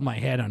want to hold my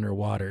head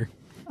underwater.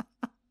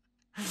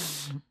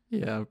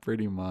 Yeah,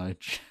 pretty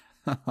much.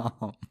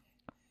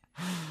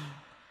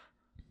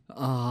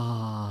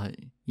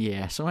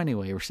 Yeah, so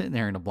anyway, we're sitting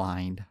there in a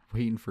blind,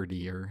 waiting for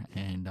deer,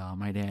 and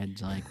my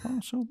dad's like, well,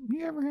 so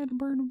you ever had the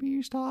bird and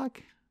bees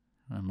talk?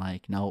 I'm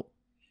like, nope.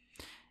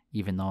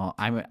 Even though,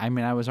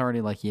 I was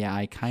already like, yeah,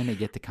 I kind of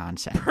get the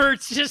concept.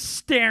 Bert's just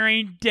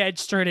staring dead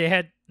straight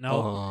ahead.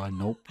 Nope. Oh,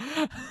 nope.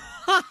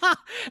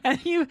 And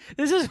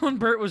this is when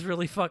Bert was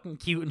really fucking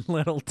cute and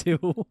little,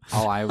 too.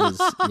 Oh, I was,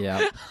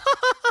 yeah.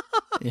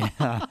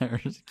 Yeah,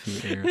 it was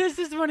cute hair. This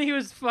is when he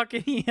was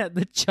fucking, he had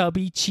the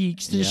chubby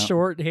cheeks, the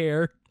short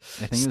hair.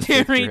 I think it was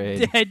staring 5th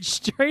grade. Dead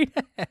straight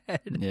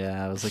ahead.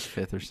 Yeah, it was like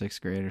 5th or 6th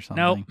grade or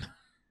something. Nope.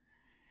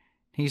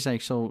 He's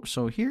like, so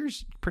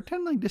here's,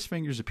 pretend like this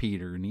finger's a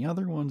Peter and the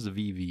other one's a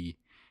VV.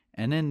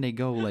 And then they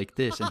go like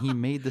this, and he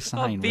made the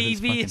sign with his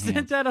fucking hand.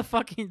 Isn't that a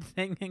fucking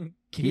thing in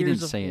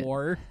Gears of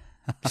War?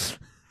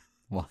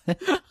 What?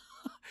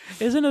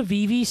 Isn't a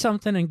VV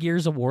something in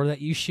Gears of War that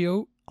you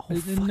shoot? Oh,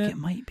 fuck, it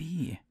might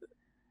be.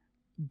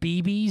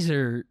 BBs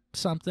or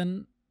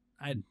something?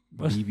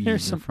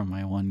 BBs are from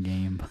my one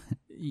game.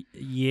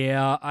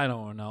 Yeah, I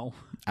don't know.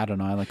 I don't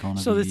know. I like calling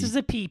it So VV. this is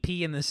a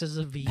PP and this is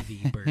a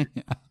VV, Bert.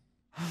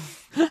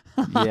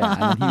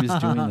 Yeah, and then he was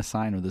doing the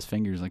sign with his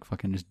fingers, like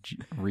fucking just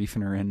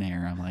reefing her in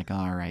there. I'm like,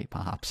 all right,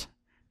 Pops,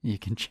 you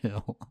can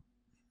chill.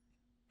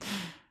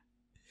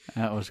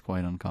 That was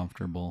quite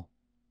uncomfortable.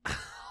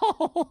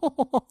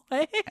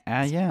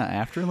 Yeah,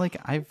 after like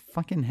I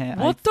fucking had...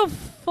 What the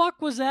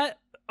fuck was that?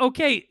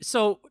 Okay,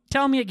 so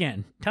tell me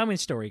again. Tell me the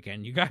story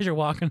again. You guys are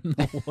walking in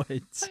the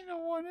woods. I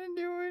don't want to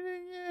do it again.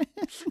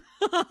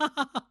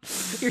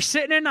 You're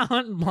sitting in a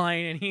hunting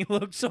blind and he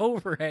looks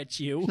over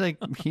at you. Like,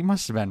 he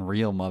must have been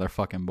real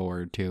motherfucking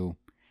bored too.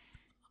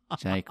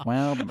 It's like,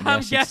 well,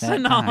 I'm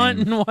guessing the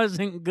hunting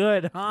wasn't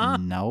good, huh?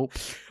 Nope.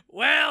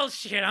 Well,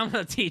 shit, I'm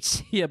going to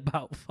teach you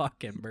about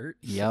fucking Bert.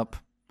 Yep.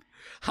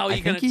 How are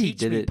you going to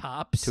teach me,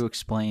 Pops? To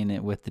explain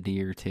it with the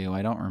deer too.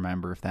 I don't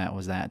remember if that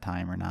was that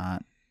time or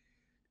not.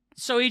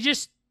 So he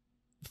just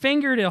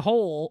fingered a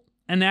hole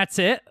and that's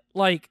it?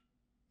 Like,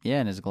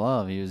 yeah, in his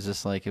glove, he was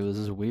just like, it was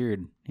just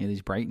weird. He had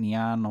these bright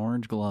neon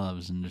orange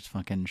gloves and just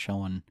fucking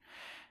showing.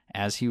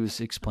 As he was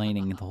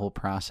explaining the whole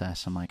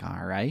process, I'm like,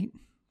 all right,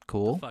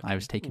 cool. I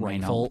was taking my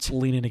notes.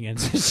 Leaning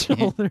against his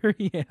shoulder,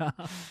 yeah.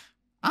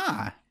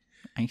 Ah,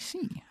 I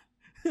see.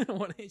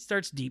 When he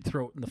starts deep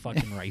throating the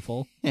fucking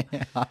rifle. Yeah,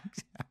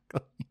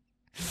 exactly.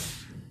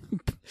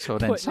 So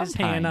then putting his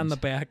hand on the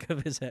back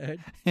of his head.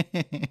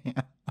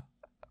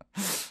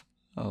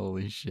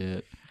 Holy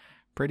shit.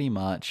 Pretty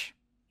much.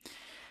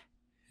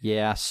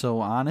 Yeah,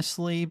 so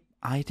honestly,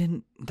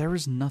 there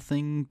was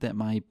nothing that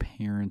my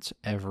parents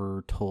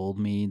ever told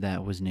me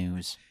that was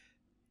news.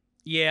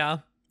 Yeah.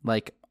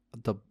 Like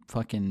the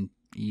fucking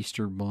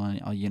Easter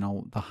bunny,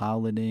 the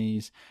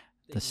holidays,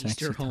 the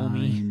sexy Easter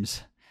homie.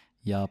 times.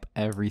 Yup,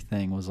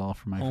 everything was all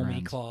for my Homie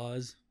friends.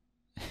 Claus.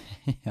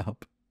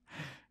 Yup.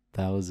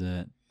 That was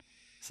it.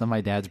 So my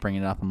dad's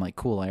bringing it up. I'm like,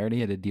 cool, I already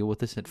had to deal with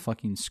this at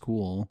fucking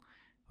school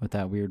with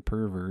that weird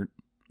pervert.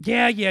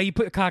 Yeah, you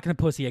put a cock in a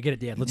pussy. I get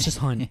it, Dad. Let's just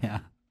hunt. Yeah.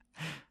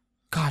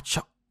 God,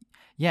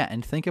 yeah,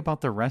 and think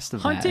about the rest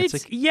of that. It's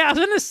like, yeah, I was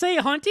going to say,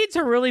 hunting's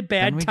a really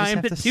bad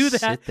time to do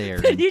that. Sit there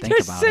and and you think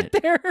just about sit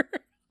it. there.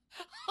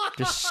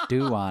 Just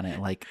stew on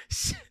it. Like,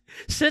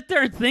 sit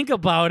there and think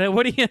about it.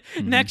 What do you?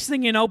 Next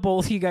thing you know,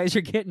 both you guys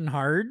are getting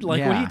hard.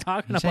 Like, what are you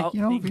talking about?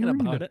 Like, thinking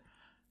about it.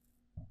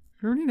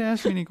 If you ever need to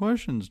ask me any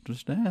questions,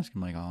 just ask.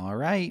 I'm like, all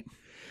right.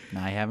 And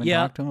I haven't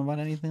talked to him about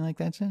anything like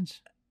that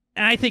since.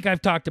 And I think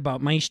I've talked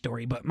about my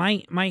story, but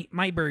my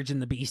Birdz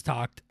and the Beez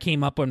talk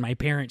came up when my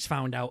parents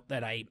found out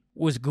that I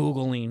was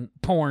Googling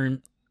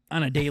porn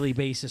on a daily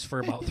basis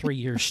for about 3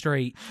 years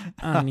straight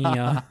on the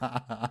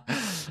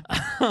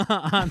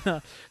on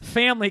the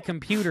family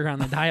computer on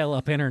the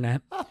dial-up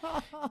internet.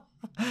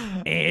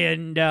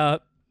 And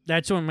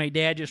that's when my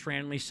dad just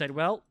randomly said,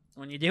 well,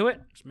 when you do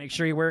it, just make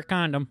sure you wear a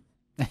condom.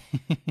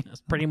 That's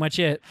pretty much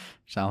it.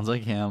 Sounds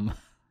like him.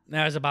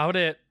 That was about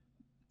it.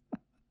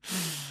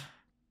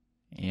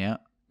 Yeah.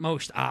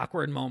 Most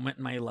awkward moment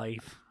in my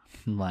life.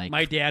 Like,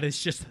 my dad is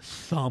just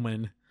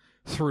thumbing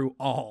through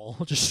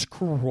just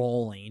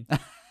scrolling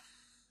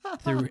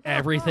through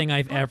everything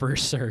I've ever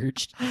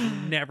searched.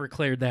 Never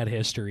cleared that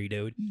history,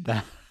 dude.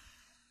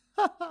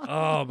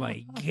 Oh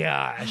my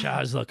gosh,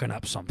 I was looking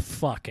up some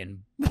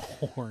fucking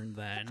porn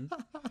then.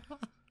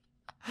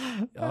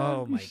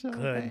 Oh my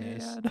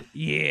goodness. Bad.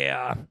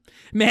 Yeah.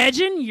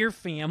 Imagine your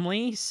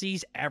family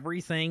sees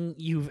everything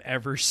you've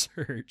ever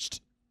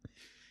searched.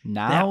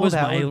 Now that was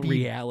that my would be,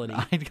 reality.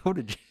 I'd go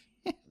to jail.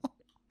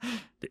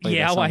 Wait,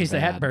 yeah, why is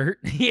that, Bert?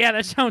 Yeah,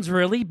 that sounds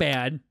really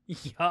bad.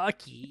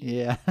 Yucky.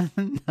 Yeah,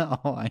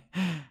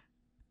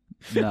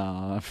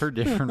 no, for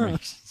different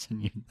reasons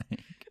than you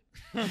think.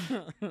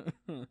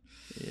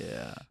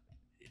 Yeah.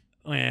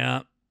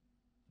 Yeah.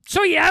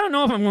 So yeah, I don't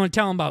know if I'm going to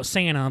tell him about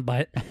Santa,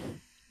 but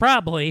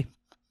probably.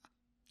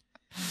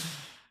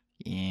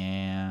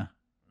 Yeah.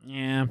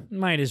 Yeah,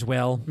 might as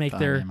well make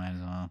their might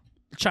as well.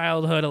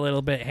 childhood a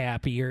little bit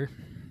happier.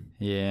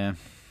 Yeah.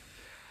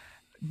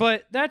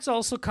 But that's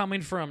also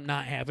coming from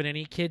not having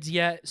any kids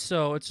yet.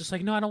 So it's just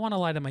like, no, I don't want to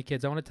lie to my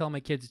kids. I want to tell my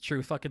kids the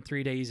truth fucking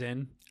 3 days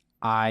in.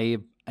 I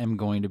am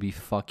going to be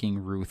fucking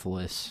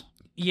ruthless.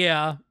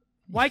 Yeah.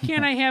 Why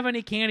can't I have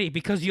any candy?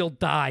 Because you'll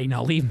die.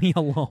 Now leave me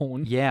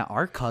alone. Yeah,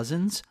 our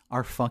cousins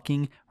are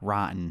fucking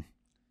rotten.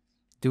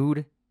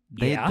 Dude,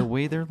 the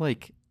way they're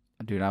like,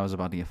 dude, I was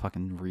about to get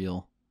fucking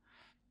real.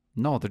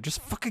 No, they're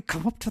just fucking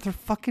come up to their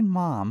fucking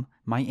mom,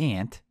 my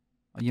aunt,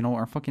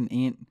 our fucking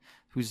aunt,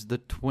 who's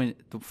the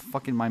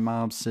fucking my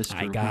mom's sister.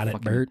 I got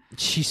it, Bert.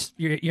 She's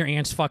your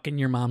aunt's fucking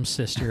your mom's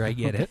sister. I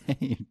get it.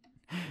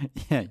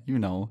 Yeah,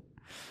 And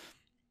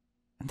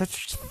that's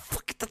just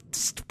fucking the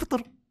stupid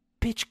little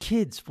bitch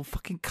kids will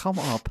fucking come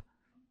up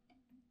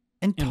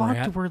and talk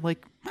to her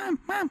like, Mom,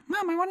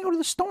 I want to go to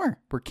the store.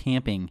 We're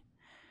camping.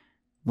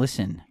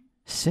 Listen,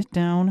 sit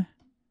down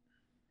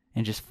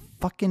and just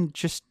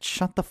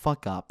shut the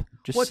fuck up.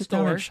 Just sit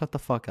down and shut the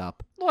fuck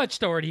up. What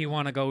store do you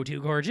want to go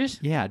to, gorgeous?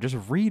 Yeah, just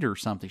read or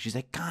something. She's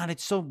like, God,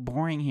 it's so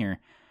boring here.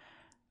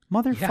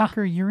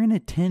 Motherfucker, you're in a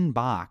tin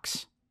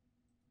box.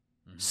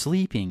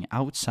 Sleeping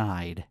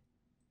outside.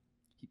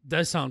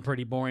 Does sound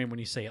pretty boring when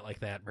you say it like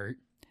that, Bert.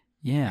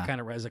 Yeah. I kind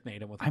of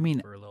resonated with him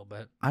for a little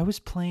bit. I was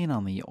playing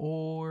on the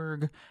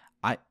org.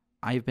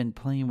 I've been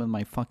playing with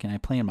I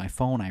play on my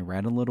phone. I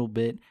read a little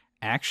bit.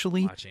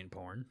 Actually, watching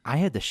porn. I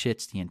had the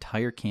shits the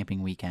entire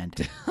camping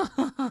weekend.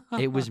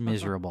 It was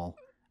miserable.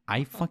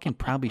 I fucking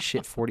probably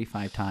shit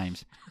 45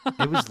 times.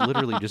 It was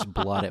literally just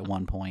blood at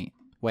one point.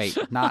 Wait,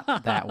 not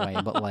that way,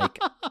 but like,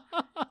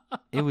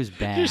 it was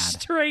bad.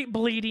 Just straight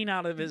bleeding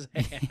out of his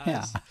ass.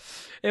 Yeah.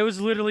 It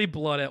was literally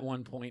blood at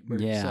one point,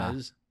 Bert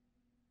says.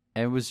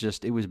 It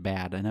was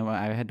bad. And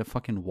I had to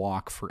fucking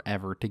walk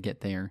forever to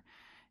get there.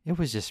 It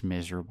was just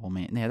miserable,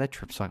 man. Yeah, that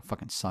trip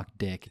fucking sucked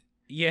dick.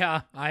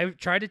 Yeah, I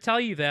tried to tell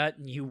you that,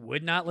 and you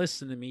would not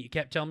listen to me. You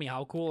kept telling me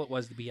how cool it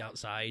was to be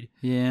outside.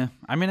 Yeah,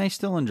 I mean, I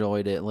still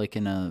enjoyed it, like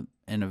in a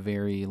in a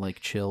very like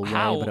chill way,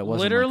 Wow, but it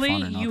wasn't literally, like,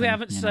 fun or nothing, you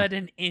haven't know? said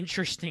an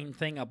interesting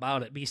thing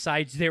about it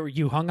besides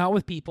you hung out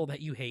with people that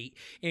you hate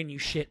and you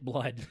shit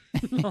blood.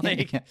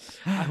 Like,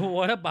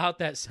 what about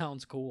that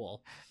sounds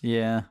cool?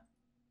 Yeah.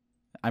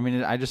 I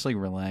mean, I just like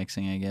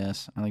relaxing, I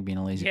guess. I like being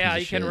a lazy piece Yeah, of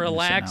you shit can and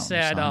just sitting relax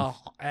out in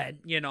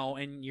the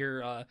sun. in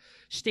your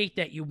state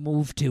that you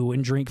moved to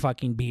and drink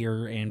fucking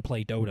beer and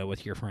play Dota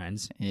with your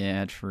friends.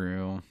 Yeah,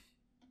 true.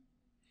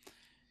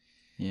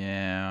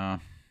 Yeah.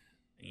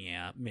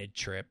 Yeah,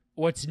 mid-trip.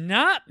 What's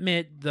not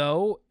mid,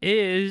 though,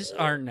 is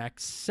our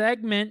next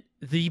segment,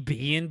 the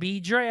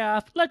B&B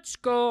Draft. Let's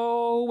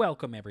go.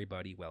 Welcome,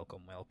 everybody. Welcome.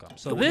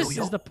 So this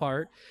is the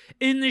part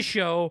in the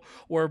show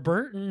where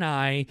Bert and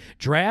I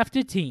draft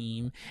a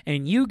team,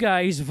 and you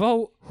guys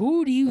vote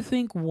who do you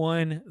think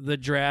won the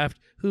draft,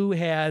 who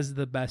has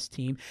the best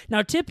team.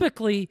 Now,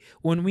 typically,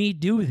 when we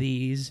do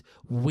these,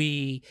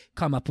 we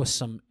come up with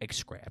some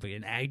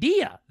extravagant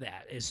idea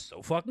that is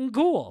so fucking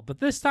cool. But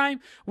this time,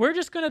 we're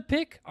just going to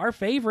pick our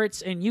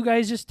favorites, and you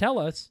guys just tell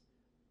us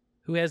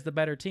who has the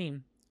better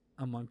team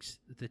amongst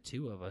the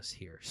two of us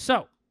here.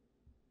 So,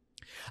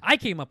 I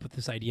came up with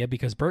this idea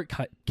because Bert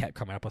kept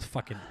coming up with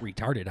fucking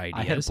retarded ideas.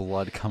 I had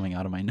blood coming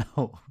out of my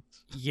nose.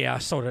 Yeah,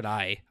 so did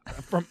I.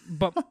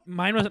 But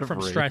mine wasn't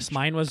from stress.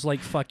 Mine was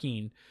like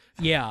fucking,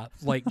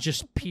 like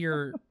just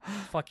pure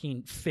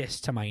fucking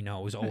fist to my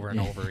nose over and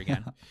over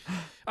again.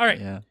 All right.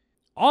 Yeah.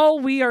 All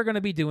we are going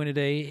to be doing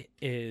today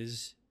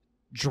is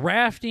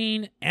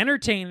drafting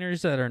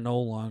entertainers that are no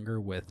longer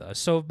with us.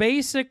 So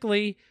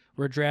basically,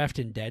 we're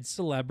drafting dead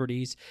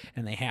celebrities,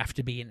 and they have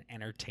to be an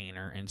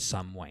entertainer in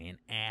some way, an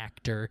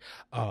actor,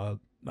 a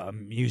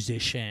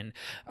musician,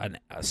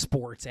 a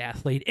sports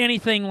athlete,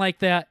 anything like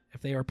that.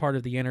 If they are part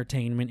of the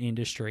entertainment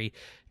industry,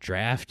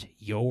 draft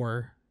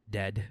your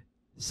dead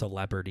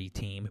celebrity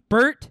team.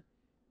 Bert,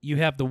 you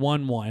have the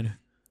 1-1.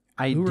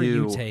 Who are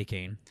you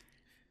taking?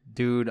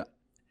 Dude,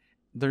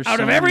 there's out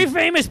of every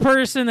famous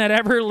person that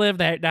ever lived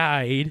that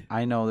died.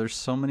 I know, there's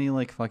so many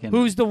like fucking...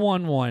 Who's the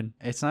 1-1?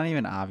 It's not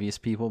even obvious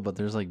people, but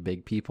there's like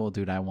big people.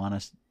 Dude, I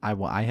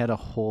had a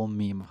whole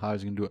meme of how I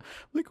was going to do it.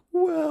 Like,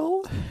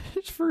 well,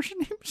 his first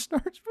name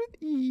starts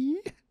with E.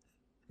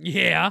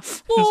 Yeah.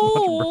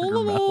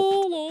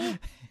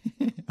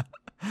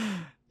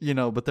 You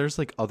know, but there's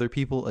like other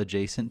people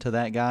adjacent to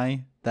that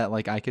guy that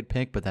like I could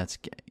pick, but that's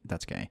gay.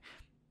 That's gay.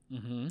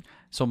 Mm-hmm.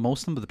 So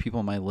most of the people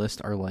on my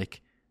list are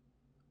like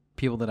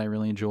people that I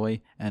really enjoy,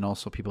 and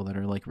also people that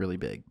are like really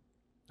big.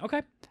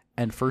 Okay.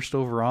 And first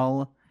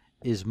overall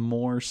is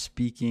more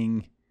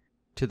speaking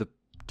to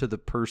the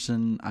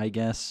person, I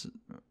guess,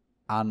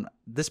 on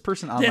this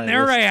person on my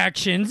their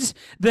list.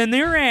 Then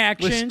their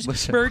reactions.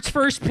 Listen. Bert's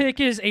first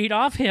pick is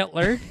Adolf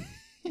Hitler.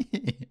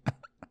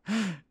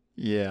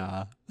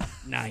 Yeah.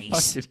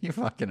 Nice. Can you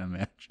fucking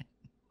imagine?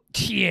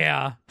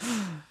 Yeah.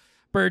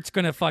 Bert's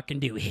gonna fucking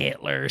do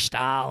Hitler,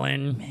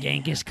 Stalin,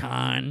 Genghis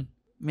Khan.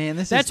 Man,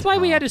 That's why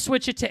we had to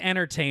switch it to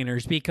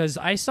entertainers, because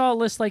I saw a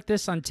list like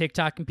this on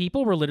TikTok, and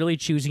people were literally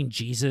choosing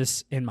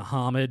Jesus and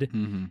Muhammad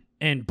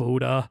and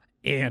Buddha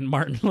and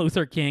Martin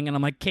Luther King, and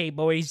I'm like, "Okay,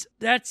 boys,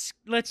 let's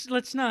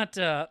not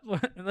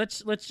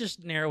let's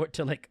just narrow it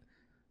to like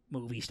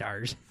movie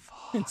stars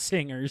and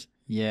singers."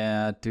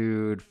 Yeah,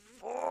 dude.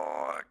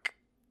 Fuck.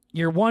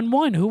 You're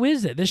 1-1. Who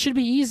is it? This should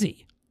be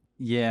easy.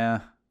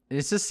 Yeah,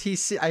 it's just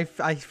I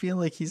feel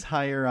like he's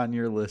higher on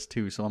your list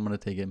too, so I'm gonna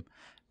take him.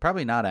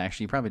 Probably not,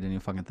 actually. You probably didn't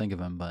even fucking think of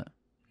him, but...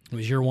 It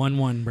was your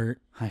 1-1, Bert.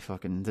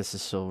 This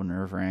is so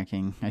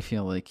nerve-wracking. I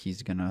feel like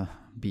he's gonna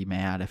be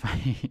mad if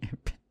I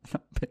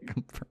pick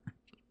him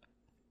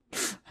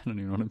first. I don't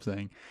even know what I'm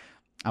saying.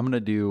 I'm gonna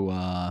do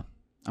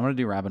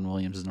Robin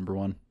Williams as number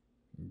 1.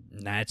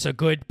 That's a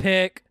good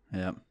pick.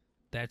 Yep.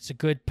 That's a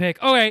good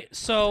pick. Okay,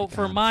 so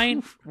for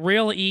mine,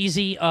 real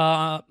easy.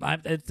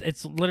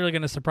 It's literally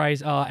going to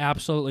surprise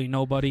absolutely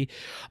nobody.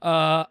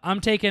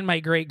 I'm taking my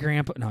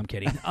great-grandpa. No, I'm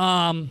kidding.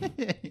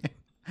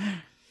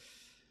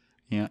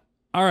 Yeah.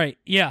 All right,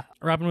 yeah,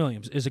 Robin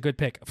Williams is a good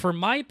pick. For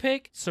my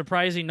pick,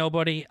 surprising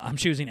nobody, I'm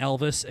choosing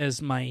Elvis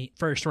as my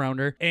first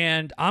rounder.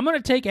 And I'm going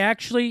to take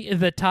actually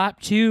the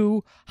top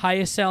 2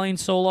 highest-selling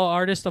solo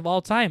artists of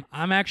all time.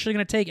 I'm actually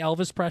going to take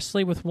Elvis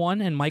Presley with 1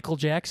 and Michael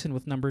Jackson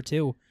with number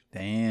 2.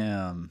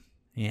 Damn.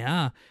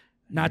 Yeah.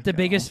 Not the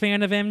biggest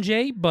fan of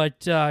MJ, but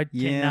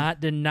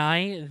cannot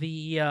deny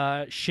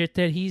the shit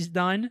that he's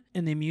done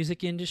in the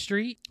music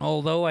industry.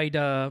 Although I'd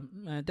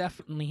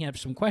definitely have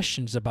some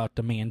questions about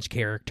the man's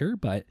character,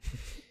 but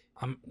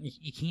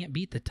you can't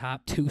beat the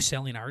top 2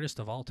 selling artists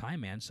of all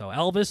time, man. So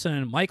Elvis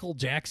and Michael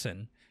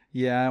Jackson.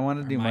 Yeah, I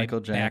want to do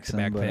Michael Jackson,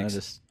 back-to-back but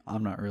picks.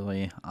 I'm not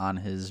really on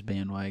his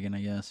bandwagon,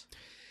 I guess.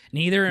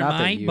 Neither am Not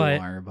that I, you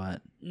but are,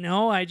 but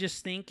no, I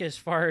just think as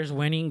far as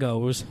winning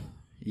goes.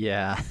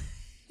 Yeah.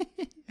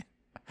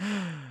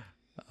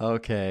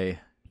 Okay,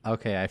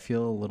 I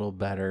feel a little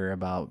better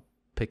about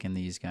picking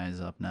these guys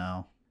up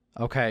now.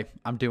 Okay,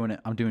 I'm doing it.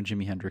 I'm doing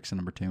Jimi Hendrix at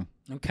number 2.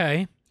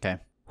 Okay. Okay.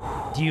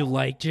 Do you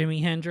like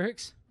Jimi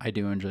Hendrix? I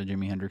do enjoy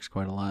Jimi Hendrix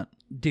quite a lot.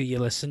 Do you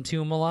listen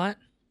to him a lot?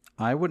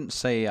 I wouldn't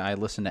say I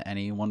listen to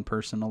any one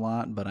person a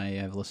lot, but I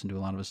have listened to a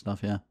lot of his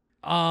stuff, yeah.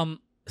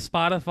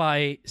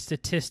 Spotify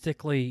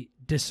statistically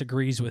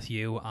disagrees with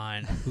you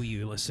on who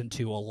you listen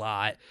to a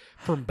lot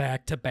from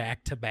back to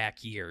back to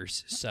back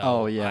years.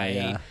 So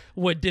I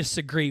would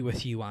disagree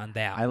with you on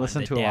that. I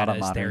listen to a lot of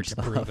modern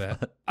stuff. To prove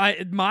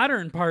it.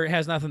 Modern part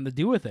has nothing to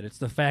do with it. It's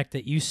the fact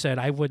that you said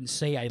I wouldn't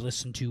say I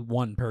listen to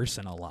one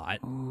person a lot.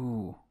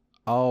 Ooh.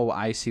 Oh,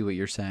 I see what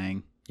you're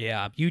saying.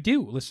 Yeah, you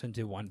do listen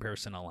to one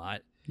person a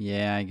lot.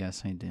 Yeah, I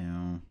guess I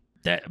do.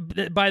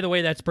 That, by the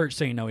way, that's Bert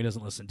saying no, he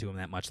doesn't listen to him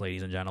that much,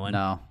 ladies and gentlemen.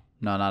 No,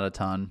 not a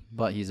ton,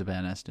 but he's a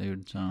badass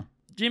dude, so.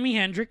 Jimi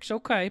Hendrix,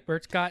 okay.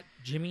 Bert's got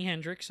Jimi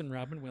Hendrix and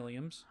Robin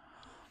Williams.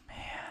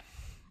 Man,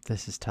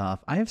 this is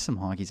tough. I have some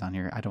honkies on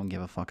here I don't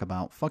give a fuck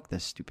about. Fuck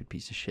this stupid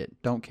piece of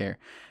shit. Don't care.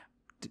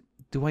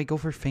 Do I go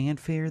for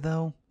fanfare,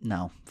 though?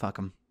 No, fuck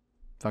him.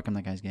 Fuck him,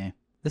 that guy's gay.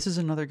 This is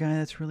another guy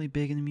that's really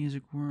big in the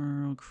music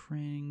world.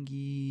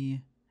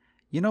 Crangy.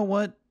 You know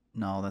what?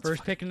 No, that's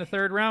first pick in the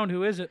third round.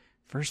 Who is it?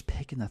 First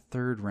pick in the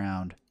third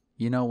round.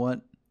 You know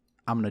what?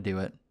 I'm going to do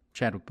it.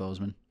 Chadwick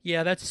Boseman.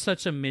 Yeah, that's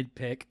such a mid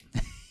pick.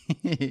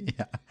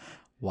 Yeah.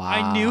 Wow.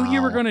 I knew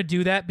you were going to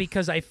do that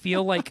because I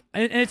feel like,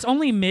 and it's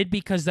only mid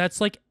because that's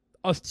like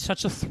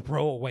such a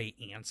throwaway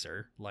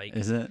answer. Like,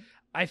 is it?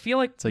 I feel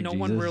like no Jesus.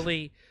 One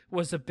really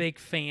was a big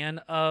fan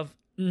of.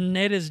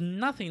 It is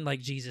nothing like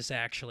Jesus,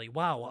 actually.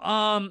 Wow.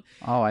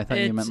 Oh, I thought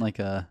you meant like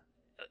a.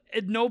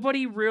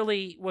 Nobody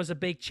really was a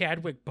big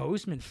Chadwick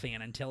Boseman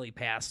fan until he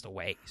passed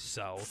away.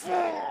 So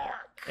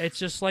it's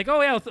just like,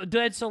 oh yeah,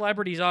 dead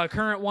celebrities.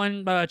 Current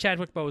one,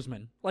 Chadwick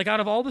Boseman. Like out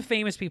of all the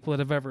famous people that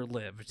have ever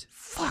lived.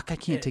 Fuck, I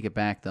can't take it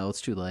back though.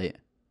 It's too late.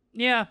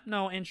 Yeah,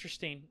 no,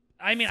 interesting.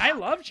 I mean, I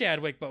love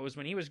Chadwick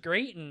Boseman. He was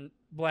great in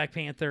Black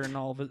Panther and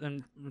all of it,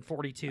 and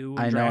 42.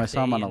 I know, I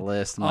saw him on a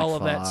list. I'm all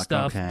like, of that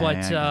stuff, okay,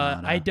 but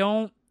I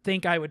don't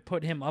think I would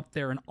put him up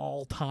there in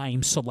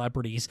all-time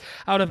celebrities.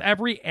 Out of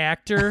every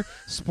actor,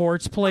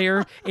 sports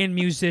player, and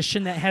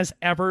musician that has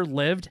ever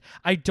lived,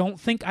 I don't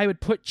think I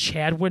would put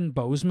Chadwick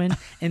Boseman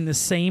in the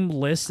same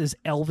list as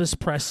Elvis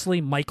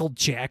Presley, Michael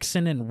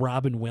Jackson, and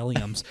Robin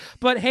Williams.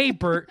 But hey,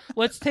 Bert,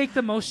 let's take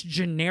the most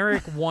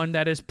generic one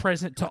that is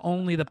present to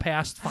only the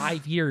past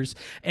 5 years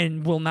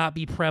and will not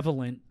be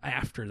prevalent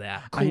after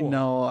that. Cool. I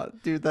know,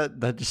 dude,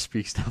 that just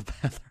speaks to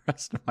the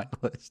rest of my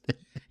list.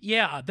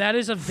 Yeah, that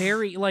is a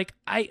very, like,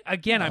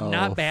 I'm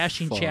not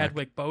bashing fuck.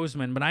 Chadwick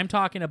Boseman, but I'm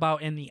talking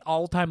about in the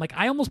all-time, like,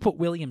 I almost put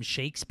William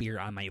Shakespeare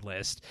on my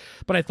list,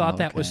 but I thought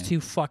that was too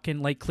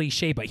fucking, like,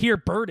 cliche. But here,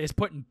 Bert is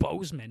putting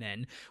Boseman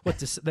in with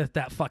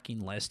that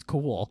fucking list.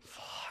 Cool.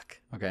 Fuck.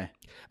 Okay.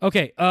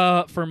 Okay,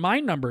 for my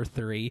number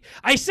 3,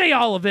 I say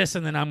all of this,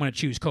 and then I'm going to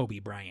choose Kobe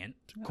Bryant.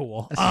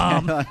 Cool. I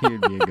thought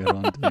he'd be a good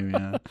one, too,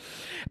 yeah.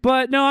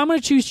 But no, I'm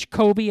going to choose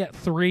Kobe at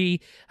 3,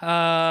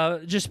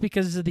 just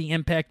because of the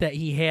impact that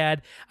he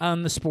had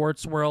on the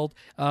sports world.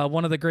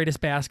 One of the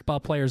greatest basketball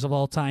players of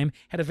all time.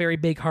 Had a very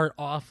big heart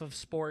off of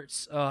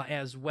sports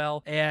as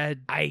well.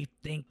 And I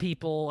think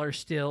people are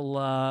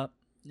still...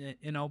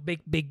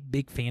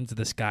 big fans of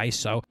this guy.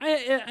 So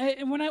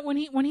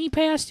when he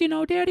passed,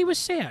 Daddy was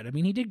sad. I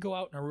mean, he did go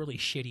out in a really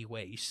shitty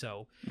way.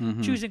 So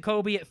choosing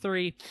Kobe at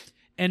 3,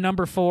 and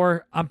number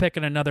 4, I'm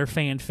picking another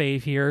fan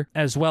fave here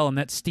as well, and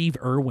that's Steve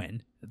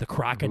Irwin, the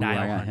crocodile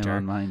I got hunter. him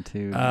on mine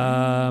too.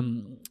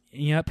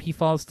 Yep, he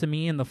falls to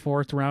me in the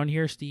 4th round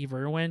here. Steve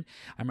Irwin.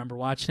 I remember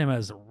watching him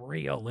as a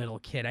real little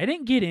kid. I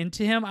didn't get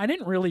into him. I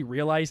didn't really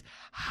realize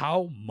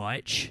how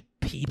much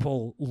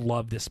people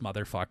love this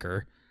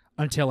motherfucker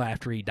until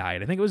after he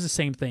died. I think it was the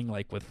same thing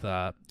like with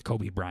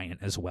Kobe Bryant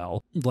as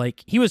well.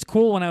 Like, he was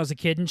cool when I was a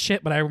kid and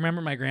shit, but I remember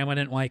my grandma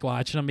didn't like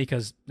watching him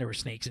because there were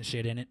snakes and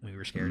shit in it, and we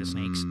were scared of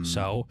snakes.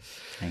 So,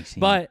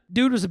 but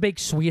dude was a big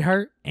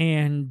sweetheart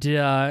and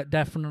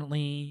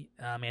definitely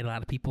made a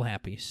lot of people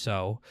happy.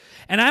 So,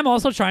 and I'm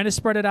also trying to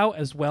spread it out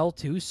as well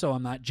too, so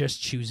I'm not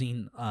just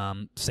choosing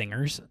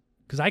singers,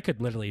 because I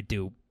could literally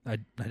do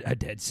a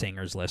dead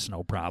singers list,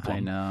 no problem. I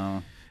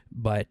know.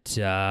 But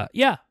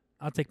yeah,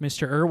 I'll take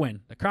Mr.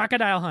 Irwin, the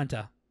crocodile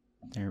hunter.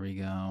 There we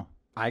go.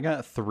 I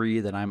got 3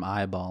 that I'm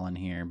eyeballing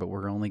here, but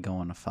we're only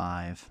going to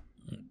 5.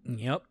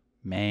 Yep.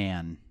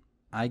 Man,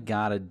 I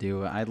gotta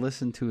do it. I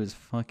listened to his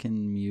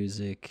fucking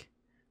music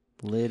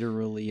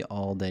literally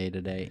all day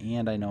today,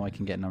 and I know I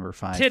can get number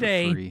 5 for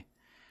free.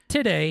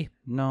 Today.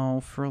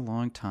 No, for a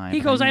long time. He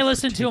goes, I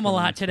listened to him a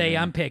lot today.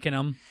 I'm picking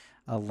him.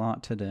 A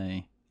lot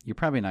today. You're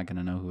probably not going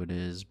to know who it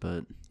is,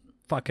 but...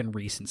 Fucking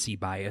recency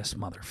bias,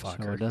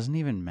 motherfucker. So it doesn't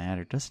even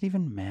matter. Does it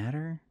even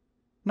matter?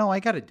 No, I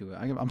got to do it.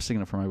 I'm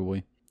singing it for my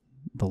boy.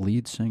 The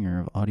lead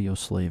singer of Audio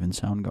Slave and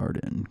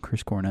Soundgarden,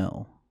 Chris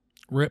Cornell.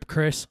 Rip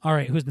Chris. All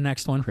right, who's the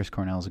next one? Chris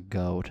Cornell's a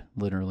goat.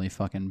 Literally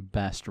fucking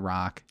best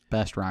rock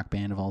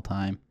band of all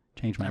time.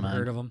 Changed my mind. Never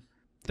heard of them.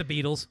 The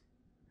Beatles.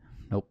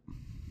 Nope.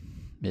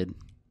 Mid.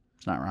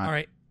 It's not rock. All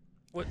right.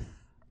 What?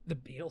 The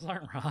Beatles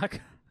aren't rock?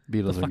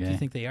 Beatles the fuck are gay. Do you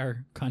think they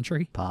are?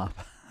 Country? Pop.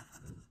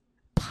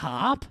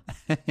 Pop?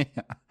 Yeah.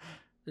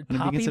 Did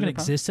pop even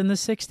exist in the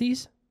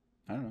 60s?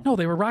 I don't know. No,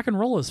 they were rock and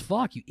roll as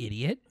fuck, you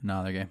idiot.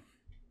 No, they're gay.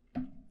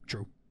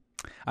 True.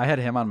 I had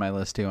him on my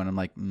list too, and I'm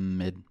like,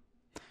 mid.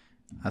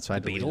 That's why I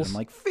The deleted Beatles? him.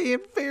 Like,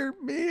 fanfare,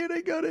 man,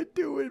 I gotta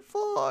do it.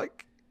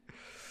 Fuck.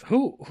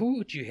 Who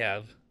would you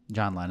have?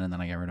 John Lennon, then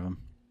I got rid of him.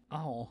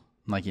 Oh.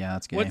 I'm like, yeah,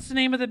 that's gay. What's the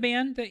name of the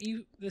band that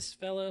this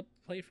fella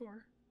played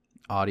for?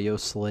 Audio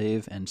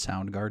Slave and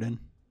Soundgarden.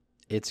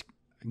 It's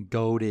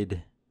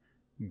goated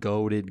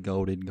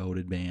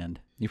band.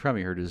 You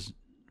probably heard his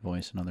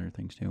voice and other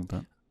things too,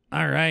 but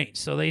All right,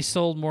 so they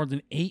sold more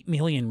than 8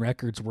 million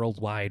records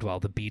worldwide, while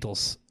the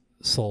Beatles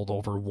sold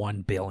over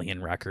 1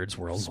 billion records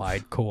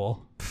worldwide.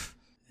 Cool.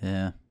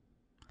 yeah,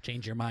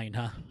 Change your mind,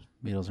 huh?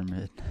 Beatles are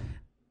mid.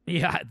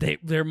 Yeah,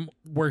 they're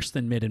worse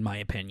than mid in my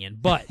opinion.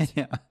 But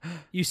yeah.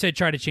 you said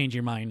try to change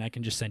your mind. I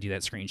can just send you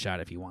that screenshot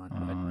if you want.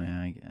 Oh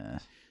yeah, I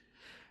guess.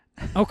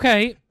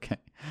 Okay. Okay.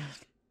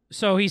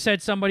 So he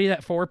said somebody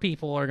that 4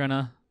 people are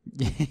gonna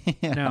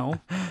yeah. know.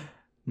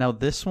 Now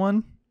this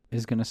one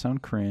is gonna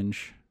sound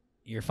cringe,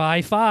 You're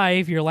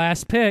 5'5", your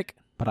last pick.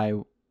 but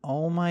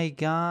oh my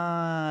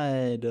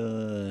god,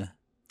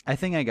 I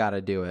think I gotta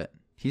do it.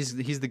 He's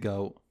the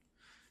GOAT.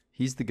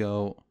 He's the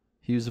GOAT.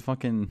 He's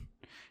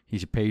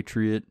a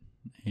patriot,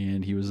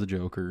 and he was the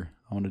Joker.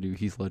 I want to do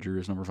Heath Ledger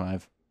as number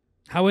 5.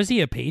 How is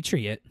he a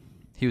patriot?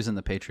 He was in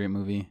the Patriot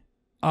movie.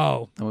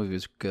 Oh, That movie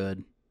was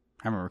good.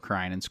 I remember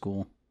crying in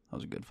school. That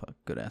was a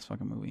good ass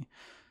fucking movie.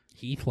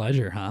 Heath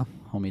Ledger, huh?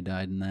 Homie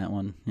died in that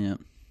one. Yeah.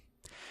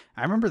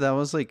 I remember that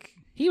was like,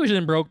 He was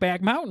in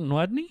Brokeback Mountain,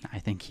 wasn't he? I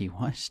think he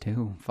was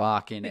too.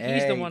 Fucking I think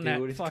he's the one that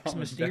dude, it's fucks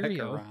coming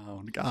Mysterio. back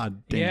around.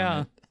 God damn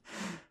Yeah. it.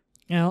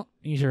 Yeah,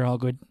 these are all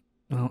good.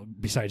 Well,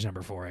 besides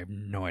number 4, I have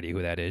no idea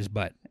who that is,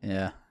 but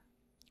Yeah.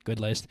 good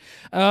list.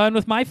 And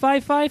with my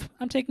 5'5",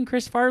 I'm taking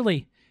Chris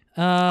Farley.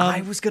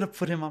 I was going to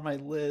put him on my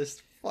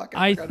list. Fuck,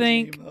 I forgot his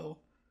think- name, though.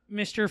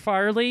 Mr.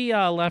 Farley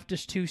left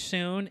us too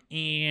soon,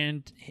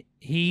 and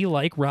he,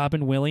 like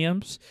Robin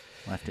Williams,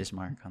 Left his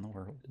mark on the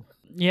world.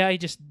 yeah, he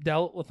just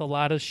dealt with a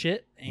lot of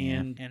shit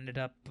and ended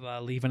up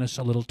leaving us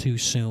a little too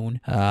soon.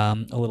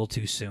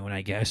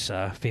 I guess.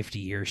 50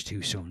 years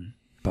too soon.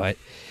 But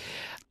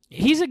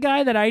he's a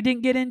guy that I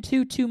didn't get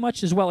into too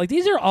much as well. Like,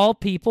 these are all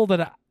people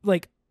that,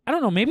 I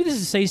don't know, maybe this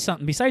is to say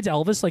something. Besides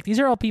Elvis, these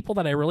are all people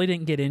that I really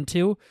didn't get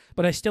into,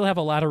 but I still have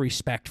a lot of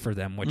respect for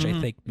them, which I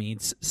think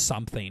means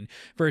something,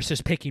 versus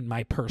picking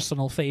my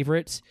personal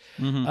favorites.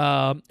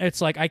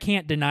 It's like, I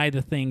can't deny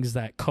the things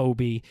that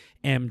Kobe,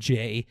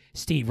 MJ,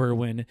 Steve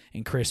Irwin,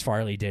 and Chris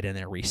Farley did in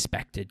their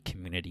respected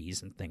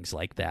communities and things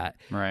like that.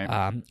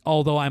 Right.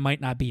 Although I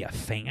might not be a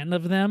fan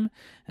of them,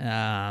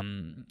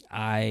 I'm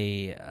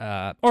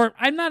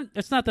not,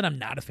 it's not that I'm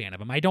not a fan of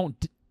them.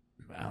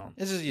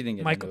 It's just you didn't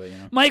get Michael, into it,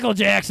 you know? Michael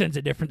Jackson's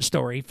a different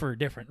story for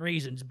different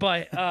reasons,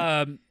 but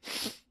other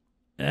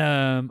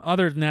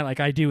than that,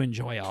 I do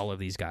enjoy all of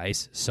these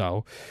guys.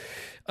 So,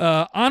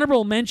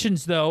 honorable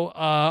mentions though,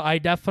 I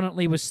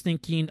definitely was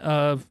thinking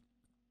of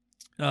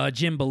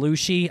Jim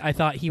Belushi. I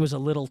thought he was a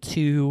little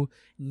too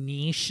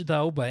niche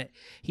though, but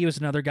he was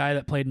another guy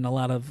that played in a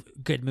lot of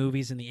good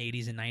movies in the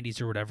 80s and 90s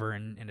or whatever,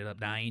 and ended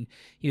up dying.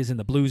 He was in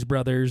the Blues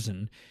Brothers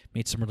and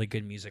made some really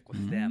good music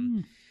with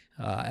them.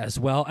 As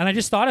well. And I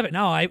just thought of it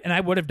now, I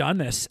would have done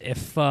this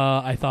if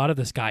I thought of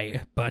this guy,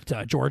 but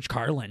George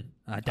Carlin,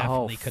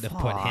 definitely could have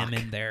put him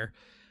in there.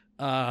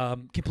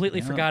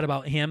 Completely forgot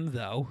about him,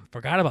 though.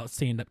 Forgot about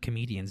stand-up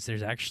comedians.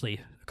 There's actually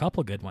a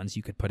couple good ones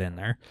you could put in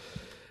there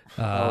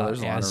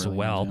There's a lot as of really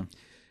well. good,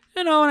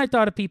 And I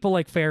thought of people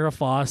like Farrah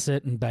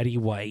Fawcett and Betty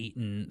White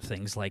and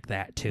things like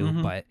that, too.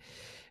 But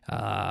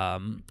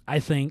I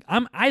think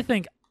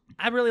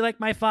I really like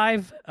my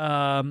 5.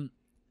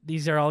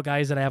 These are all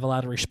guys that I have a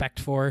lot of respect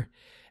for,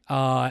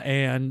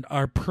 and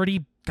are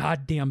pretty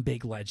goddamn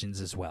big legends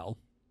as well.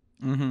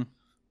 Mm-hmm.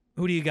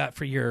 Who do you got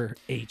for your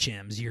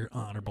HMs, your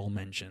honorable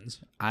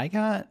mentions? I'm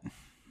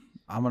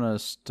gonna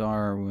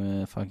start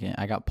with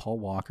I got Paul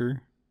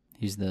Walker.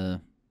 He's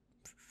the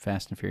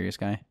Fast and Furious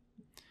guy.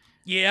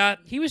 Yeah,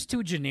 he was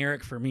too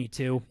generic for me,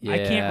 too. Yeah. I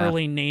can't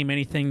really name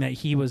anything that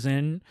he was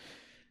in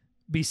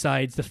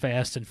besides the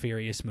Fast and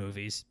Furious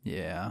movies.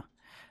 Yeah.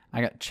 I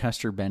got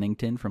Chester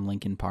Bennington from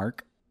Linkin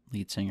Park,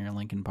 lead singer of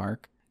Linkin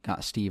Park.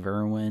 Got Steve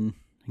Irwin.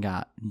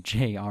 Got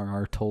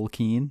J.R.R.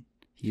 Tolkien.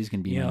 He's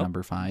going to be my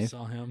number 5.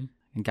 Saw him.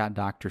 And got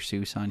Dr.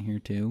 Seuss on here,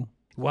 too.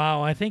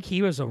 Wow, I think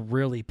he was a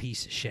really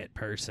piece of shit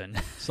person,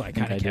 so I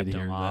kind of kept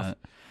him off. That.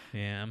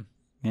 Yeah.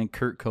 And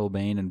Kurt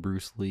Cobain and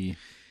Bruce Lee.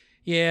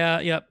 Yeah,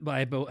 yep. I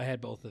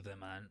had both of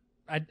them on.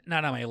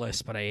 Not on my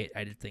list, but I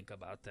did think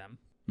about them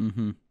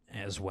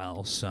as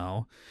well.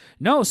 So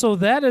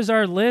that is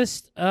our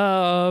list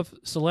of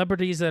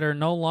celebrities that are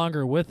no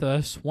longer with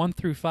us. 1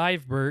 through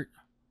 5, Bert.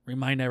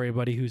 Remind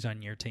everybody who's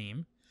on your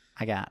team.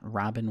 I got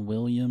Robin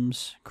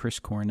Williams, Chris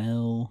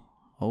Cornell.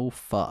 Oh,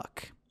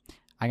 fuck.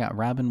 I got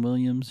Robin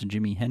Williams,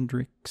 Jimi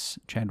Hendrix,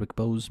 Chadwick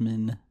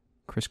Boseman,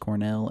 Chris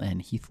Cornell,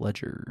 and Heath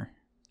Ledger.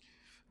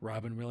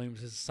 Robin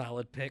Williams is a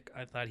solid pick.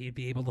 I thought he'd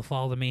be able to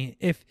fall to me.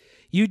 If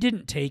you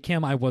didn't take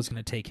him, I was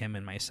going to take him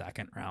in my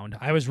second round.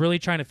 I was really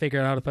trying to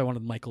figure out if I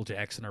wanted Michael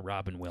Jackson or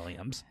Robin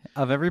Williams.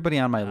 Of everybody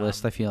on my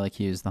list, I feel like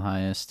he is the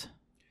highest.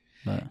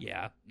 But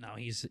yeah, no,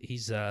 he's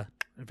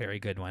Very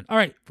good one. All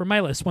right, for my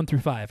list, 1 through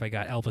 5, I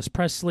got Elvis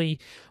Presley,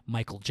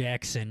 Michael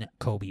Jackson,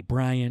 Kobe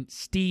Bryant,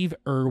 Steve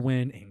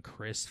Irwin, and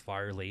Chris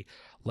Farley.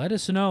 Let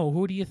us know,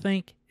 who do you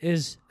think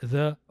is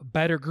the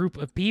better group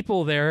of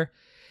people there?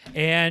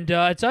 And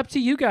it's up to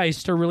you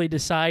guys to really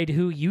decide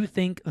who you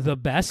think the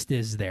best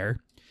is there.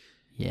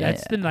 Yeah.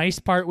 That's the nice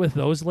part with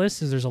those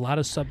lists, is there's a lot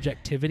of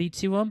subjectivity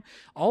to them.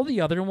 All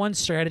the other ones,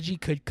 strategy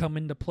could come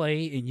into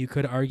play, and you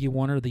could argue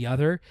one or the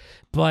other.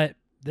 But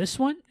this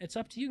one, it's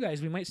up to you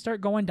guys. We might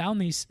start going down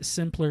these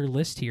simpler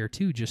lists here,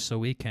 too, just so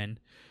we can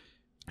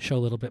show a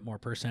little bit more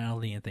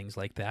personality and things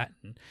like that,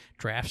 and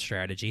draft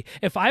strategy.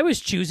 If I was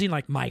choosing,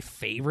 like, my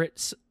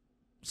favorite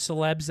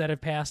celebs that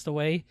have passed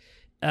away,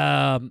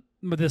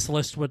 this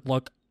list would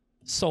look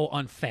so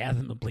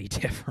unfathomably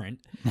different.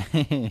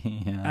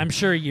 Yeah. I'm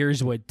sure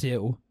yours would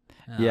too.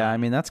 Yeah, I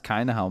mean, that's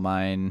kind of how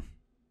mine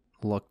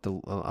looked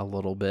a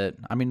little bit.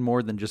 I mean,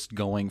 more than just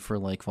going for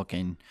like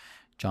fucking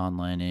John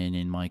Lennon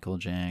and Michael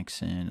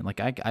Jackson.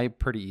 Like I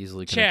pretty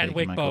easily could have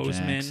taken Michael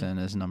Jackson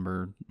as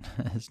number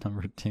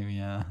 2.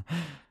 Yeah,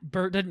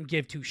 Bert didn't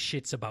give 2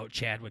 shits about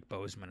Chadwick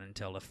Boseman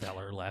until the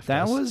feller left.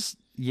 That was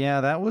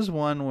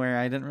one where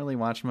I didn't really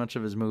watch much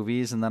of his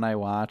movies, and then I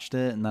watched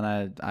it, and then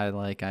I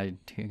got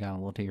a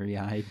little teary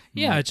eyed.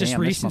 Yeah, it's just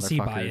recency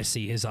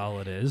biasy is all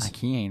it is. Like,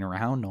 he ain't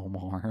around no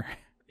more.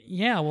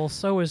 Yeah, well,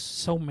 so is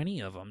so many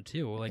of them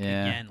too. Like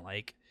again,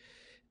 like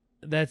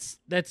that's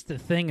the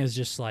thing, is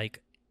just like.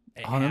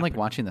 And then, like,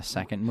 watching the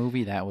second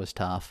movie, that was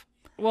tough.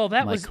 Well,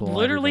 that was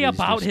literally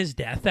about his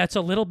death. That's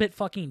a little bit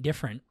fucking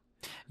different.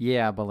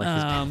 Yeah, but, like,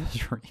 his death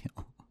is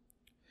real.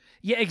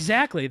 Yeah,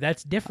 exactly.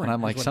 That's different. And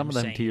I'm like, some of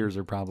them tears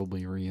are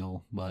probably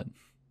real, but...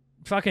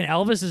 Fucking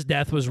Elvis's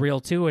death was real,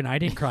 too, and I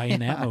didn't cry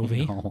in that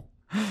movie.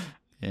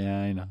 Yeah,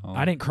 I know.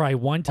 I didn't cry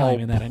one time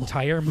in that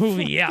entire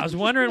movie. Yeah, I was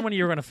wondering when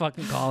you were going to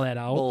fucking call that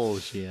out. Oh,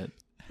 shit.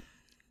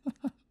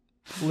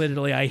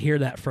 Literally, I hear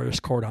that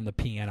first chord on the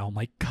piano. I'm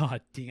like, God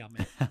damn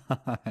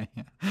it.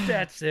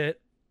 That's it.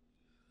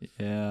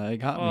 Yeah, it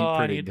got me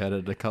pretty good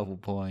at a couple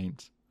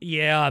points.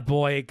 Yeah,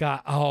 boy, it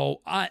got...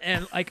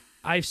 and like,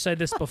 I've said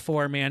this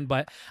before, man,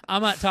 but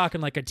I'm not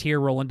talking like a tear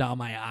rolling down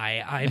my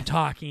eye. I'm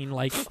talking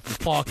like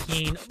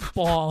fucking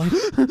bawling.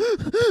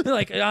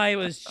 Like, I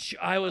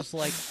was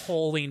like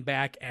holding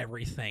back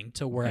everything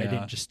to where I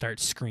didn't just start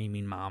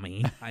screaming,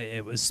 Mommy.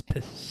 It was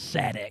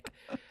pathetic.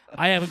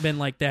 I haven't been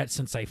like that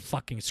since I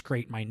fucking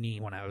scraped my knee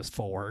when I was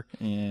 4.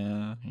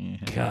 Yeah.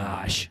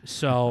 Gosh.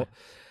 So,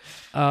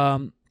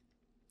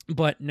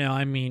 but no,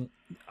 I mean,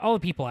 all the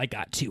people I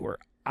got to were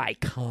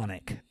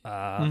iconic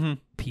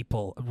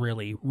people,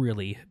 really,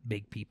 really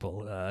big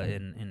people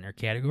in their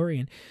category,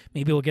 and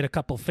maybe we'll get a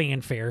couple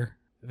fanfare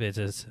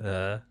visits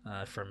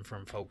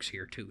from folks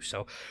here too.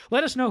 So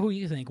let us know who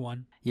you think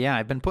won. Yeah,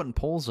 I've been putting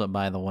polls up,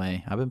 by the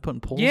way. I've been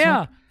putting polls up.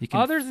 Yeah.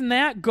 Other than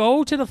that,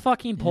 go to the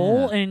fucking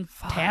poll and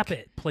tap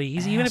it,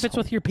 please. Asshole. Even if it's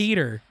with your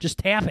Peter, just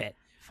tap it.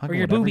 Or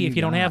your booby if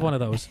you don't have one of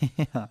those.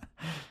 Yeah.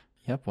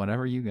 Yep,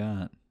 whatever you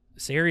got.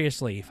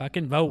 Seriously,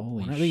 fucking vote.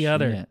 Holy one or the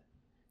other.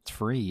 It's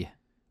free.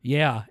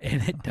 Yeah,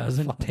 and it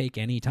doesn't take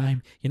any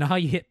time. You know how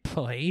you hit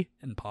play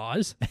and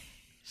pause?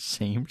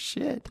 Same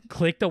shit.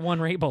 Click the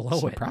one right below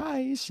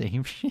Surprise,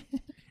 same shit.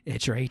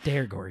 It's right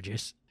there,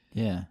 gorgeous.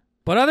 Yeah.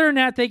 But other than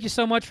that, thank you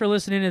so much for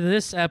listening to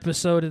this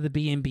episode of the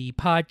B&B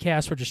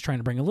Podcast. We're just trying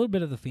to bring a little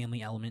bit of the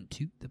family element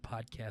to the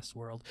podcast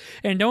world.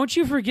 And don't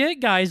you forget,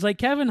 guys, like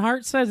Kevin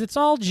Hart says, it's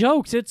all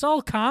jokes. It's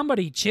all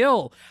comedy.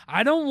 Chill.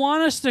 I don't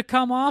want us to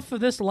come off of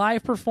this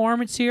live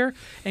performance here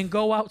and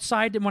go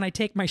outside when I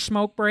take my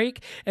smoke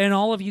break, and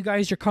all of you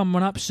guys are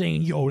coming up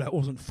saying, yo, that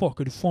wasn't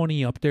fucking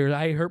funny up there.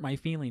 I hurt my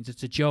feelings.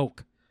 It's a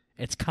joke.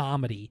 It's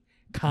comedy.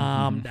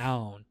 Calm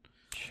down.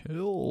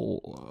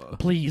 Chill.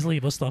 Please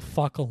leave us the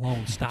fuck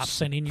alone. Stop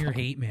sending your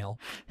hate mail.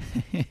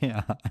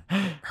 Yeah.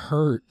 It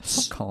hurts.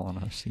 Stop calling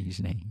us these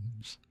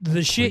names.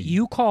 The shit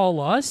you call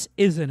us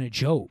isn't a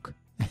joke.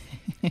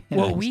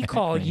 What we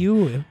call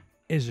you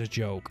is a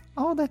joke.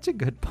 Oh, that's a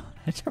good one.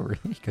 That's a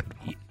really good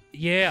one.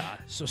 Yeah,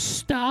 so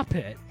stop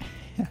it.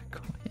 Yeah,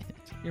 quit.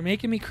 You're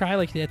making me cry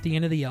like at the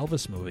end of the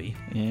Elvis movie.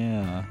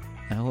 Yeah.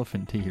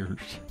 Elephant tears.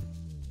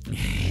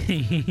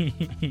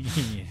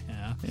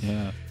 Yeah.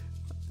 Yeah.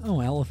 Oh,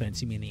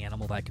 elephants. You mean the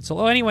animal that can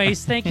solo.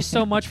 Anyways, thank you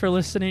so much for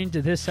listening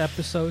to this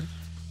episode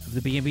of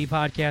the B&B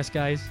Podcast,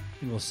 guys.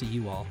 And we'll see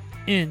you all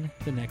in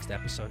the next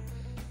episode.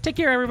 Take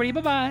care, everybody.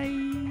 Bye-bye.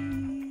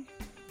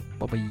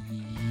 Bye-bye.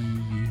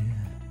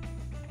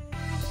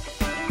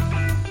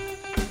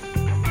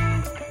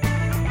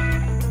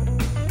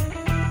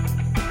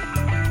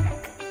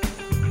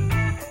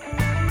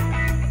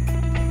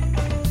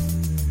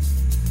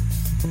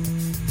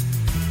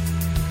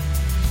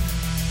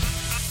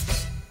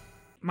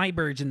 My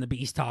Birdz and the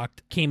Beez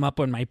Talk came up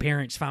when my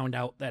parents found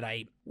out that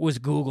I was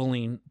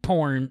Googling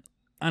porn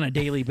on a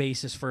daily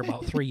basis for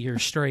about 3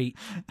 years straight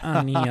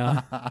on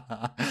the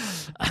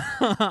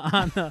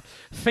on the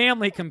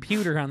family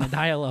computer on the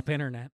dial-up internet.